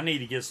goes, yeah, I need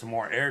to get some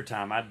more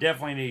airtime. I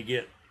definitely need to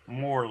get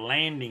more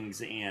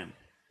landings in.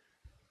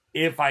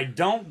 If I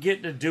don't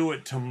get to do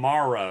it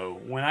tomorrow,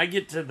 when I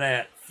get to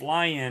that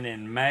fly-in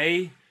in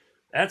May,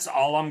 that's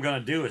all I'm going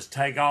to do is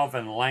take off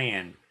and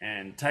land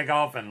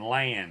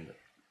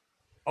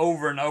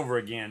over and over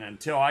again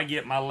until I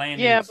get my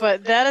landings. Yeah,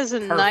 but that is a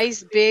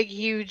nice, big,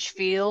 huge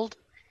field.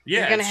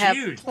 Yeah, it's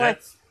huge.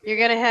 You're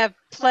going to have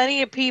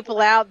plenty of people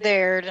out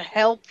there to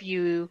help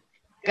you,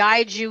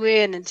 guide you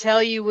in, and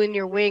tell you when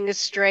your wing is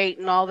straight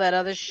and all that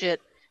other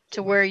shit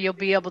to where you'll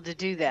be able to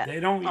do that. They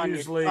don't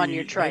usually on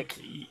your trike.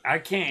 I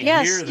can't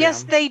hear them.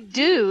 Yes, they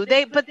do.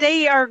 But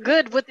they are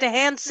good with the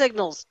hand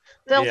signals.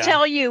 They'll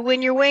tell you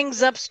when your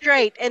wing's up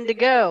straight and to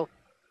go.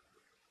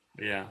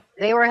 Yeah.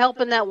 They were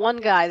helping that one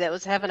guy that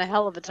was having a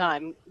hell of a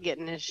time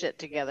getting his shit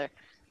together.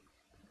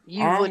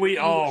 Aren't we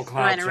all,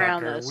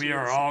 Cloudsucker? We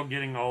are all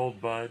getting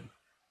old, bud.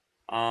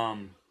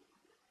 I'm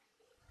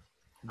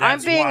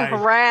being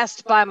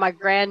harassed by my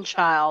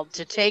grandchild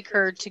to take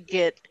her to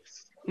get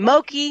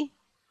mochi,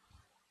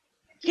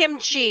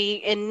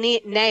 kimchi, and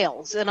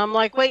nails. And I'm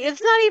like, wait,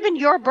 it's not even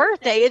your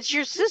birthday. It's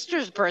your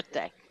sister's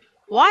birthday.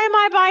 Why am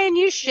I buying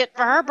you shit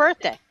for her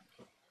birthday?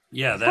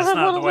 Yeah, that's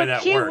not the way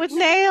that cute works. With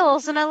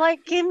nails, and I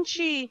like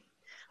kimchi.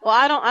 Well,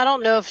 I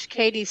don't know if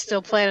Katie's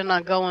still planning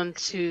on going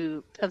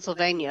to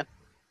Pennsylvania,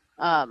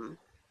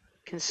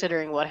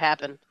 considering what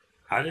happened.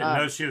 I didn't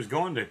know she was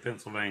going to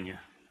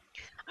Pennsylvania.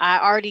 I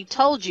already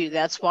told you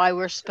that's why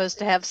we're supposed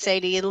to have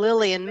Sadie and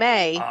Lily in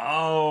May.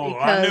 Oh,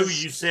 I knew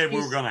you said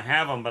we were going to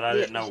have them, but I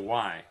didn't know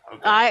why.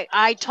 Okay.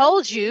 I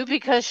told you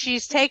because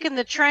she's taking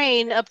the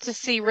train up to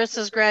see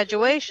Rissa's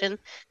graduation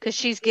because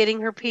she's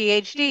getting her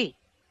PhD.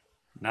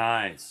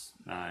 Nice,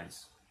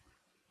 nice.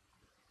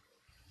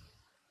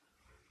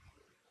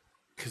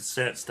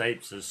 cassette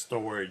tapes as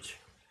storage.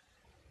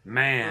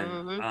 Man,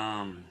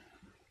 Mm-hmm.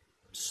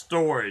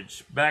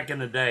 Storage back in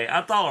the day.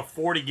 I thought a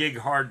 40 gig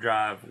hard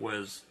drive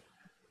was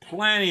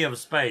plenty of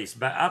space,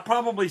 but I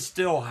probably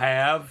still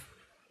have.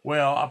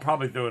 Well, I'll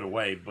probably throw it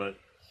away, but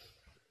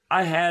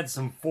I had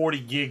some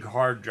 40 gig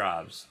hard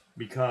drives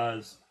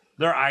because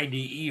they're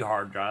IDE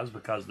hard drives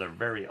because they're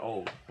very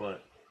old,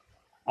 but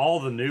all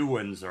the new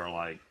ones are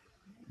like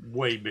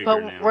way bigger But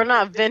now. we're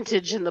not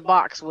vintage in the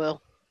box,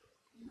 Will.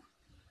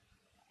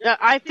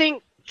 I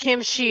think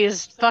kimchi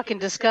is fucking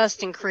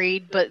disgusting,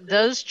 Creed, but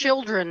those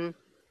children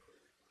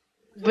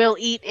will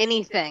eat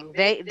anything.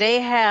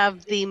 They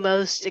have the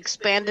most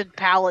expanded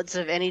palates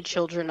of any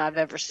children I've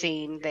ever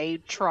seen. They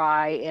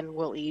try and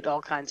will eat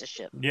all kinds of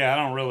shit. Yeah, I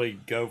don't really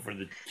go for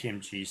the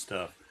kimchi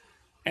stuff.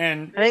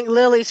 And I think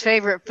Lily's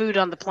favorite food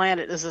on the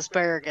planet is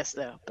asparagus,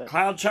 though. But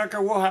Cloud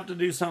Chucker, we'll have to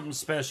do something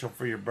special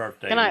for your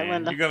birthday, Good night,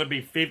 man. Linda. You're gonna be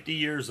 50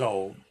 years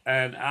old,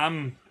 and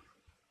I'm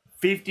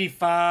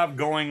 55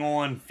 going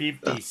on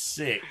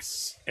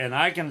 56, and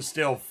I can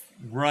still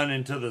run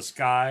into the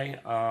sky.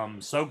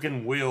 So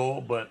can Will,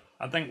 but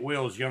I think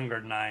Will's younger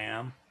than I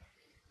am.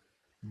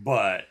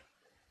 But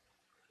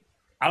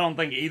I don't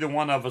think either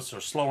one of us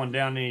are slowing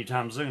down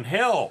anytime soon.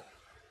 Hell,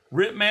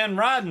 Rip Man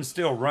Riding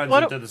still runs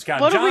into the sky.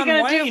 What John are we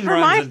gonna Wayne do for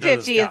runs my into the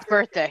 50th sky.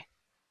 birthday?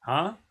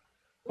 Huh?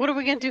 What are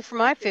we gonna do for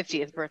my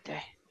 50th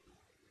birthday?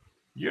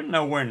 You're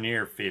nowhere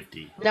near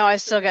 50. No, I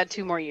still got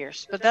 2 more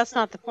years, but that's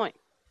not the point.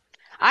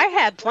 I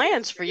had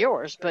plans for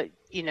yours, but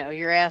you know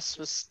your ass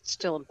was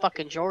still in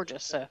fucking Georgia,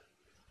 so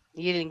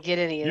you didn't get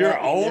any of You're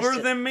that. You missed older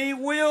it. than me,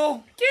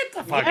 Will? Get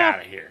the fuck Yeah. out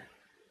of here.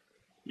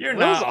 You're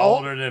Will's not old.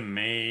 older than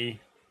me.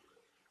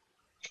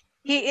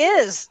 He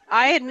is.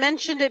 I had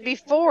mentioned it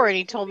before, and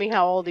he told me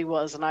how old he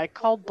was, and I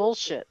called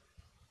bullshit.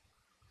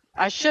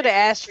 I should have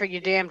asked for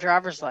your damn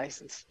driver's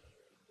license.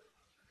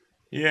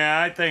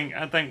 Yeah, I think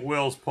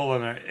Will's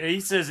pulling it. He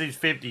says he's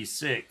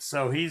 56,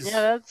 so he's.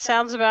 Yeah, that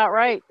sounds about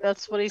right.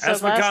 That's what he said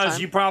That's last because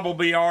time. you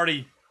probably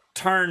already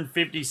turned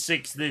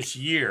 56 this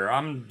year.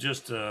 I'm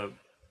just a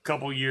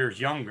couple years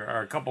younger, or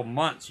a couple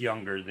months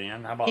younger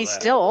then. How about He's that?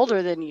 still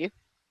older than you.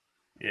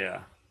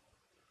 Yeah.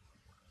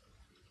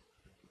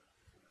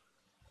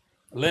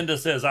 Linda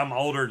says I'm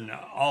older than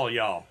all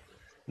y'all.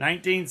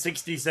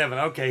 1967.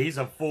 Okay, he's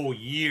a full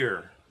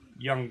year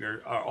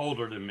younger or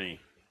older than me.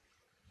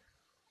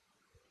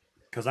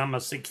 Because I'm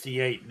a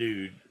 68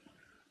 dude.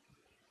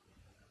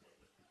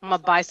 I'm a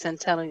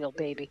bicentennial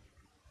baby.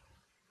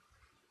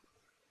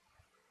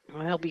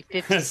 Well, he'll be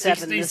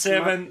 57 this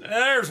month. 67.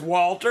 There's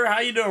Walter. How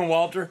you doing,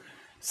 Walter?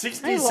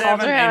 67 Hey,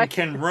 Walter, and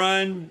can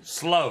run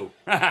slow.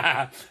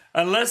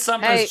 Unless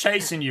something's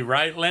chasing you,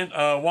 right,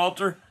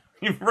 Walter?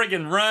 You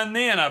freaking run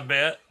then, I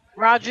bet.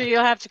 Roger,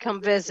 you'll have to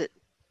come visit.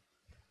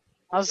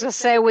 I was going to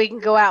say we can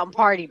go out and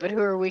party, but who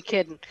are we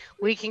kidding?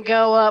 We can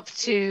go up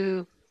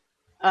to,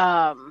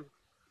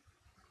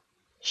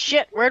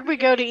 shit, where'd we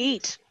go to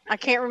eat? I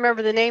can't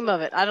remember the name of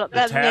it. I don't,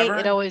 The tavern?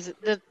 It always,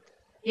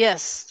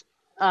 yes,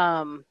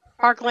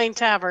 Park Lane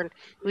Tavern.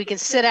 We can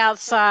sit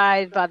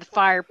outside by the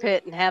fire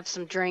pit and have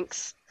some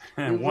drinks.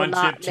 We will One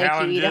not chip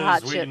make you eat a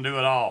hot challenges, we chip. can do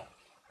it all.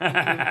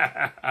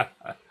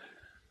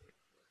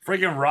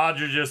 Freaking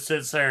Roger just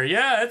sits there.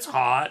 Yeah, it's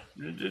hot.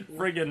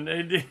 Freaking,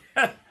 it's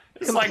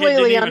like it didn't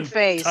Completely even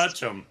unfazed. touch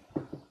him.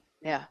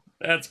 Yeah.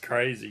 That's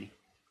crazy.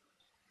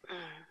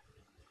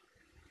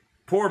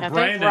 Poor I think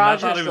Brandon, I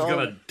thought he Roger's was old.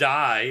 going to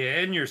die.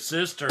 And your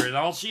sister, and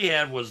all she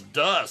had was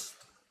dust.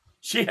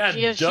 She had dust.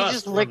 She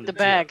just from licked the chip.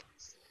 bag.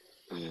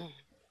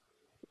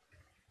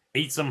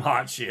 Eat some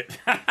hot shit.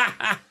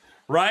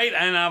 Right?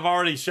 And I've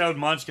already showed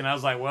Munchkin. I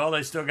was like, well,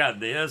 they still got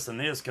this and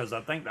this because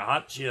I think the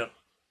hot chip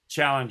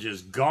challenge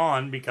is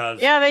gone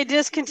because Yeah, they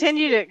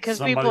discontinued it because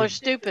people Somebody- are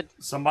stupid.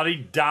 somebody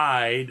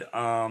died.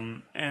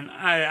 And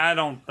I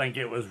don't think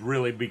it was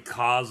really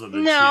because of the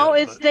No,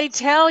 chip. it's they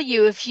tell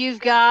you if you've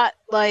got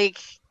like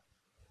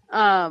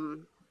yeah,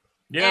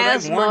 they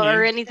asthma warn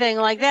or you. anything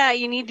like that,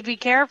 you need to be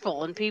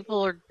careful, and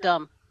people are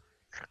dumb.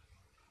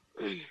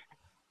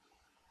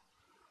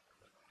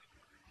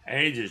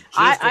 Age is just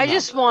I a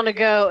just number. want to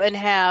go and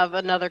have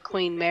another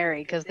Queen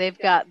Mary because they've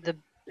got the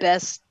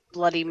best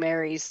Bloody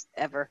Marys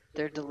ever.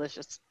 They're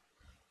delicious.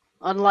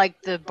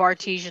 Unlike the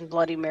Bartesian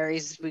Bloody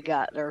Marys we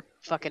got, they're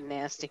fucking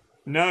nasty.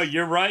 No,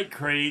 you're right,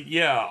 Creed.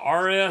 Yeah,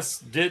 RS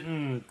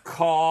didn't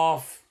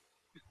cough.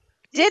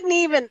 Didn't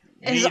even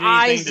his Need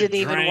eyes anything to didn't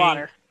even drink.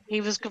 water.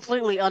 He was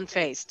completely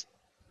unfazed.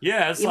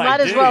 Yeah, it's You like,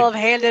 might as dude, well have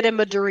handed him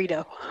a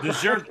Dorito.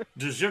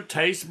 does your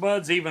taste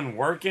buds even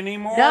work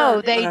anymore?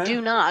 No, they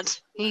do not.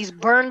 He's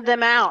burned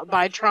them out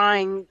by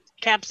trying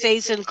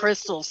capsaicin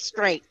crystals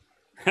straight.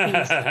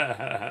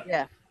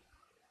 Yeah.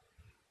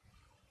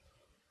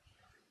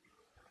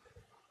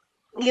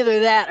 Either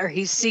that or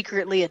he's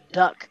secretly a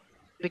duck.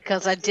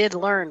 Because I did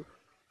learn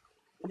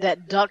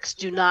that ducks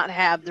do not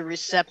have the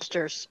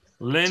receptors.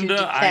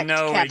 Linda, I detect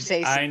know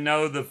capsaicin. I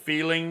know the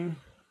feeling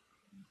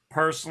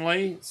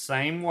personally,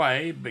 same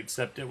way,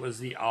 except it was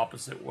the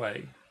opposite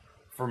way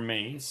for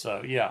me.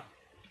 So yeah.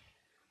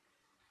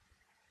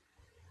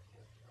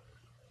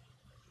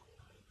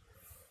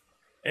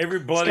 Every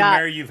Bloody Scott,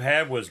 Mary you've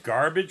had was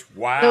garbage? the,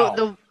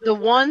 Wow. the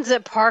ones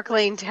at Park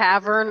Lane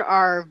Tavern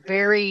are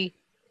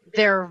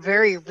they're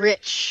very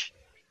rich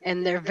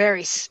and they're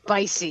very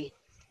spicy,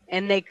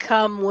 and they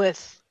come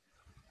with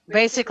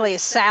basically a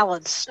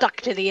salad stuck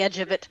to the edge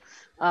of it,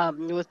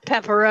 with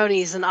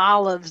pepperonis and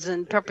olives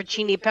and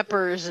peppercini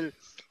peppers, and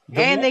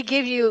The one, they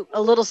give you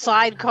a little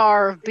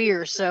sidecar of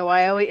beer. So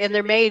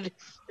they're made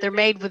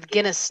with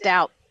Guinness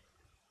Stout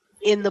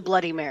in the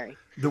Bloody Mary.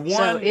 the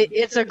So one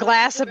it's a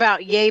glass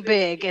about yay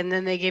big, and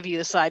then they give you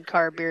a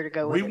sidecar of beer to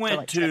go we with it for went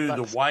like 10 to the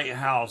bucks. White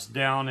House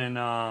down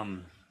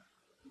in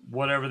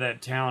whatever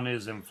that town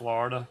is in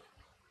Florida.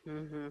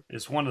 Mm-hmm.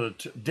 It's one of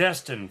the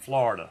Destin,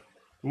 Florida.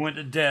 We went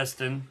to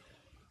Destin,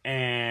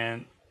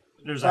 and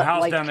there's a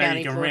house Lake down there County,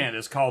 you can Florida. rent.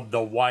 It's called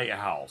the White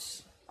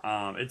House.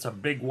 It's a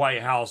big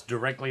white house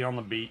directly on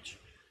the beach,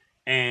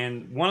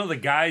 and one of the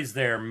guys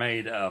there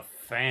made a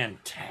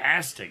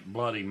fantastic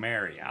Bloody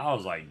Mary. I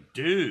was like,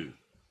 dude,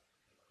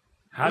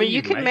 how I mean, do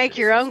you can make this?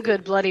 your It's own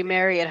good Bloody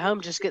Mary at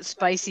home. Just get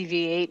spicy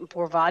V8 and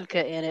pour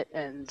vodka in it,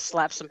 and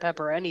slap some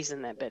pepperonis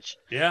in that bitch,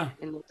 Yeah.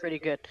 and they're pretty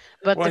good.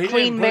 But Well, the he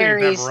Queen didn't put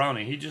any Marys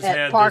pepperoni. He just at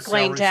had Park the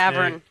Lane celery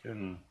Tavern stick,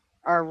 and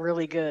are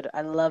really good.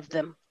 I love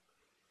them.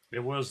 it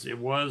was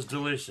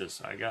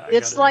delicious. I got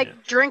It's to like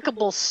admit.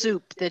 drinkable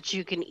soup that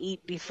you can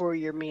eat before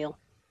your meal.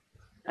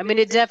 I mean,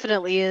 it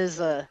definitely is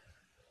a.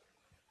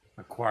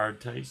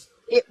 Acquired taste.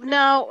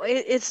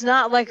 It's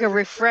not like a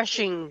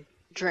refreshing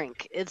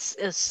drink. It's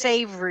a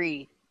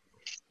savory.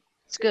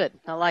 It's good.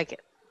 I like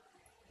it.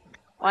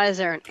 Why is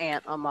there an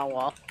ant on my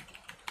wall?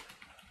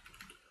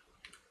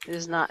 It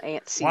is not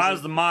ant season. Why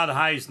is the mod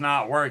heist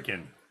not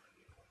working?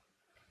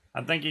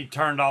 I think he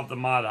turned off the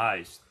mod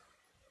heist.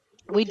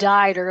 We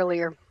died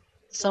earlier.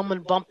 Someone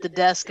bumped the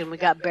desk and we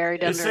got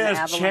buried It under an says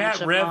avalanche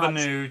chat of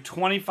revenue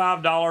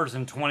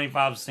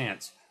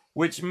 $25.25,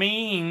 which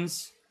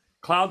means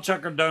Cloud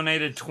Chucker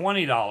donated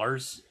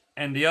 $20,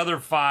 and the other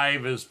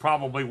 $5 is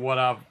probably what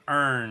I've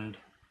earned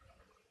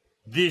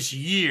this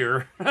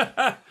year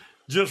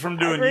just from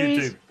doing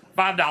Breeze.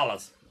 YouTube.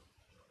 $5.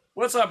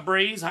 What's up,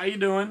 Breeze? How you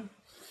doing?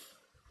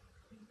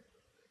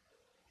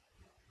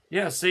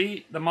 Yeah,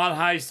 see, the mod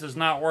heist is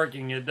not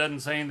working. It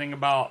doesn't say anything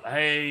about,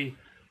 hey,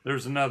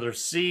 there's another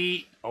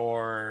seat,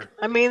 or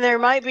I mean, there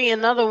might be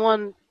another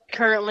one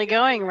currently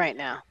going right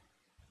now.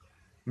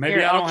 maybe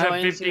Here, I I'll don't have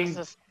join and see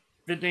what's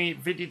this.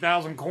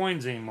 50,000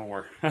 coins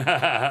anymore.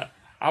 I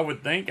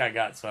would think I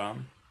got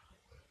some.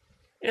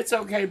 It's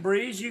okay,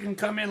 Breeze. You can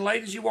come in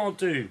late as you want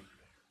to.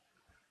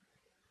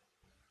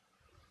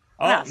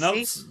 Oh, Ah,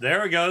 nope. see?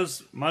 There it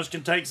goes.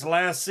 Munchkin takes the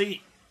last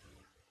seat.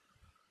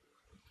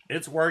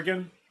 It's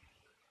working.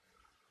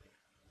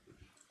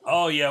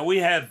 Oh, yeah, we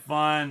had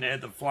fun at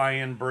the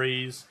Fly-In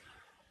Breeze.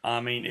 I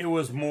mean, it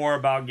was more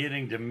about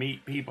getting to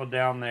meet people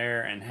down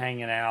there and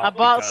hanging out. I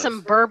bought because-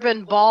 some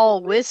Bourbon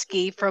Ball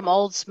whiskey from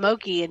Old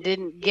Smoky and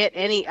didn't get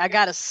any. I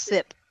got a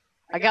sip.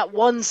 I got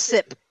one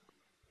sip.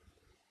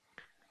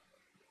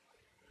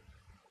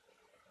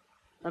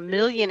 A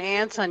million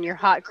ants on your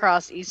hot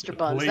cross Easter The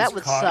buns. police That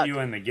would caught suck. you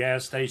in the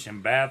gas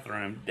station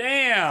bathroom.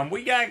 Damn,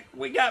 we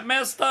got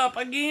messed up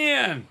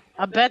again.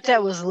 I bet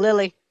that was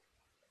Lily.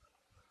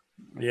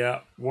 Yeah,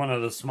 one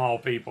of the small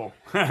people.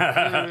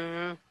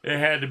 Mhm. It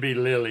had to be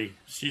Lily.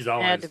 She's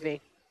always Had to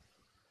be.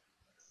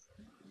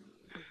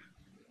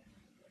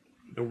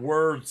 the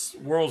world's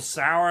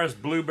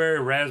sourest blueberry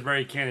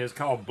raspberry candy. It's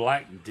called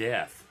Black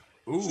Death.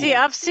 Ooh. See,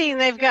 I've seen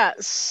they've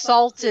got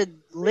salted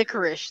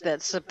licorice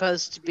that's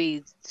supposed to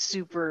be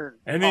super.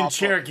 And then awful.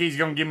 Cherokee's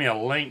gonna give me a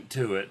link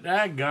to it.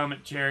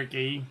 Dadgummit,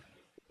 Cherokee.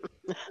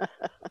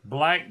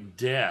 Black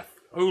Death.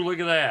 Oh, look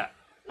at that.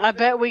 I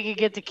bet we could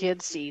get the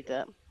kids to eat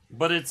that.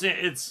 But it's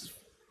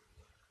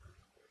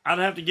I'd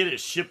have to get it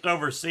shipped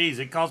overseas.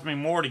 It cost me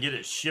more to get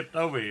it shipped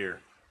over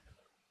here.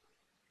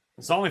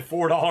 It's only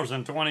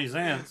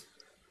 $4.20.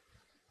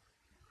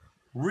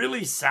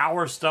 Really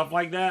sour stuff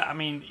like that. I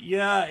mean,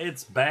 yeah,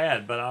 it's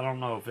bad, but I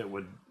don't know if it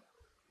would.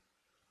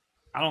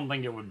 I don't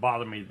think it would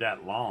bother me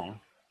that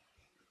long.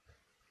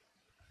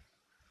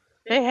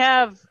 They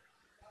have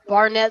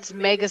Barnett's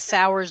Mega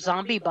Sour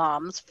Zombie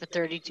Bombs for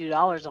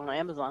 $32 on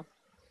Amazon.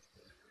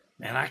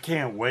 Man, I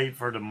can't wait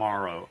for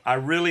tomorrow. I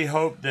really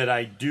hope that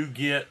I do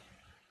get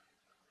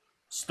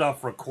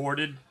stuff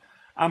recorded.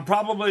 I'm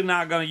probably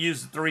not going to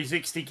use the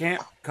 360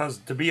 cam because,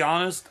 to be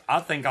honest, I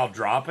think I'll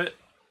drop it.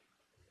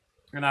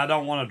 And I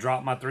don't want to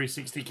drop my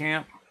 360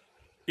 cam.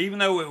 Even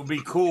though it would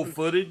be cool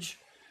footage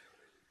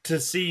to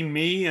see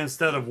me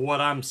instead of what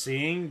I'm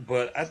seeing.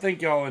 But I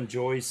think y'all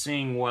enjoy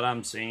seeing what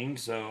I'm seeing,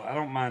 so I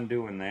don't mind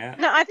doing that.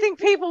 No, I think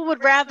people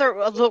would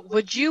rather look.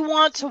 Would you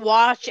want to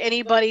watch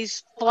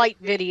anybody's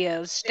flight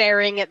videos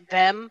staring at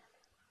them?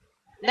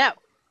 No.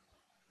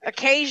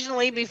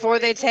 Occasionally, before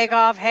they take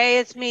off, hey,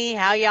 it's me.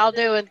 How y'all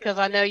doing? Because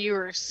I know you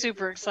were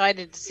super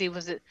excited to see.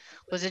 Was it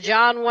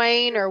John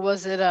Wayne or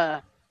was it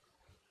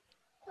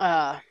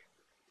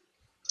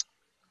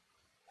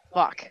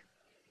fuck?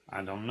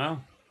 I don't know.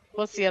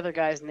 What's the other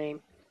guy's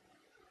name?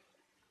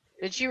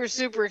 That you were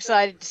super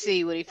excited to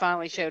see when he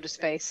finally showed his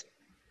face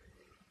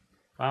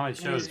Finally in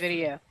his shows.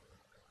 video.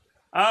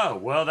 Oh,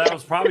 well, that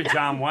was probably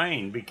John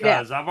Wayne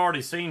because I've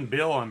already seen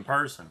Bill in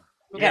person.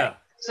 Okay. Yeah.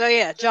 So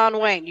yeah, John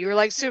Wayne. You were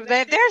like, super.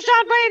 There's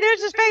John Wayne.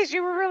 There's his face.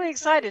 You were really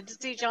excited to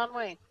see John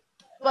Wayne.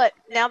 But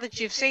now that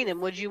you've seen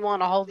him, would you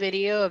want a whole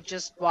video of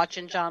just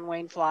watching John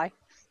Wayne fly,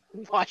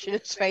 watching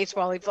his face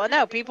while he flies?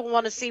 No, people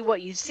want to see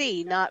what you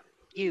see, not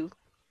you.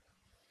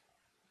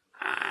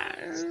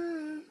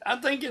 I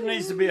think it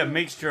needs to be a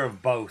mixture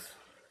of both.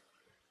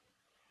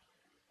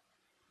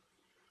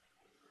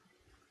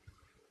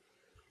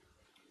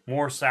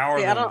 More sour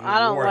See, I than don't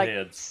like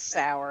warheads.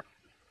 sour.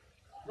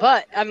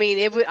 But I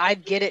mean,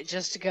 I'd get it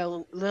just to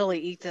go, Lily,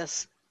 eat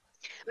this.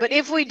 But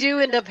if we do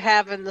end up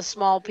having the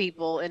small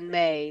people in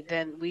May,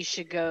 then we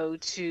should go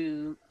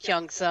to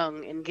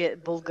Gyeongsung and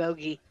get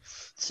bulgogi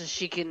so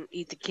she can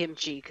eat the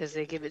kimchi because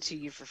they give it to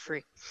you for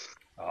free.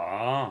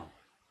 Oh.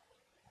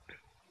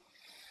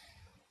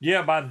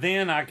 Yeah, by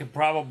then I could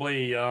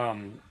probably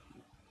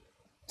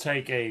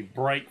take a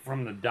break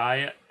from the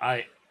diet.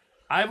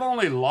 I've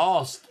only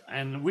lost,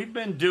 and we've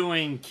been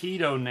doing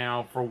keto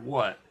now for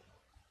what?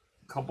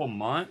 A couple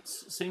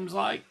months, seems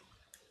like.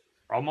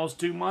 Almost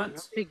 2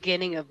 months.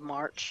 Beginning of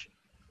March.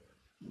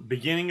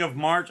 Beginning of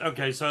March?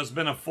 Okay, so it's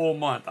been a full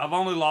month. I've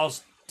only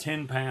lost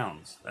 10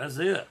 pounds. That's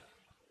it.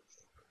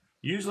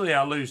 Usually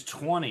I lose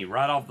 20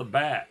 right off the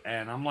bat,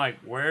 and I'm like,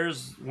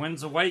 when's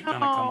the weight gonna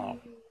come off?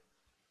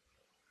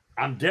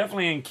 I'm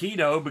definitely in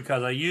keto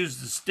because I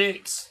use the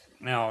sticks.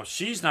 Now,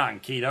 she's not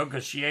in keto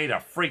because she ate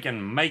a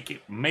freaking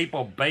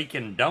maple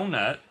bacon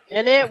donut.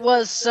 And it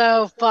was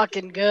so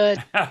fucking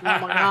good. Oh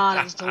my God,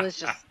 it was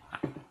delicious.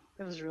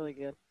 It was really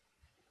good.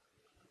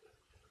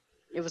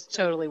 It was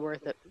totally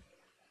worth it.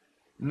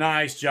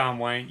 Nice, John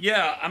Wayne.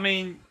 Yeah, I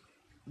mean,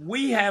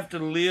 we have to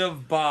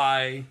live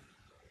by,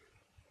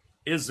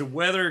 is the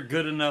weather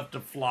good enough to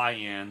fly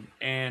in?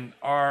 And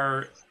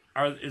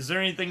is there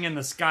anything in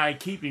the sky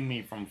keeping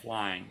me from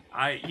flying?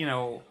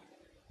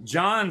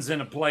 John's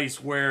in a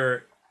place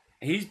where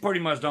he's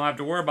pretty much don't have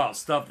to worry about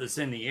stuff that's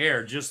in the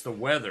air, just the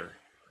weather.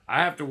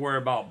 I have to worry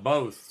about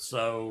both,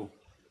 so.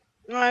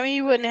 Well, I mean,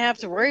 you wouldn't have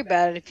to worry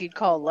about it if you'd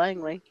call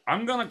Langley.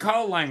 I'm going to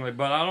call Langley,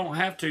 but I don't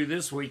have to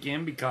this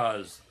weekend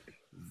because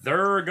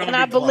they're going to be And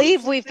I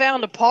believe closed. we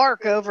found a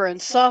park over in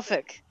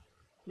Suffolk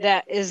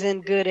that is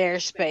in good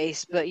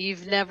airspace, but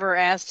you've never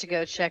asked to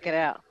go check it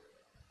out.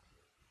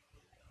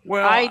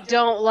 Well, I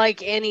don't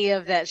like any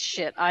of that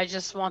shit. I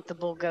just want the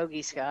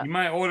bulgogi, Scott. You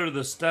might order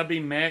the stubby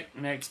mech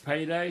next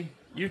payday.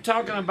 You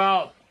talking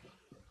about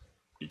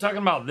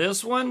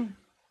this one?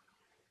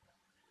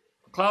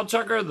 Cloud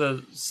Chucker,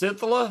 the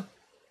Scythla?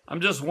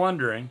 I'm just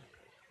wondering.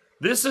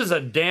 This is a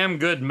damn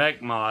good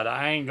mech mod,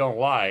 I ain't gonna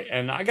lie.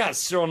 And I got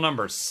serial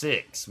number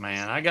 6,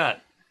 man. I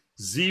got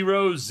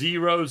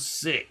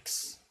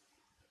 006.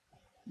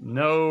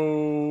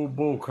 No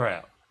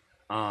bullcrap.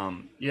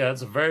 Yeah,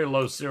 it's a very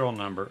low serial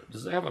number.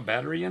 Does it have a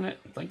battery in it?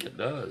 I think it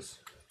does.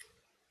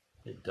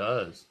 It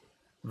does.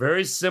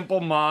 Very simple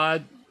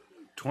mod.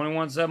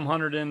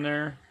 21700 in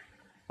there.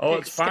 Oh,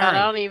 it's Scott, firing.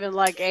 I don't even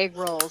like egg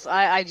rolls.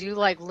 I do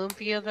like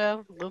lumpia,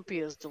 though.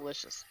 Lumpia is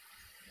delicious.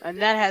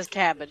 And that has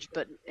cabbage,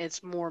 but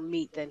it's more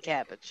meat than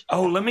cabbage.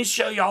 Oh, let me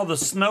show you all the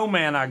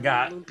snowman I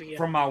got Lumpia.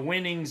 from my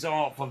winnings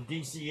off of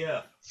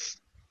DCF.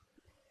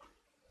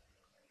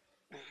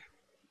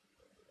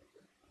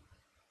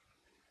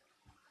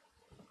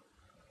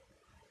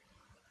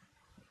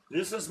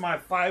 This is my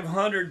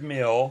 500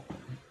 mil.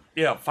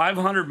 Yeah,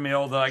 500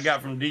 mil that I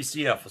got from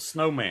DCF, a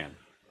snowman.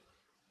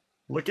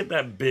 Look at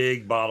that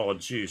big bottle of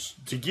juice.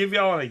 To give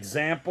y'all an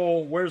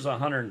example, where's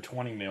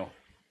 120 mil?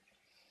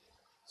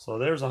 So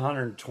there's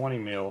 120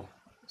 mil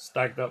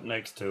stacked up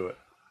next to it.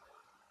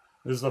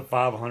 This is a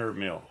 500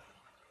 mil.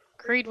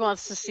 Creed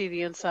wants to see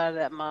the inside of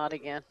that mod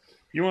again.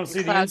 You want to see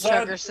the Cloud inside?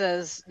 Chucker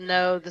says,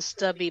 no, the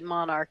stubby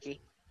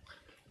monarchy.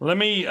 Let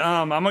me,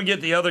 I'm going to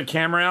get the other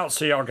camera out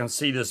so y'all can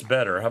see this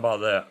better. How about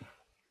that?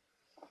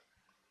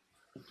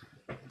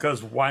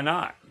 Because why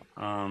not?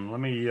 Let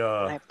me,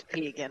 I have to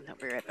pee again. I'll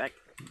be right back.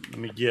 let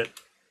me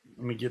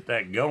get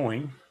that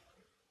going.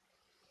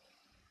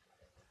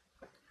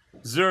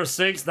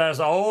 06, that's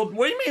old?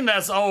 What do you mean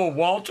that's old,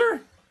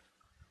 Walter?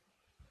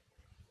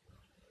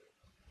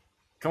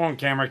 Come on,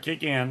 camera,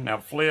 kick in. Now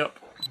flip.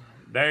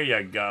 There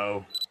you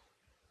go.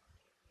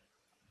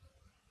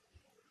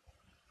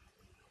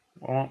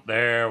 Well,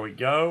 there we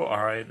go.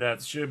 All right,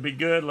 that should be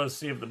good. Let's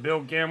see if the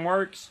build cam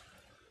works.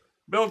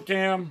 Build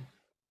cam,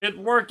 it's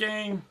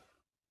working.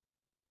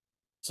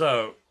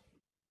 So,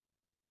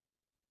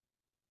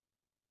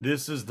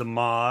 this is the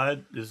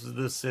mod. This is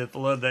the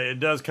Scythla. It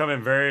does come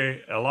in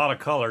a lot of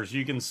colors.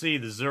 You can see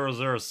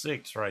the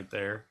 006 right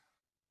there.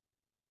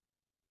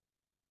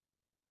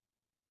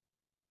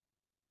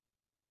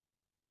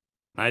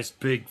 Nice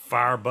big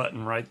fire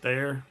button right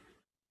there.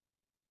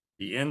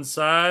 The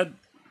inside,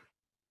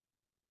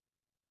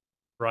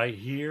 right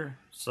here.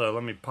 So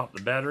let me pop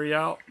the battery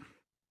out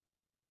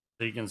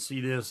so you can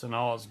see this in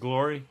all its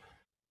glory.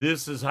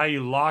 This is how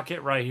you lock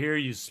it right here.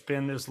 You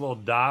spin this little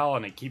dial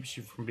and it keeps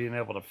you from being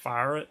able to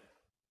fire it.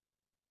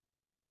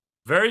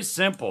 Very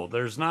simple.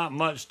 There's not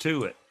much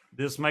to it.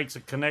 this makes a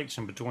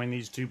connection between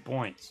these 2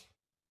 points.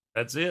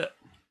 That's it.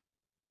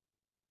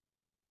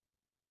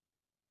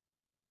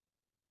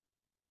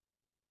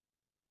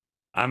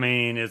 I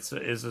mean, it's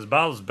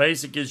about as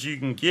basic as you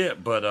can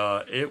get, but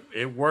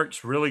it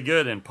works really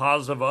good. And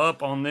positive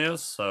up on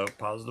this, so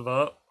positive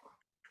up.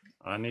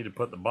 I need to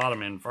put the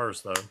bottom in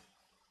first, though.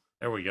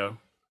 There we go.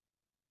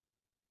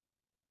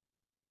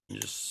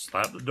 You just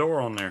slap the door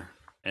on there,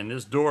 and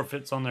this door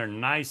fits on there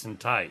nice and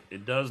tight.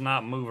 It does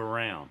not move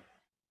around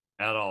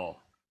at all.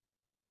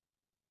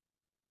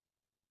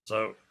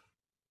 So,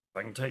 if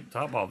I can take the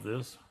top off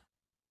this.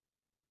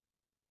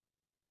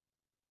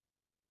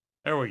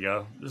 There we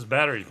go. This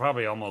battery's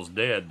probably almost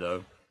dead,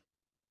 though.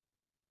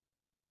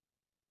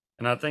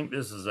 And I think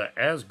this is an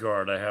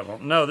Asgard I have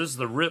on. No, this is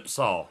the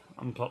Ripsaw.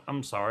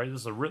 I'm sorry.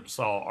 This is a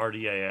Ripsaw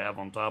RDA I have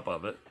on top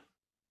of it.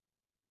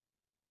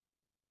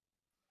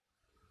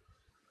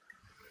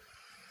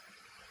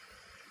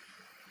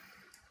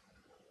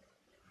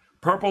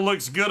 Purple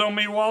looks good on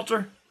me,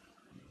 Walter.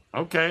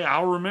 Okay,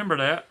 I'll remember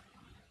that.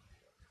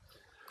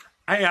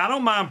 Hey, I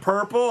don't mind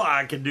purple.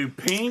 I can do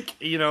pink.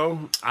 You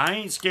know, I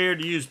ain't scared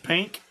to use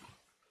pink.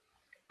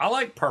 I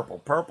like purple.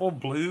 Purple,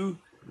 blue,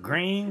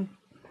 green.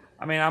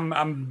 I mean,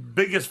 I'm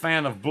biggest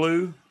fan of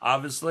blue,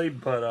 obviously,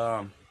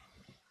 but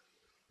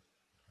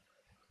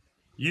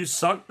you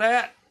suck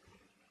that?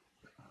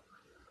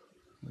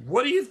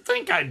 What do you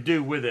think I'd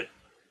do with it,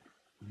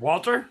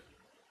 Walter?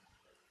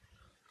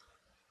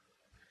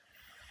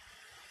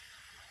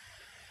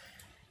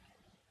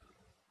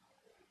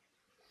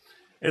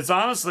 It's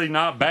honestly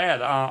not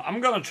bad.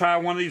 I'm going to try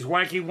one of these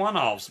wacky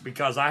one-offs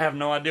because I have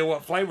no idea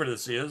what flavor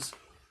this is.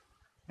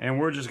 And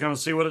we're just going to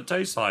see what it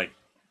tastes like.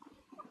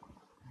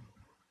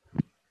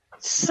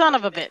 Son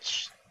of a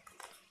bitch.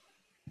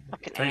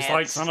 Fucking Tastes ads.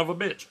 like son of a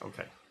bitch.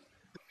 Okay.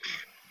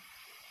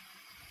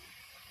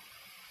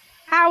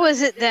 How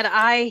is it that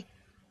I...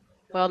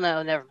 Well,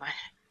 no, never mind.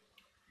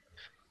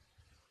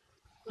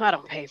 I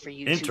don't pay for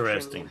YouTube.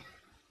 Interesting. Premium.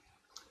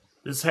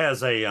 This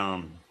has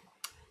a,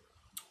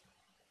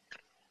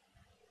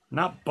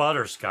 not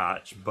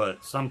butterscotch,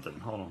 but something.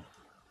 Hold on.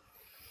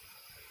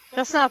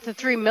 That's not the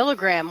 3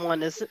 milligram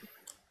one, is it?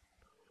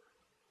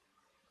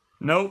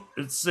 Nope,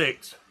 it's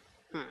 6.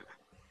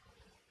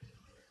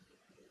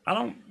 I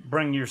don't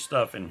bring your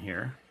stuff in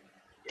here.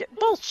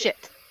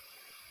 Bullshit.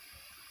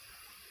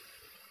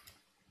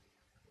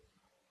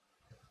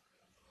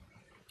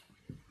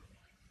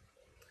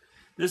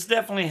 This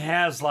definitely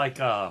has like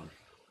a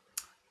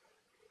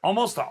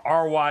almost a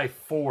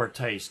RY4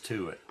 taste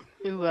to it.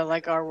 Ooh, I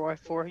like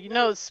RY4. You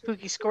know it's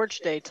Spooky Scorch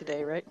Day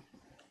today, right?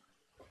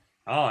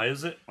 Oh,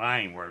 is it? I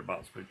ain't worried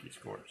about Spooky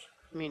Scorch.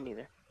 Me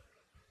neither.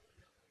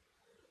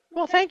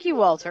 Well, thank you,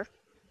 Walter.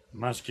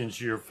 Munchkins,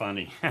 you're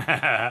funny.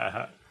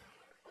 I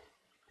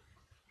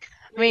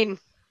mean,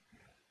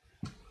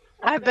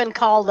 I've been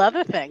called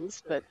other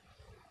things, but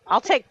I'll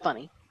take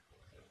funny.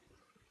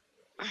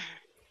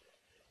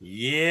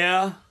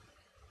 Yeah.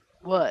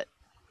 What?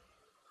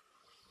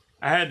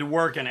 I had to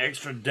work an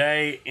extra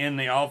day in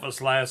the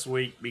office last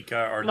week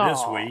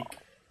this week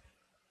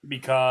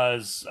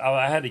because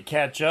I had to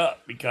catch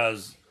up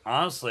because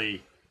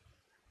honestly,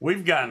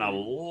 we've gotten a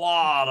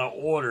lot of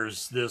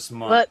orders this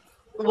month. But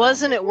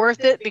wasn't it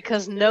worth it?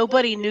 Because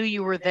nobody knew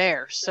you were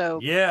there, so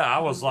yeah, I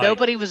was like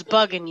nobody was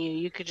bugging you.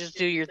 You could just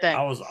do your thing.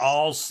 I was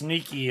all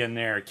sneaky in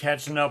there,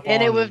 catching up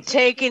and on... it would have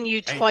taken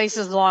you twice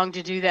as long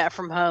to do that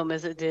from home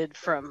as it did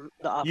from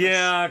the office.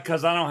 Yeah,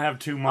 because I don't have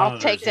 2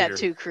 monitors. I'll take that here.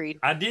 too, Creed.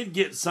 I did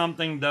get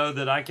something, though,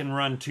 that I can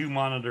run 2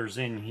 monitors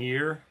in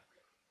here.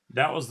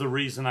 That was the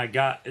reason I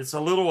got... It's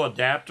a little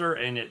adapter,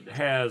 and it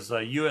has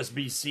a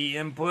USB-C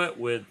input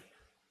with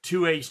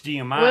 2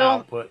 HDMI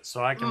output,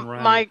 so I can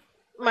run...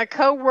 My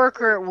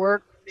co-worker at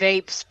work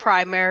vapes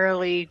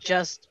primarily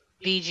just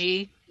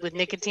VG with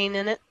nicotine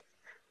in it,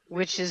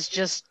 which is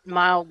just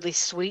mildly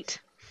sweet.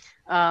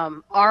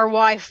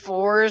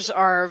 RY4s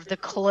are the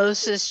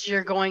closest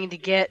you're going to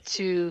get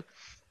to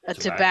a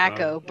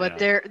tobacco, but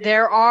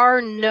there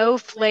are no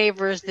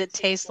flavors that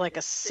taste like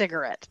a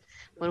cigarette.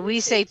 When we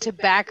say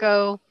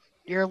tobacco,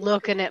 you're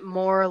looking at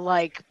more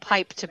like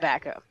pipe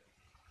tobacco.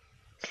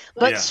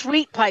 But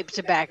sweet pipe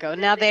tobacco.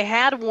 Now, they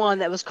had one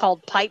that was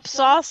called pipe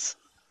sauce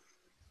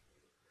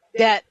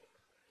that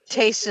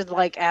tasted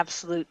like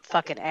absolute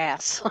fucking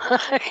ass.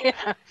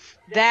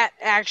 That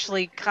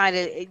actually kind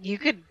of, you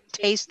could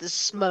taste the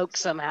smoke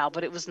somehow,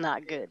 but it was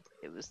not good.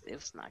 It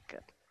was not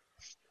good.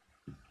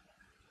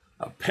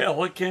 A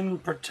Pelican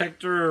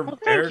protector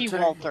thank you,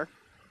 Walter.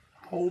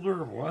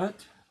 Holder, what?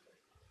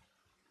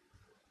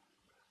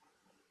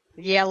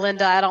 Yeah,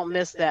 Linda, I don't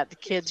miss that. The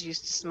kids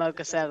used to smoke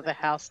us out of the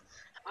house.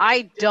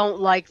 I don't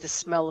like the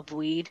smell of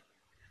weed.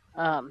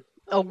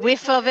 A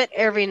whiff of it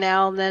every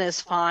now and then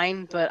is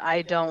fine, but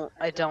I don't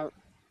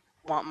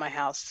want my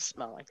house to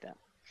smell like that.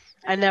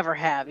 I never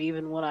have,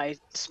 even when I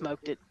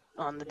smoked it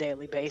on the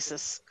daily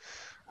basis.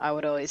 I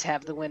would always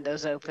have the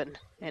windows open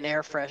and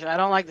air fresh. I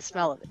don't like the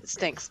smell of it. It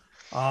stinks.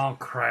 Oh,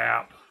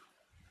 crap.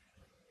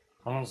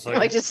 Hold on a second.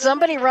 Like, did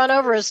somebody run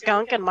over a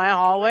skunk in my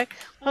hallway?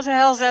 What the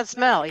hell's that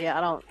smell? Yeah,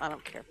 I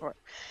don't care for it.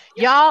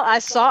 Y'all, I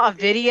saw a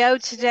video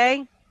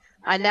today.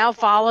 I now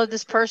follow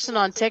this person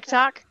on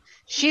TikTok.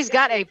 She's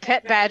got a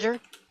pet badger,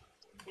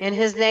 and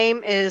his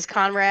name is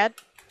Conrad,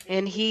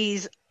 and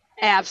he's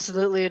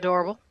absolutely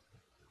adorable.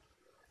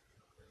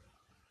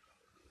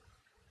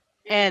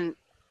 And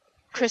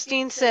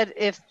Christine said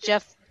if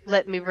Jeff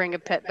let me bring a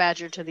pet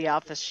badger to the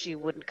office, she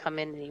wouldn't come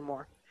in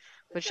anymore,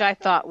 which I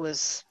thought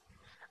was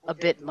a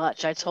bit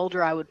much. I told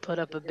her I would put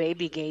up a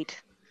baby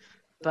gate,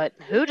 but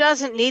who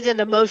doesn't need an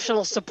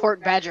emotional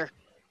support badger?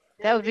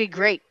 That would be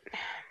great.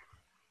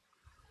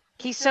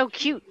 He's so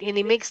cute, and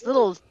he makes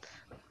little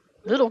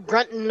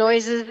grunting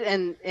noises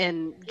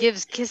and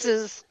gives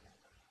kisses.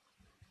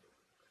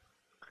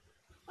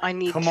 I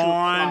need Come to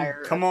on,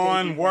 acquire come a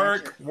on, baby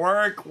work,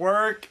 badger.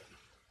 work.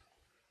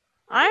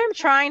 I am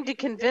trying to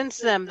convince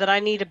them that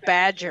I need a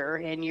badger,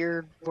 and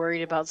you're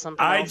worried about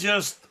something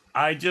else.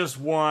 I just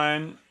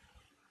won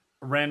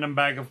a random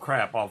bag of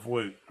crap off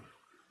Woot.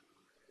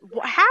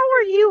 How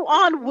are you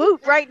on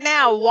Woot right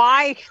now?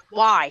 Why?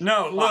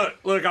 No, Why?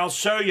 look, I'll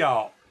show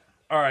y'all.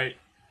 All right,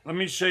 let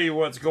me show you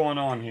what's going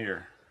on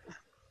here.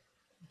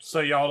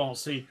 So y'all don't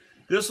see.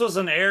 This was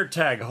an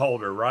AirTag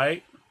holder,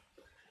 right?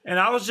 And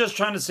I was just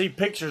trying to see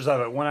pictures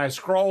of it. When I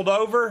scrolled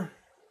over,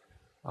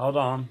 hold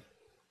on.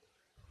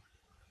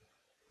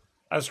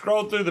 I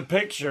scrolled through the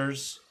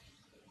pictures.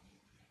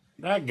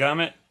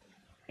 Dadgummit.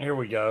 Here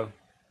we go.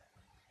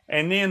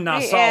 And then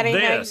I saw Addie,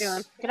 this. how you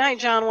doing? Good night,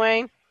 John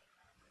Wayne.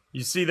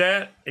 You see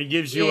that? It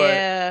gives you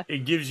Yeah. a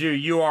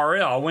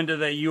URL. I went to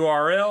that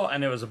URL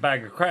and it was a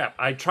bag of crap.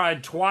 I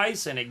tried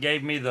twice and it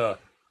gave me the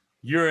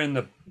you're in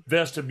the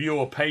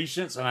vestibule of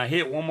patients, and I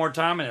hit one more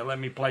time and it let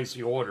me place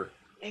the order.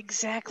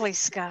 Exactly,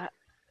 Scott.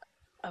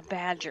 A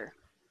badger.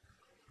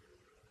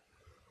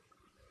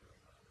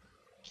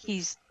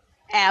 He's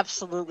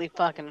absolutely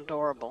fucking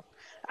adorable.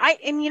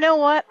 And you know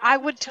what? I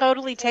would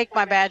totally take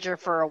my badger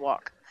for a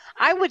walk.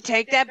 I would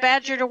take that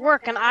badger to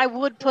work, and I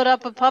would put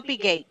up a puppy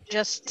gate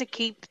just to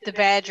keep the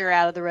badger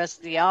out of the rest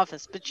of the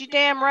office. But you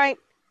damn right.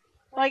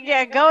 Like,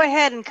 yeah, go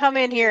ahead and come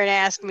in here and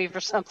ask me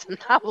for something.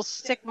 I will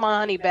stick my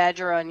honey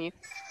badger on you.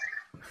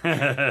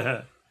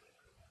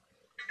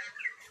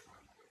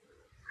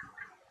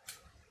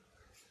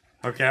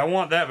 Okay, I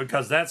want that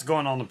because that's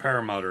going on the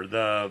paramotor,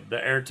 the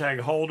AirTag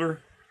holder.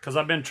 Because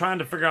I've been trying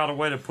to figure out a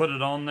way to put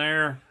it on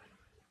there,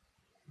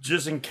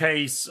 just in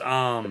case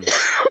I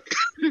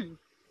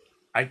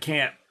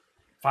can't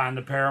find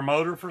the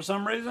paramotor for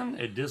some reason.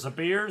 It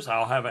disappears.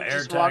 I'll have an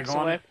AirTag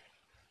on it.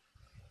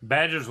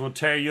 Badgers will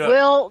tear you up.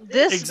 Will,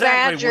 this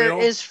badger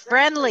Will. is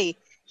friendly.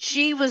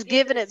 She was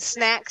giving it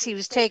snacks. He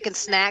was taking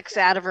snacks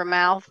out of her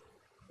mouth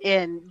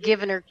and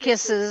giving her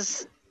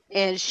kisses.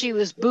 And she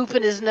was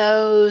booping his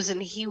nose,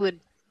 and he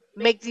would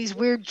make these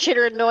weird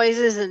chittering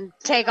noises and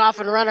take off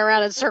and run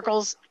around in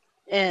circles.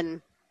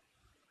 And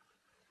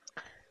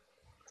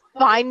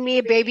find me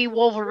a baby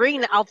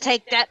Wolverine. I'll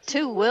take that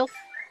too, Will.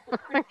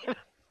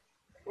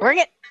 Bring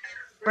it.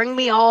 Bring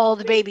me all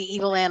the baby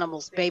evil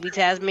animals. Baby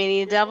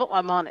Tasmanian devil,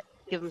 I'm on it.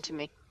 Give them to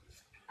me.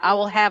 I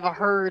will have a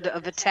herd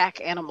of attack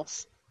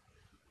animals.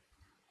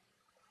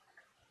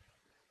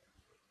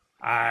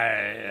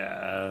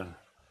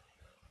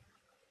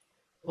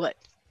 What?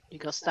 You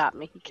gonna stop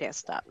me? You can't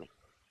stop me.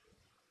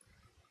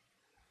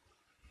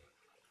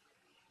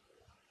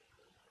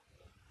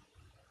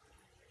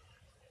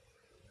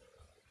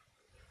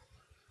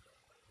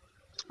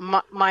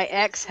 My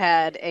ex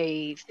had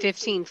a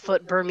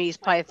 15-foot Burmese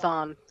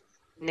python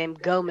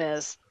named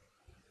Gomez.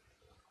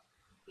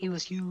 He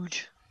was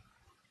huge.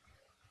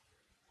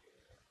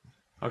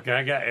 Okay,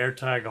 I got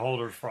AirTag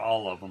holders for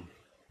all of them.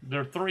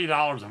 They're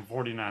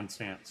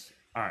 $3.49.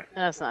 All right.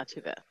 That's not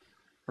too bad.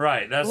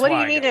 Right, that's what do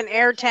why you need an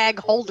AirTag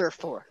holder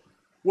for?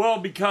 Well,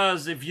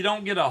 because if you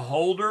don't get a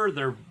holder,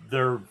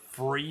 they're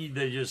free.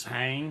 They just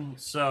hang.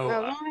 So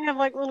I only have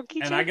like little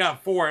keychains. And I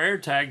got 4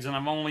 AirTags, and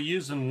I'm only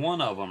using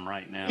one of them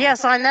right now.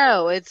 Yes, I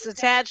know. It's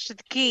attached to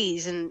the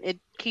keys, and it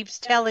keeps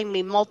telling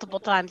me multiple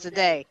times a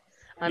day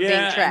I'm being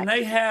tracked. And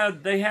they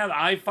had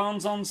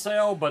iPhones on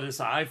sale, but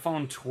it's an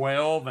iPhone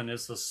 12, and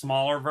it's the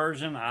smaller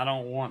version. I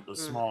don't want the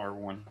smaller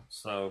one,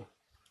 so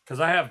because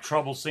I have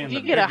trouble seeing the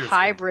bigger. If you get a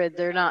hybrid,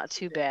 they're not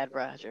too bad,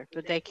 Roger,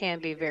 but they can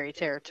be very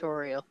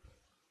territorial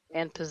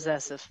and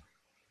possessive.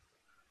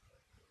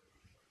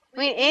 I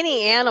mean,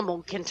 any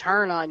animal can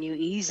turn on you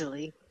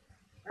easily.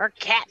 Our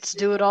cats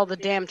do it all the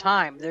damn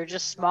time. They're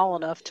just small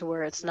enough to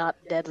where it's not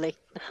deadly.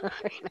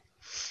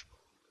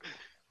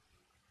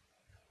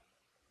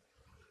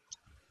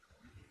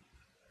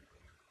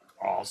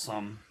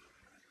 Awesome.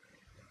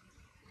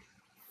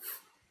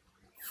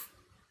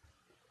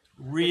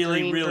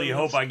 Really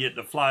hope I get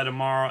to fly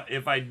tomorrow.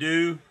 If I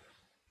do,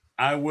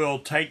 I will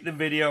take the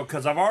video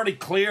because I've already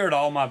cleared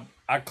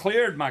I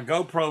cleared my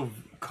GoPro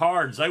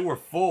cards. They were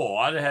full.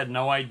 I had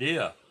no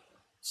idea.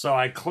 So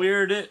I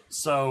cleared it,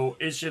 so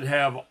it should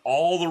have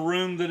all the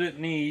room that it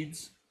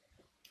needs.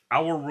 I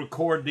will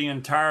record the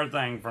entire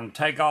thing from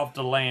takeoff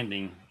to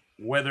landing.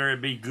 Whether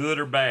it be good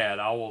or bad,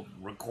 I will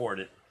record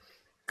it.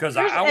 Because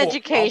There's I'll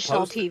educational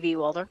post it. TV,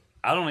 Walter.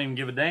 I don't even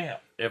give a damn.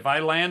 If I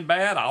land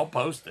bad, I'll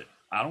post it.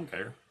 I don't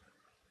care.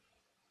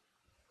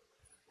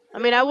 I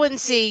mean, I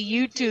wouldn't say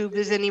YouTube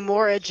is any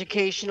more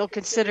educational,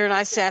 considering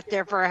I sat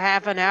there for a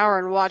half an hour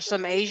and watched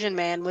some Asian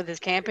man with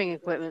his camping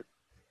equipment.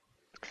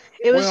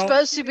 It was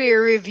supposed to be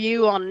a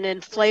review on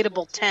an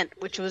inflatable tent,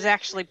 which was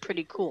actually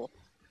pretty cool.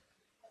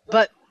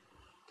 But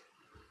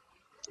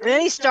then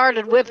he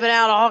started whipping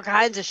out all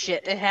kinds of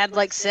shit. It had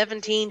like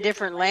 17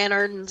 different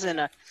lanterns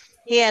and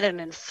he had an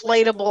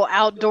inflatable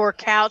outdoor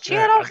couch. He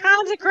had all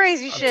kinds of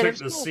crazy shit. I took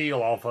the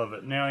seal off of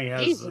it. Now he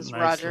has a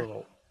nice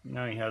little.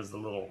 Now he has the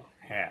little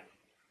hat.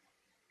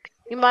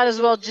 You might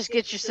as well just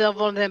get yourself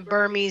one of them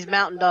Burmese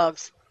mountain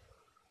dogs.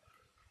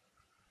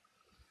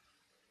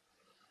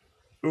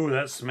 Ooh,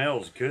 that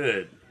smells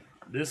good.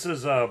 This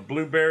is a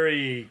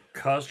blueberry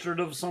custard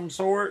of some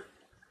sort.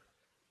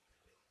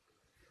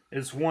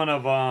 It's one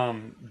of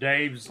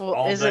Dave's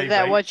all day Isn't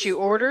that bakes. what you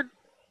ordered?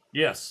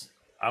 Yes,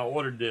 I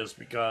ordered this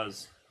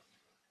because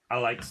I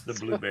like the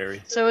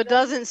blueberry. So it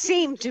doesn't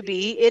seem to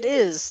be. It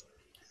is.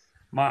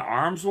 My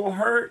arms will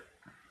hurt.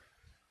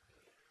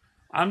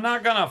 I'm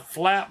not gonna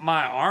flap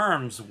my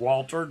arms,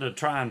 Walter, to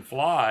try and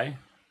fly.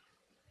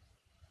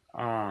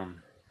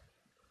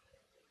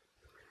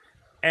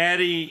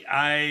 Addie,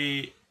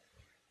 I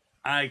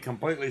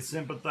completely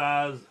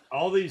sympathize.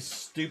 All these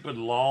stupid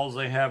laws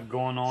they have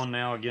going on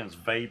now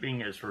against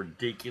vaping is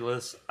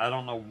ridiculous. I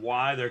don't know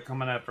why they're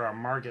coming after our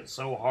market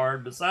so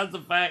hard, besides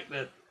the fact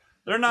that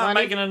they're not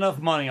making enough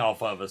money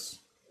off of us.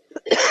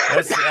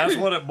 That's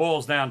what it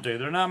boils down to.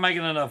 They're not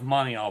making enough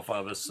money off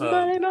of us. So.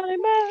 Money.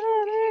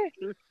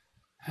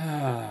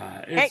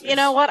 Hey, you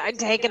know what? I'd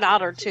take an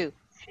otter too.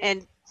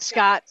 And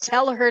Scott,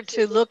 tell her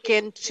to look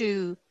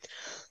into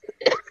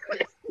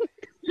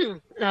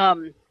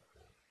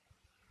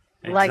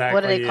like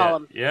what do they call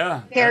them?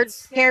 Yeah,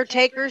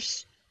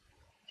 caretakers,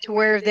 to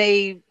where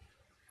they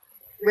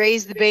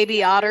raise the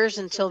baby otters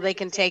until they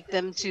can take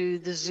them to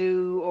the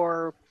zoo,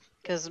 or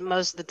because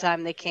most of the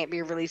time they can't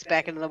be released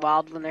back into the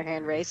wild when they're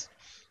hand raised.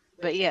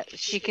 But yeah,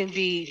 she can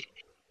be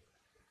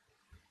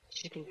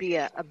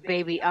a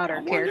baby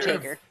otter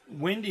caretaker. If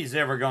Wendy's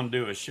ever gonna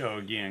do a show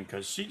again,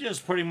 because she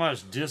just pretty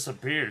much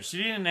disappeared. She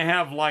didn't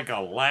have like a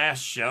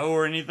last show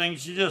or anything.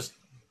 She just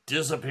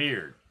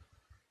disappeared.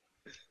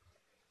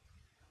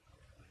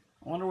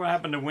 I wonder what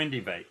happened to Wendy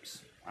Vapes.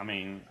 I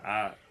mean,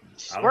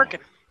 she's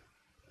working.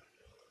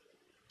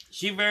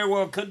 She very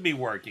well could be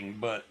working,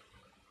 but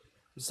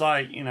it's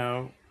like,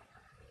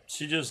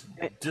 she just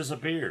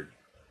disappeared.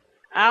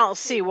 I don't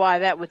see why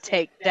that would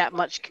take that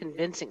much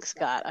convincing,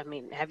 Scott. I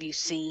mean, have you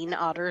seen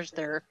otters?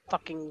 They're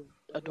fucking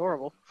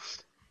adorable.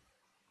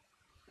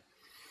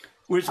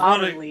 Which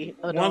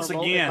once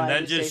again,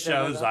 that just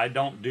shows I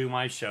don't do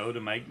my show to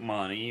make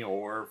money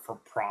or for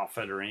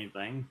profit or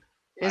anything.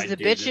 Is the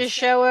bitches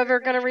show ever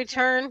going to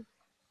return?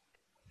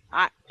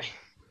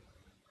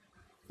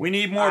 We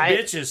need more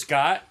bitches,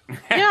 Scott. Yeah,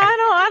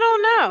 I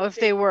don't know if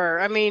they were.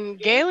 I mean,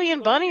 Gailey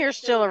and Bunny are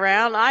still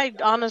around. I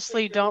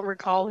honestly don't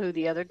recall who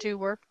the other two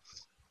were.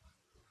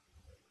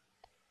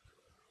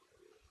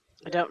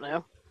 I don't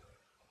know.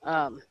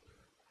 I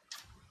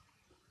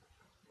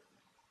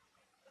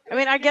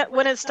mean, I get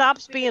when it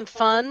stops being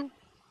fun,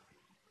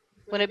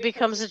 when it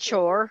becomes a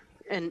chore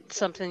and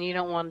something you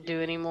don't want to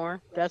do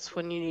anymore, that's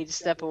when you need to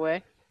step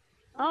away.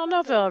 I don't know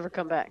if they'll ever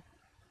come back.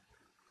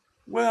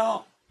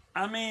 Well,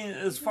 I mean,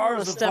 as far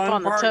as the step fun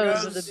on the part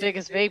toes goes, of the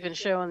biggest vaping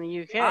show in the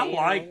UK.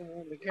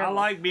 I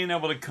like being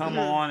able to come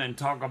on and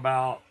talk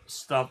about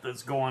stuff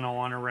that's going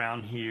on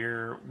around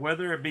here,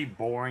 whether it be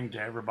boring to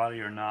everybody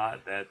or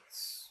not.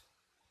 That's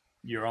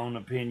your own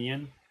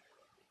opinion.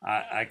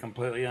 I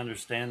completely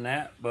understand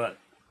that, but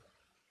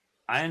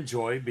I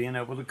enjoy being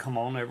able to come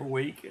on every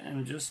week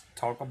and just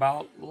talk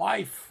about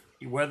life,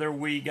 whether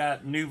we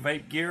got new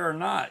vape gear or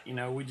not.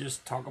 We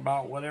just talk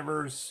about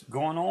whatever's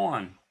going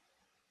on,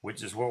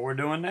 which is what we're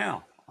doing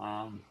now.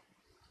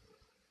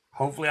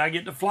 Hopefully I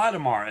get to fly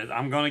tomorrow.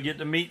 I'm going to get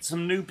to meet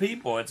some new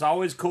people. It's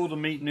always cool to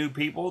meet new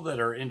people that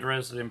are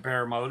interested in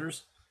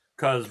paramotors,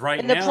 because now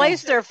the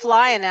place they're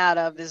flying out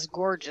of is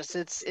gorgeous.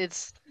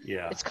 It's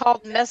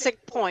called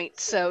Messick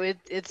Point, so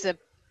it's a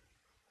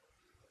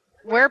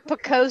where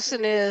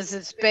Pocosin is.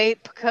 It's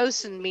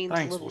Pocosin means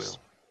little,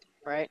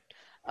 right?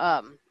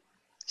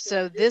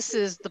 So this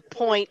is the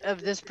point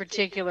of this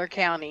particular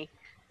county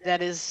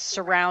that is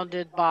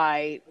surrounded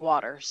by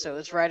water. So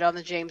it's right on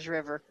the James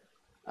River.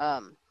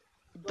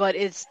 But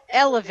it's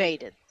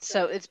elevated.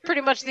 So it's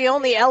pretty much the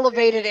only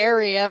elevated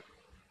area.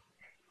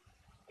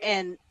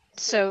 And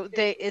so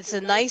it's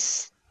a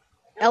nice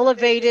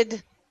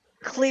elevated,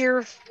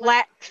 clear,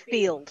 flat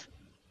field.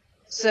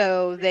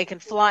 So they can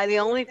fly. The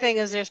only thing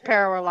is there's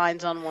power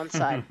lines on one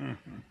side.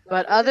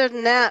 But other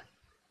than that,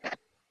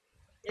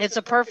 it's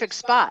a perfect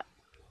spot.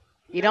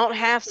 You don't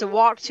have to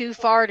walk too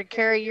far to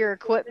carry your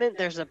equipment.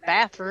 There's a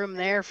bathroom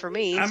there for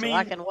me, so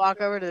I can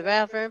walk over to the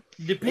bathroom.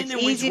 Depending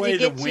on which way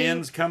the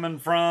wind's coming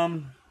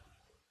from,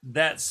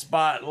 that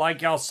spot,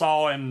 like y'all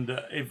saw, and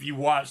if you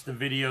watch the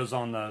videos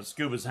on the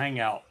Scuba's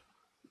Hangout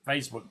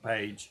Facebook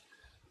page,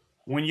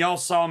 when y'all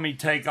saw me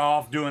take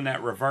off doing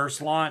that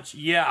reverse launch,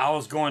 yeah, I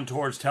was going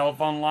towards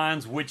telephone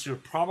lines, which will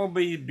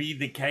probably be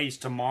the case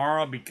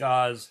tomorrow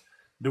because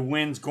the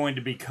wind's going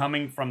to be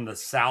coming from the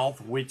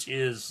south, which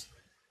is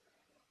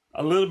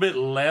a little bit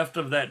left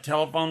of that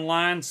telephone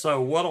line.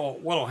 So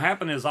what'll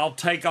happen is I'll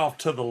take off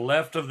to the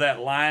left of that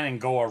line and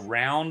go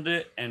around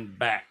it and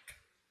back.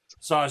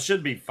 So I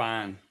should be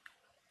fine.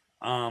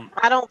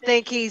 I don't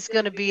think he's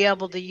going to be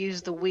able to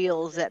use the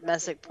wheels at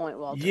Messick Point,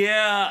 Walter.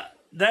 Yeah,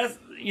 that's,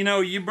 you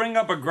know, you bring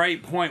up a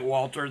great point,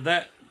 Walter,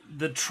 that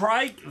the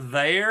trike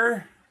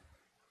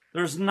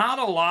there's not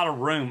a lot of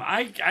room.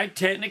 I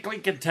technically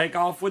could take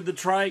off with the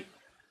trike.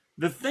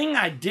 The thing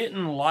I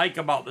didn't like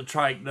about the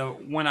trike, though,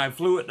 when I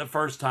flew it the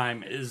first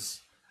time, is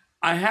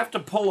I have to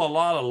pull a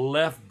lot of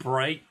left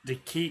brake to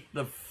keep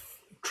the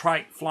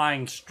trike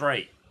flying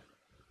straight.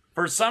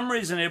 For some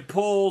reason, it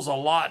pulls a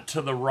lot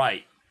to the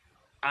right.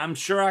 I'm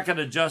sure I could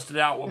adjust it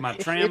out with my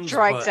trims.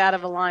 Your trike's out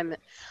of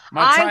alignment.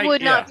 I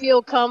would not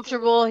feel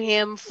comfortable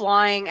him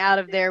flying out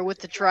of there with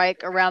the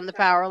trike around the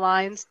power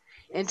lines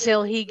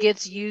until he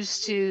gets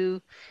used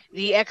to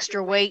the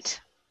extra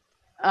weight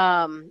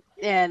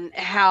and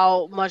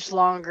how much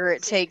longer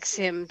it takes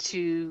him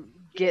to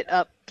get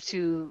up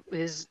to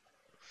his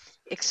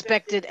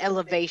expected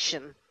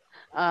elevation.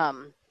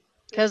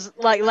 Because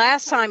like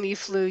last time you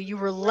flew, you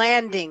were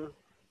landing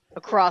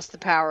across the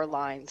power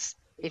lines.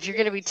 If you're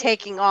going to be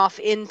taking off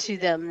into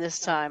them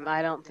this time,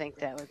 I don't think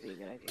that would be a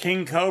good idea.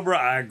 King Cobra,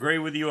 I agree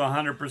with you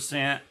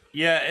 100%.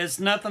 Yeah, it's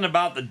nothing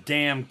about the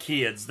damn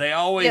kids. They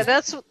always say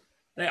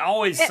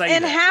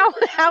and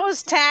that. how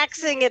is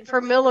taxing it per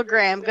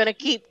milligram going to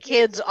keep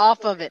kids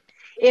off of it?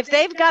 If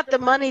they've got the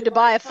money to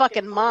buy a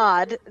fucking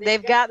mod,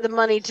 they've got the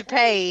money to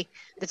pay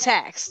the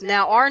tax.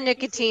 Now, our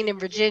nicotine in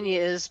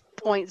Virginia is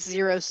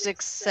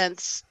 0.06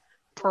 cents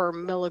per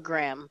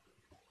milligram.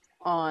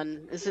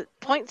 Is it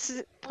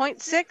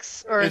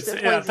 0.6 or is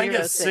it 0.06? I think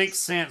it's 6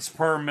 cents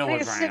per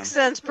milligram. I think it's 6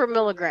 cents per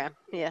milligram,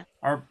 yeah.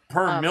 Or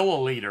per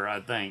milliliter, I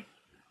think.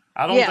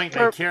 I don't think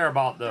they care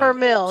about the per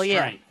mil,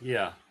 strength.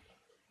 Yeah.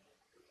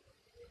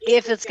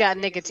 If it's got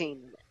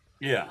nicotine.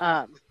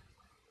 Yeah.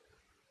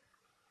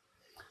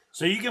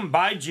 So you can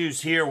buy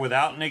juice here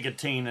without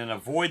nicotine and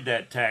avoid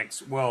that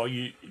tax. Well,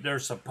 they're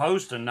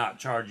supposed to not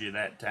charge you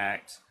that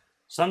tax.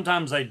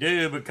 Sometimes they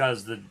do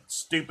because the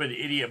stupid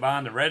idiot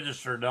behind the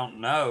register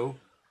don't know.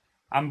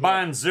 I'm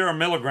buying 0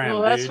 milligram,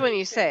 well, that's when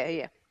you say it,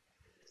 yeah.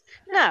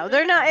 No,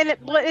 they're not. And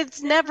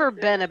it's never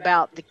been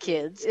about the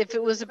kids. If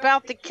it was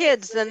about the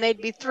kids, then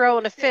they'd be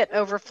throwing a fit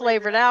over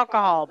flavored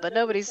alcohol. But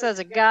nobody says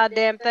a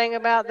goddamn thing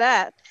about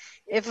that.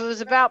 If it was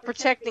about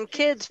protecting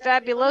kids,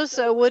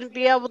 Fabuloso wouldn't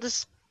be able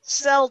to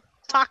sell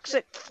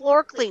toxic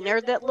floor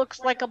cleaner that looks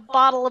like a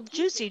bottle of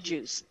juicy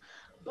juice.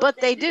 But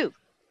they do.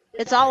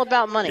 It's all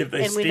about money, if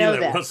they and we steal know it,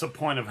 that. what's the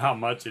point of how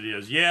much it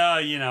is? Yeah,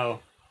 you know.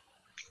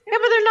 Yeah,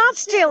 but they're not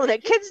stealing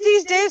it. Kids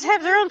these days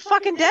have their own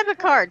fucking debit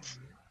cards.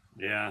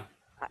 Yeah.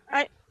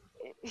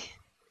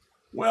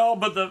 Well,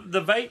 but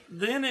the vape,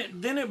 then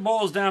it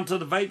boils down to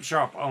the vape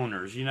shop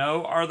owners, you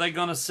know. Are they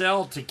going to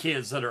sell to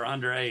kids that are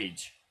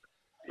underage?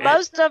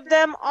 Most of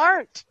them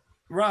aren't.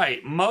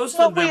 Right, most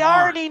but of them we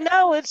aren't. already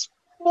know it's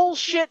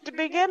bullshit to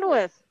begin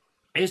with.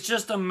 It's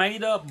just a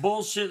made-up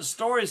bullshit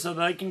story so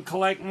they can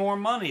collect more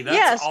money. That's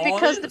yes, all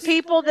because it the is.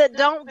 people that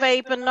don't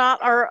vape and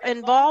not are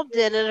involved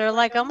in it are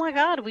like, oh my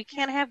God, we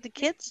can't have the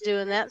kids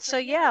doing that. So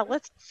yeah,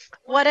 let's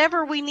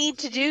whatever we need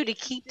to do to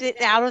keep it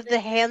out of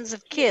the hands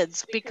of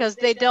kids because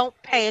they don't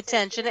pay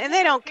attention and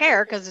they don't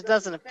care because it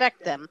doesn't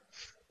affect them.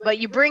 But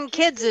you bring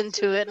kids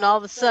into it and all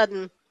of a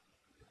sudden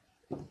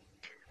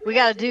we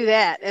got to do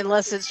that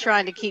unless it's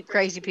trying to keep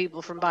crazy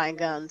people from buying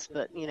guns.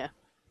 But you know.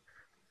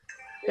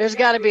 There's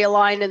got to be a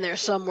line in there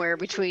somewhere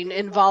between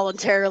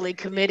involuntarily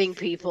committing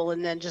people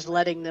and then just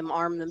letting them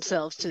arm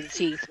themselves to the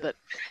teeth. But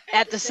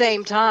at the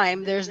same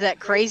time, there's that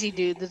crazy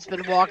dude that's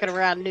been walking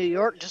around New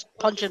York just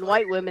punching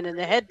white women in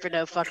the head for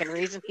no fucking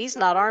reason. He's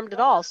not armed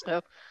at all.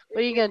 So what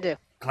are you going to do?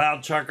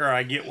 Cloud Chucker,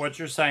 I get what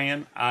you're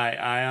saying.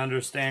 I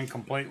understand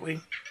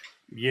completely.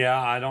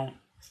 Yeah, I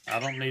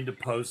don't need to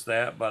post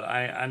that, but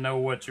I know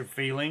what you're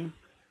feeling.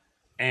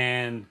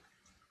 And,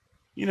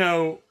 you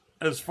know,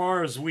 as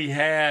far as we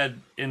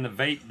had in the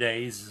vape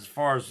days, as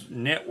far as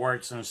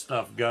networks and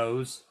stuff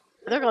goes,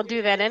 they're going to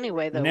do that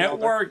anyway, though.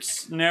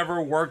 Networks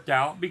never worked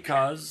out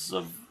because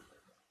of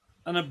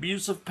an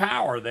abuse of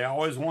power. They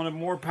always wanted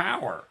more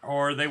power,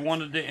 or they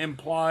wanted to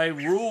imply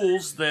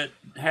rules that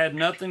had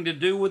nothing to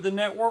do with the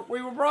network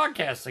we were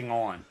broadcasting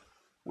on,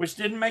 which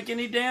didn't make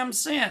any damn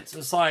sense.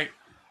 It's like,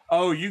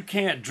 oh, you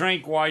can't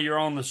drink while you're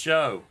on the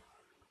show.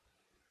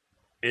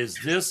 Is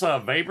this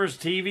a Vapors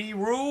TV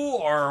rule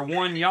or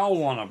one y'all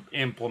want to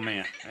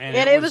implement? And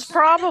it was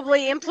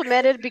probably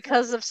implemented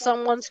because of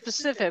someone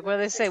specific, where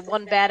they say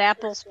one bad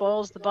apple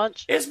spoils the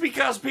bunch. It's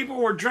because people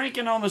were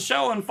drinking on the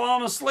show and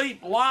falling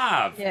asleep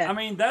live. Yeah. I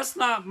mean, that's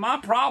not my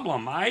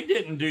problem. I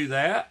didn't do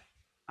that.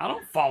 I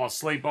don't fall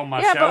asleep on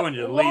my show and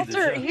just leave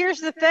the show.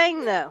 Here's the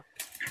thing, though.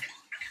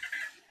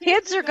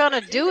 Kids are going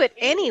to do it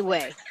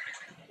anyway.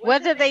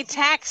 Whether they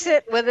tax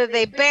it, whether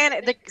they ban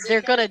it,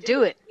 they're going to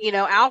do it. You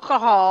know,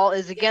 alcohol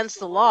is against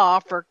the law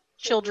for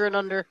children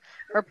under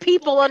or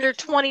people under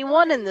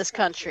 21 in this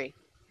country.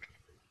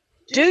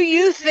 Do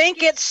you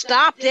think it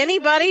stopped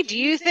anybody? Do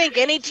you think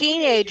any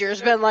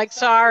teenager's been like,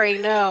 sorry,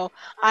 no,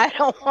 I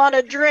don't want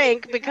to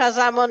drink because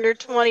I'm under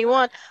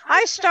 21?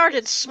 I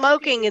started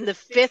smoking in the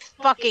 5th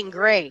fucking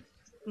grade.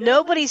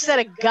 Nobody said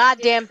a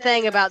goddamn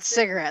thing about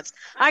cigarettes.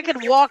 I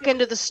could walk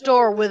into the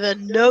store with a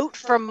note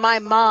from my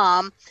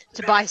mom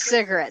to buy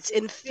cigarettes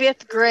in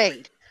 5th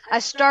grade. I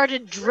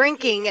started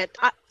drinking at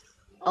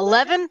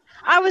 11.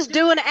 I was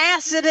doing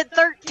acid at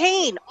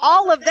 13.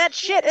 All of that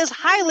shit is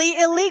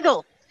highly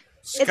illegal.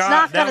 Scott, It's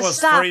not that gonna was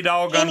stop 3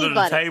 Dog under the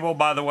anybody. table,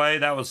 by the way.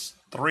 That was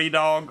 3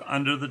 Dog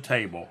under the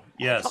table.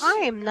 Yes.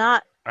 I am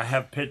not I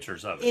have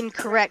pictures of it.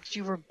 incorrect.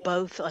 You were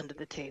both under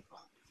the table.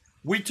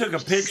 We took a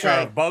picture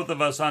say. of both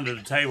of us under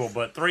the table,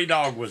 but 3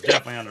 Dog was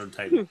definitely under the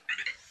table.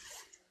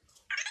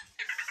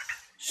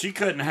 She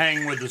couldn't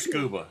hang with the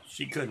scuba.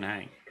 She couldn't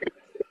hang.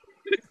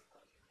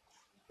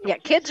 Yeah,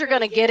 kids are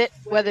going to get it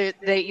whether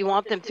you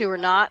want them to or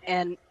not.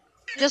 And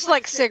just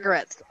like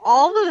cigarettes,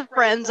 all of the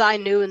friends I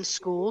knew in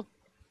school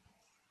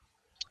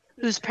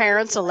whose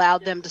parents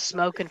allowed them to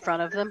smoke in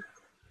front of them,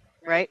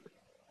 right?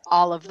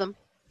 All of them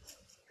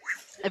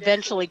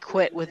eventually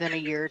quit within a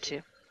year or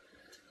two.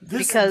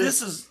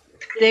 Because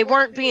they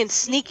weren't being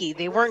sneaky.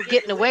 They weren't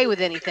getting away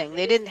with anything.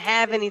 They didn't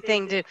have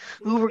anything to,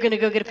 ooh, we're going to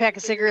go get a pack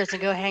of cigarettes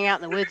and go hang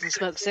out in the woods and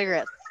smoke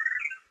cigarettes.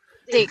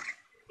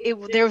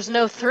 There was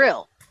no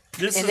thrill.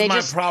 This And is they my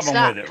just problem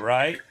stopped. with it,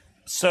 right?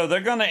 So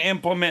they're going to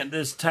implement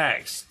this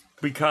tax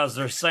because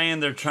they're saying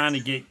they're trying to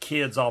get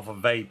kids off of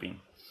vaping.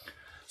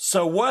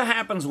 So what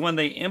happens when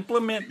they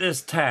implement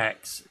this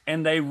tax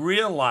and they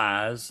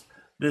realize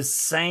the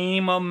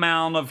same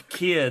amount of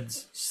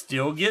kids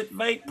still get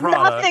vape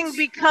products? Nothing,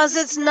 because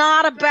it's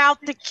not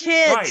about the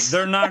kids. Right,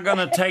 they're not going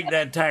to take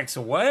that tax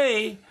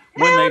away.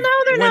 Hell no,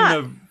 they're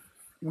not.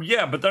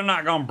 Yeah, but they're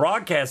not going to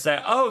broadcast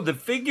that. Oh, the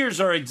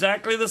figures are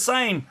exactly the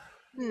same.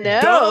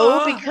 No,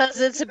 Duh. because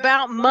it's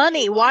about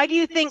money. Why do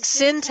you think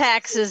sin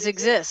taxes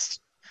exist?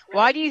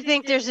 Why do you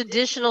think there's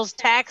additional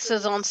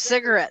taxes on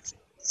cigarettes?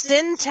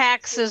 Sin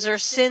taxes are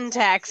sin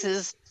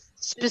taxes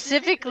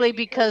specifically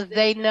because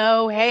they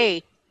know,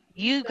 hey,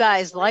 you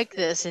guys like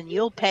this and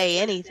you'll pay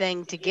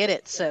anything to get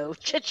it. So,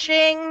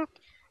 cha-ching!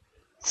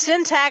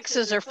 Sin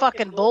taxes are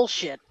fucking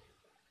bullshit.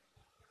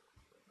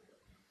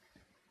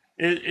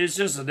 It's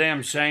just a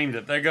damn shame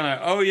that they're gonna.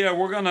 Oh yeah,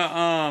 we're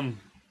gonna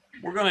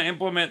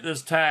implement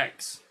this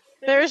tax.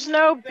 There's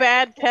no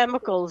bad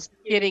chemicals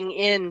getting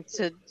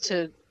into.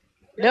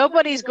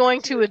 Nobody's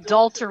going to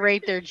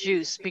adulterate their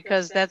juice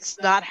because that's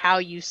not how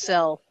you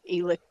sell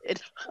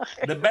e-liquid.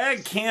 The bad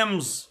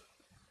chems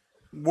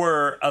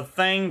were a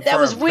thing That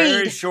for was a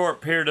very weed.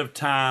 short period of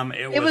time.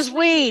 It was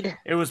weed.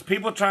 It was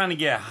people trying to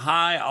get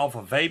high off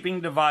of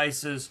vaping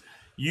devices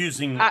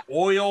using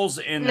oils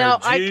in No,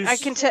 their juice. I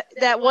can tell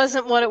that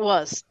wasn't what it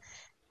was.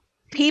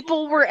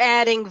 People were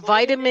adding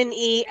vitamin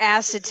E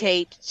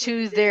acetate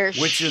to their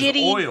which shitty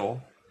is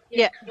oil.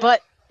 Yeah,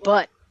 but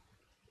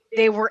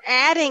they were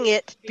adding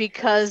it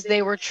because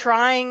they were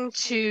trying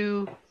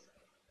to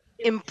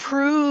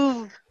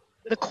improve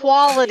the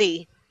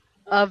quality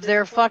of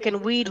their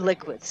fucking weed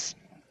liquids.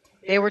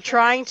 They were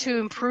trying to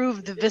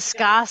improve the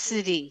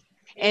viscosity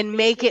and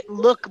make it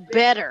look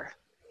better.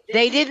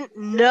 They didn't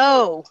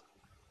know.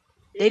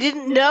 They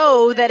didn't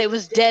know that it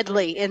was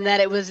deadly and that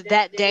it was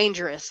that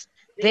dangerous.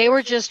 They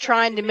were just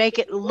trying to make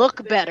it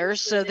look better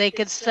so they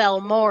could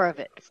sell more of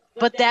it.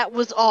 But that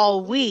was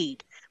all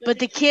weed. But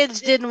the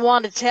kids didn't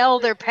want to tell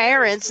their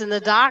parents and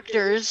the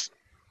doctors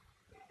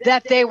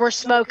that they were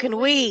smoking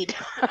weed.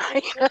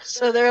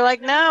 So they're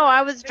like, no,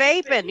 I was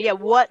vaping. Yeah,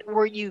 what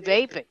were you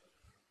vaping?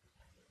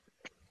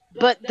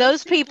 But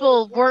those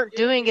people weren't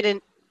doing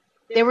it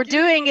they were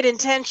doing it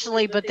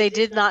intentionally, but they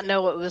did not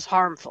know it was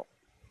harmful.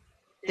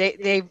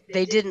 They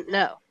didn't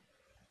know.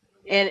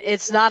 And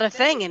it's not a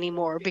thing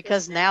anymore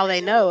because now they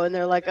know and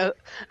they're like, oh,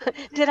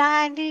 did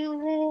I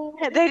do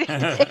that?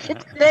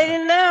 They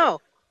didn't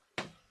know.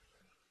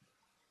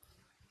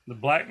 The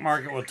black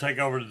market will take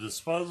over the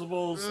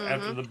disposables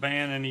after the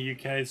ban in the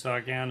UK, so I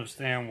can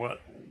understand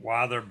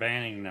why they're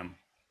banning them.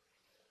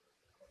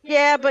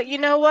 Yeah, but you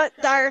know what,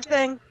 dire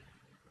thing?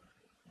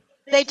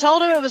 They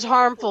told him it was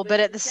harmful, but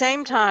at the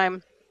same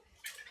time,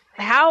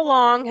 how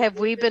long have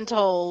we been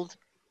told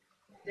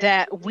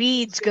that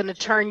weed's going to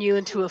turn you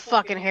into a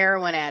fucking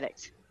heroin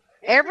addict?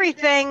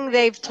 Everything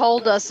they've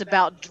told us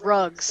about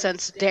drugs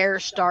since DARE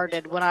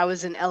started when I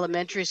was in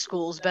elementary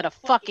school has been a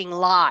fucking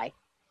lie.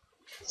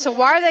 So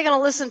why are they going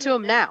to listen to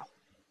him now?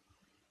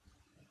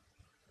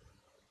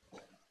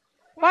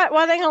 Why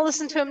are they going to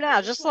listen to him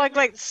now? Just like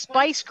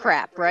spice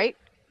crap, right?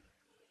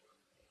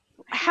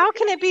 How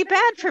can it be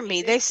bad for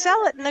me? They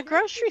sell it in the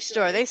grocery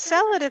store. They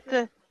sell it at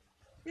the...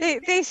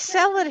 They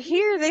sell it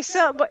here. They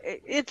sell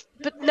it,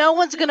 but no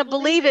one's going to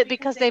believe it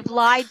because they've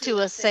lied to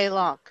us so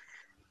long.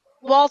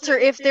 Walter,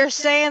 if they're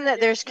saying that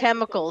there's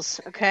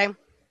chemicals, okay?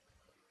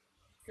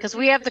 Because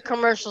we have the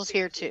commercials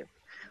here too.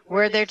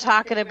 where they're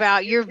talking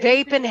about you're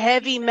vaping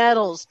heavy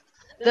metals.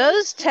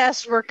 Those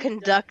tests were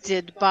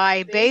conducted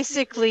by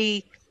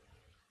basically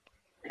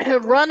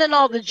running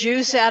all the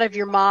juice out of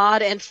your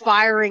mod and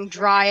firing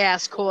dry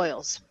ass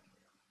coils.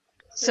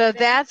 So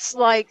that's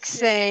like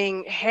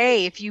saying,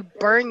 hey, if you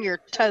burn your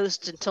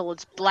toast until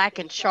it's black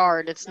and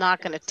charred, it's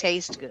not going to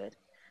taste good.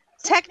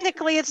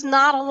 Technically, it's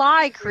not a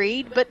lie,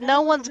 Creed, but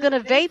no one's going to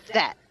vape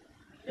that.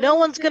 No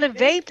one's going to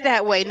vape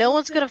that way. No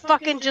one's going to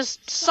fucking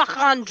just suck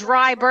on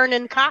dry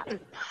burning cotton.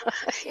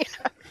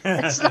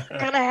 It's not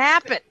going to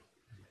happen.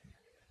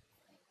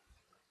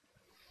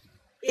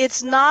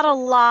 It's not a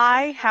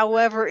lie,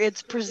 however,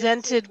 it's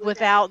presented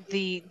without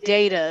the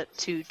data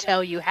to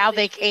tell you how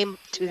they came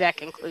to that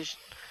conclusion.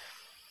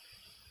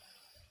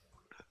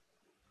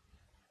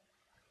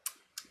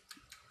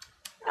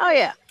 Oh,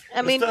 yeah.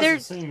 I mean, doesn't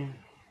seem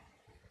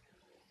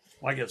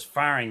like it's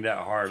firing that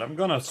hard. I'm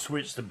going to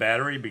switch the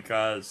battery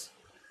because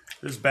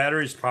this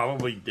battery's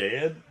probably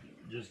dead.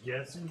 Just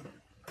guessing.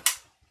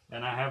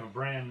 And I have a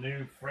brand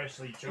new,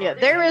 freshly charged. Yeah,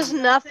 there is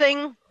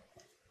nothing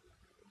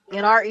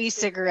in our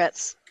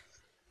e-cigarettes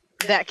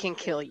that can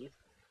kill you.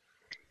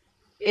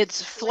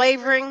 It's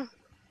flavoring,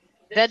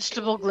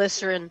 vegetable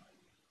glycerin,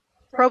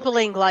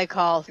 propylene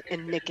glycol,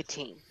 and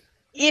nicotine.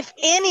 If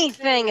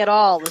anything at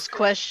all is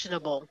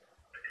questionable,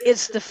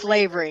 it's the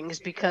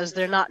flavorings because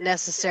they're not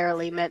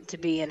necessarily meant to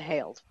be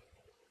inhaled.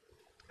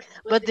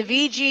 But the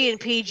VG and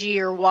PG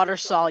are water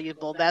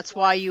soluble. That's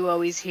why you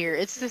always hear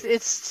it's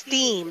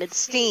steam. It's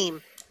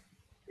steam.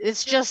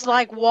 It's just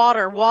like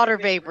water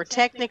vapor.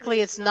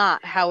 Technically, it's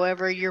not.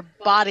 However, your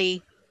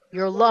body,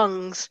 your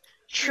lungs,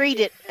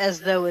 treat it as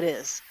though it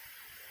is.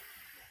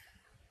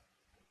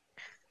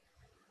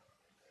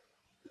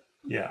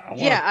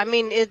 Yeah. I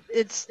mean,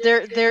 it's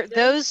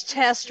those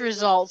test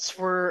results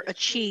were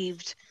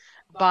achieved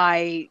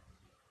by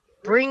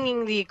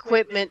bringing the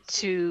equipment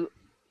to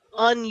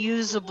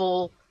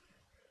unusable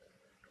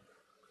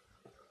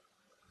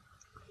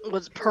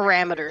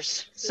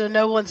parameters. So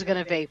no one's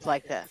going to vape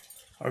like that.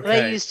 Okay.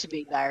 Well, they used to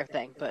be our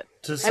thing, but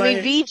I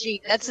mean,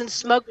 VG, that's in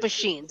smoke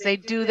machines. They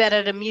do that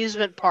at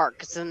amusement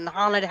parks and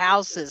haunted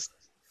houses.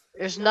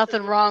 There's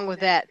nothing wrong with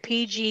that.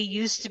 PG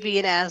used to be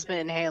in asthma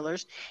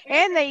inhalers,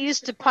 and they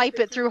used to pipe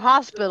it through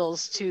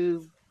hospitals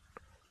to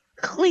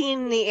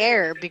clean the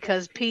air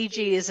because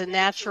PG is a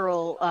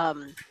natural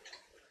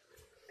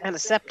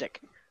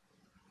antiseptic.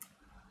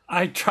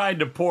 I tried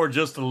to pour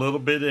just a little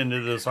bit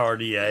into this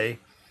RDA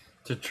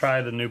to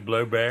try the new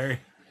Blowberry.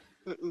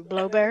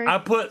 Blowberry? I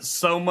put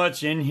so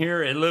much in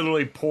here, it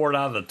literally poured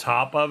out of the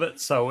top of it,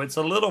 so it's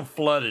a little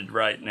flooded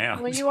right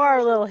now. Well, you are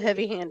a little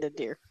heavy-handed,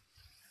 dear.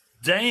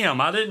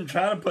 Damn, I didn't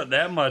try to put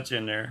that much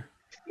in there.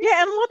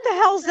 Yeah, and what the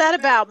hell's that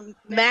about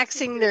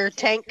maxing their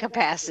tank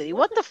capacity?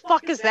 What the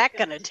fuck is that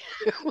gonna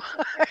do?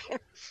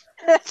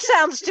 That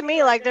sounds to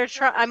me like they're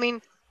trying. I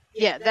mean,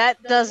 yeah,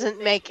 that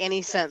doesn't make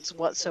any sense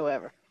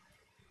whatsoever.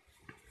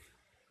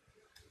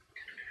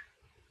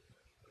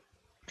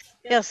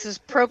 Yes, this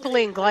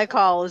propylene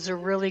glycol is a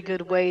really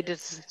good way to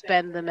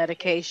suspend the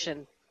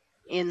medication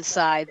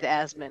inside the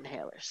asthma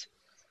inhalers.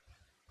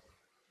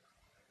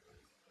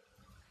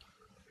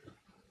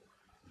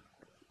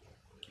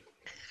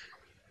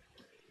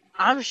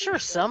 I'm sure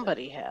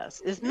somebody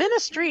has. Is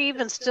Ministry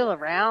even still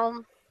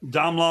around?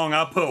 Dom Long,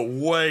 I put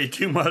way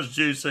too much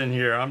juice in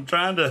here. I'm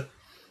trying to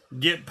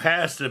get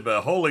past it,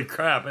 but holy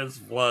crap, it's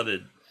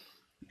flooded.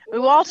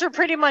 Walter,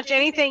 pretty much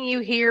anything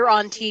you hear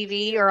on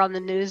TV or on the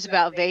news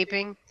about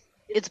vaping,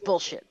 it's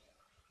bullshit.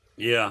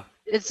 Yeah.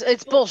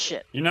 It's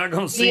bullshit. You're not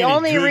going to see the any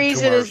only good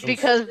reason is commercials.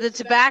 because the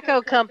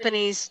tobacco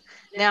companies.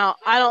 Now,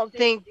 I don't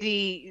think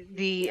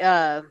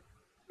the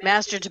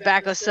Master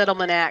Tobacco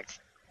Settlement Act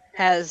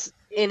has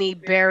any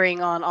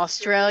bearing on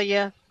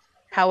Australia.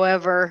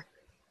 However,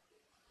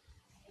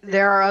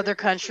 there are other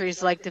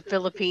countries like the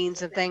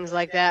Philippines and things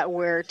like that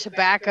where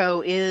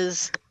tobacco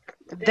is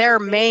their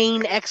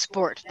main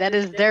export. That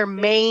is their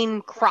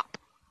main crop.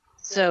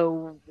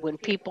 So when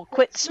people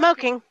quit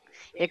smoking,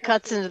 it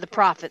cuts into the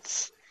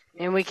profits,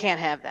 and we can't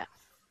have that.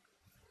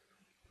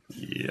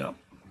 Yep.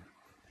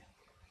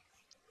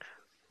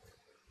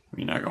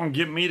 You're not going to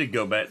get me to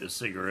go back to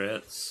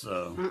cigarettes,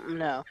 so.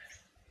 No.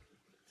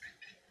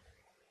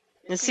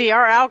 And see,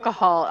 our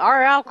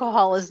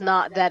alcohol is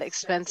not that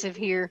expensive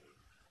here.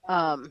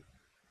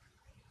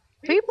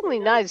 People in the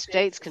United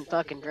States can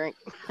fucking drink.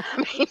 I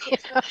mean,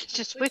 it's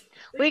just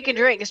we can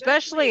drink,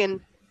 especially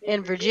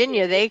in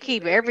Virginia. They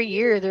keep every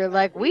year. They're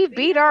like, we've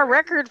beat our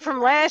record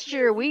from last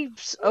year. We've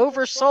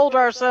oversold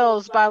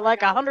ourselves by like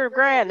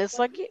 $100,000. It's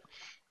like,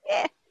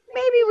 yeah,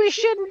 maybe we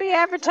shouldn't be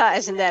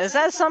advertising that. Is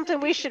that something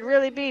we should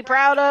really be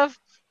proud of?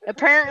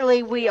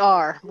 Apparently, we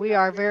are. We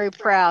are very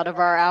proud of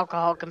our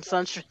alcohol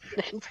consumption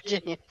in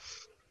Virginia.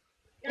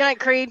 Good night,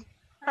 Creed.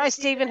 Hi,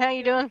 Stephen. How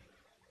you doing?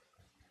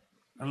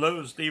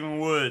 Hello, Stephen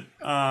Wood.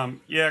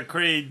 Yeah,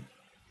 Creed,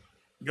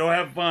 go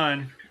have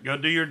fun. Go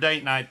do your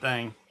date night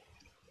thing.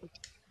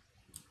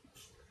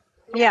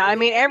 Yeah, I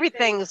mean,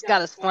 everything's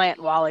got a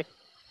slant, Wally.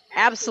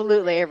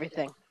 Absolutely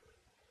everything.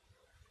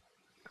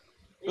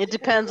 It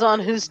depends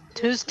on who's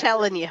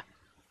telling you.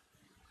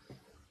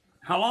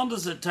 How long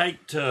does it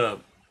take to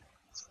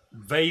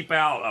vape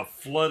out a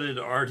flooded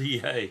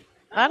RDA?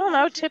 I don't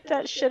know. Tip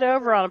that shit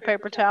over on a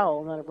paper towel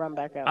and let it run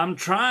back out. I'm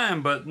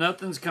trying, but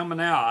nothing's coming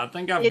out. I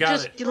think I've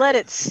got it. You let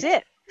it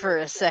sit for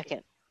a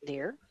second,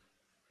 dear.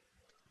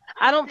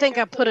 I don't think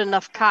I put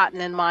enough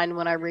cotton in mine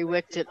when I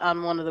rewicked it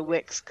on one of the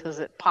wicks because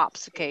it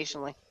pops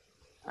occasionally.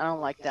 I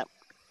don't like that.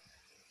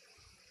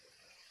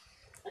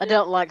 I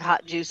don't like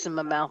hot juice in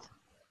my mouth.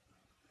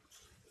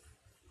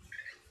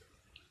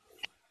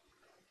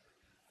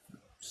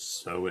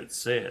 So it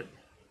said.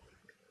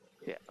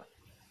 Yeah.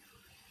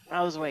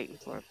 I was waiting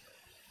for it.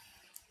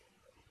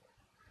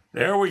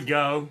 There we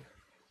go.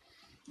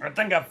 I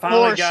think I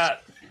finally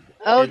got.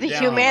 Oh, the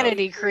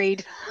humanity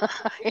creed.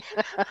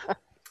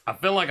 I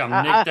feel like I'm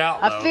nicked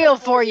out, though. I feel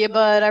for you,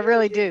 bud. I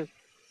really do.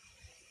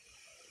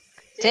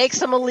 Take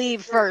some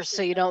Aleve first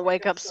so you don't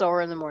wake up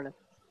sore in the morning.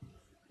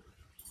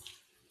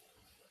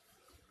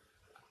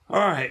 All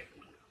right.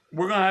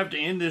 We're going to have to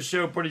end this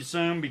show pretty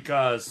soon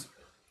because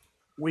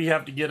we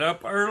have to get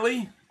up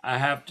early. I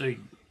have to...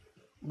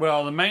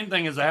 Well, the main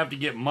thing is I have to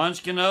get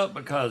Munchkin up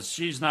because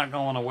she's not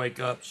going to wake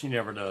up. She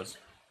never does.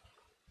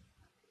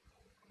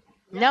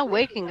 Now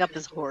waking up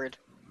is horrid.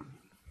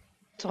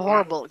 It's a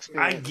horrible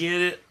experience. I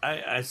get it.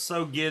 I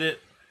so get it.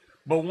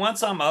 But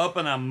once I'm up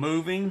and I'm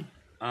moving,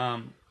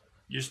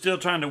 you're still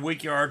trying to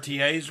wick your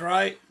RTAs,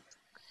 right?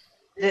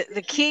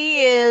 The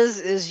key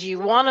is you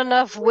want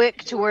enough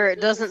wick to where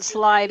it doesn't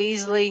slide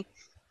easily,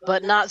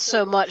 but not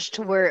so much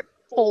to where it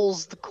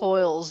pulls the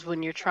coils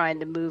when you're trying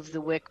to move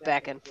the wick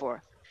back and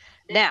forth.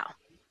 Now,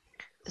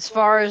 as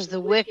far as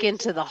the wick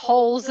into the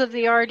holes of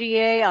the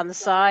RDA on the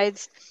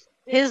sides,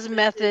 his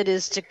method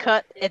is to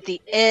cut at the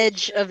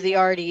edge of the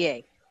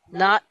RDA.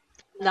 Not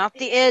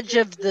the edge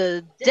of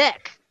the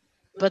deck,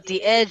 but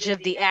the edge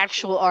of the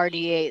actual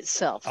RDA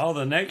itself. Oh,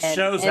 the next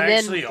show's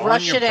actually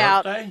on your birthday?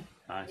 Out,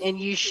 nice. And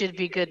you should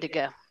be good to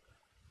go.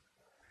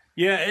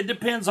 Yeah, it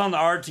depends on the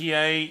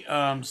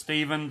RTA,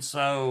 Steven.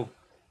 So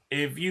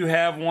if you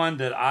have one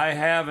that I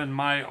have in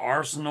my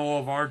arsenal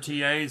of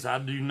RTAs, I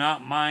do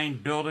not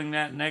mind building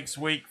that next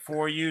week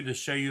for you to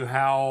show you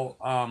how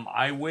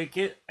I wick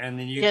it, and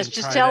then you can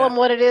just try tell that. him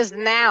what it is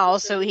now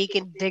so he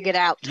can dig it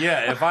out.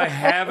 Yeah, if I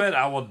have it,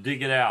 I will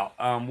dig it out.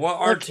 What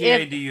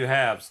RTA do you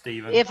have,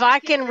 Steven? If I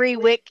can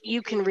rewick,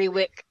 you can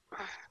rewick.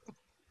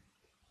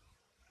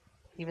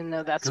 Even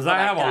though that's because I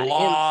have a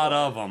lot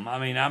of them. I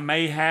mean, I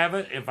may have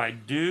it. If I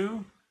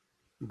do,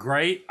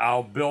 great.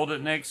 I'll build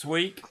it next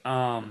week.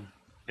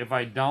 If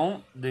I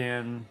don't,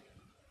 then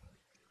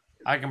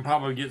I can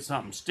probably get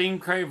something. Steam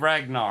Crave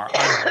Ragnar.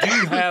 I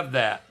do have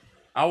that.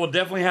 I will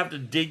definitely have to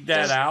dig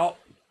that out.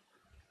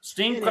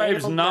 Steam Crave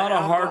is not a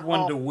hard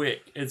one to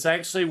wick. It's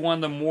actually one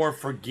of the more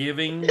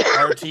forgiving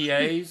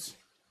RTAs.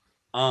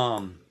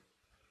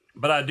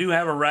 But I do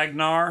have a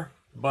Ragnar.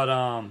 But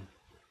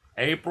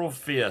April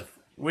 5th,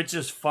 which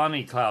is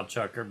funny, Cloud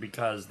Chucker,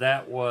 because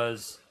that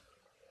was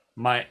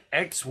my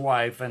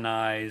ex-wife and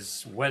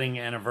I's wedding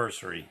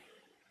anniversary.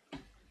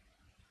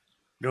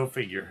 Go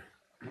figure.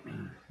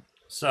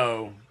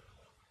 So.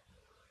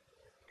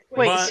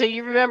 Wait, so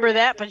you remember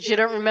that, but you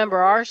don't remember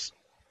ours?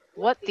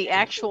 What the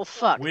actual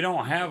fuck? We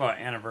don't have an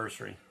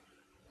anniversary.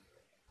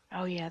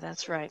 Oh, yeah,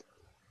 that's right.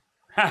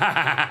 All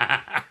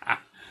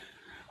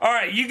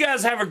right, you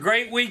guys have a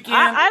great weekend.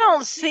 I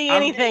don't see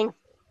anything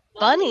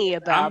funny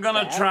about I'm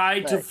going to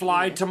try to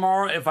fly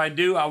tomorrow. If I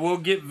do, I will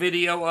get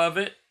video of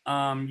it.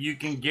 You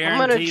can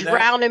guarantee I'm going to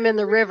drown him in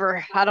the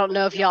river. I don't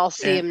know if y'all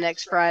see him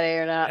next Friday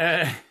or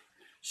not.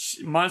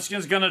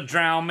 Munchkin's going to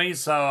drown me,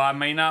 so I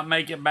may not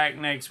make it back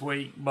next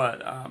week.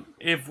 But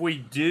if we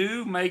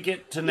do make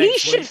it to next week... He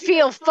should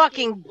feel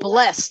fucking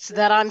blessed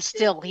that I'm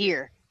still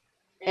here.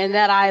 And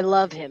that I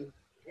love him.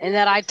 And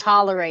that I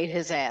tolerate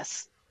his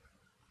ass.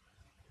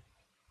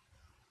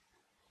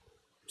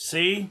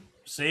 See?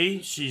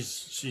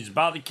 She's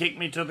about to kick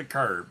me to the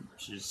curb.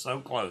 She's so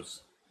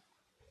close.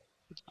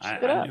 I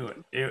knew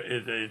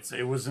it.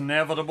 It was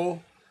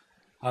inevitable.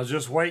 I was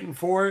just waiting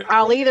for it.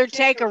 I'll either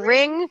take a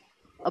ring,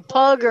 a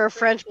pug, or a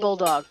French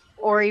bulldog,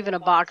 or even a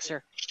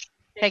boxer.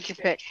 Take your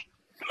pick.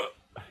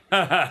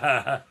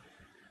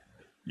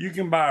 You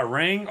can buy a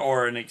ring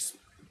or an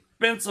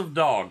expensive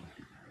dog.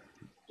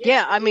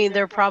 Yeah, I mean,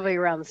 they're probably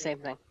around the same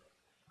thing.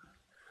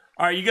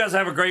 All right, you guys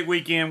have a great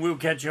weekend. We'll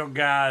catch you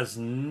guys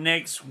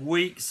next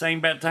week.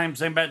 Same bat time,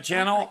 same bat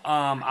channel.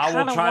 I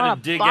will try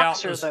to dig out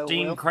the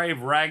Steam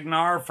Crave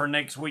Ragnar for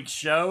next week's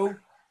show.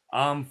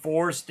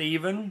 For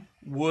Steven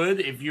Wood,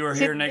 if you are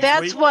here next week.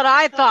 That's what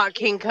I thought,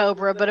 King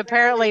Cobra, but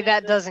apparently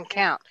that doesn't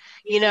count.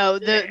 You know,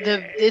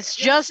 it's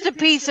just a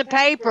piece of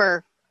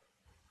paper,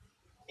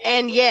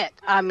 and yet,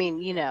 I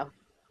mean, you know.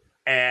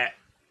 At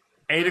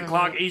 8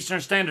 o'clock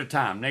Eastern Standard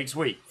Time next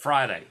week,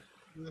 Friday.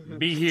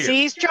 Be here.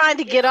 See, he's trying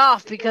to get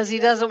off because he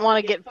doesn't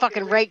want to get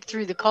fucking raked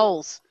through the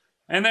coals.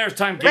 And there's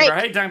Timekeeper.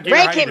 Hey, Timekeeper,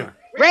 how you doing?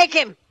 Rake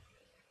him!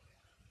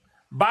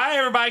 Bye,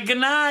 everybody. Good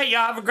night.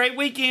 Y'all have a great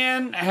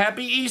weekend.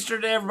 Happy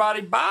Easter to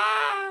everybody.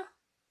 Bye.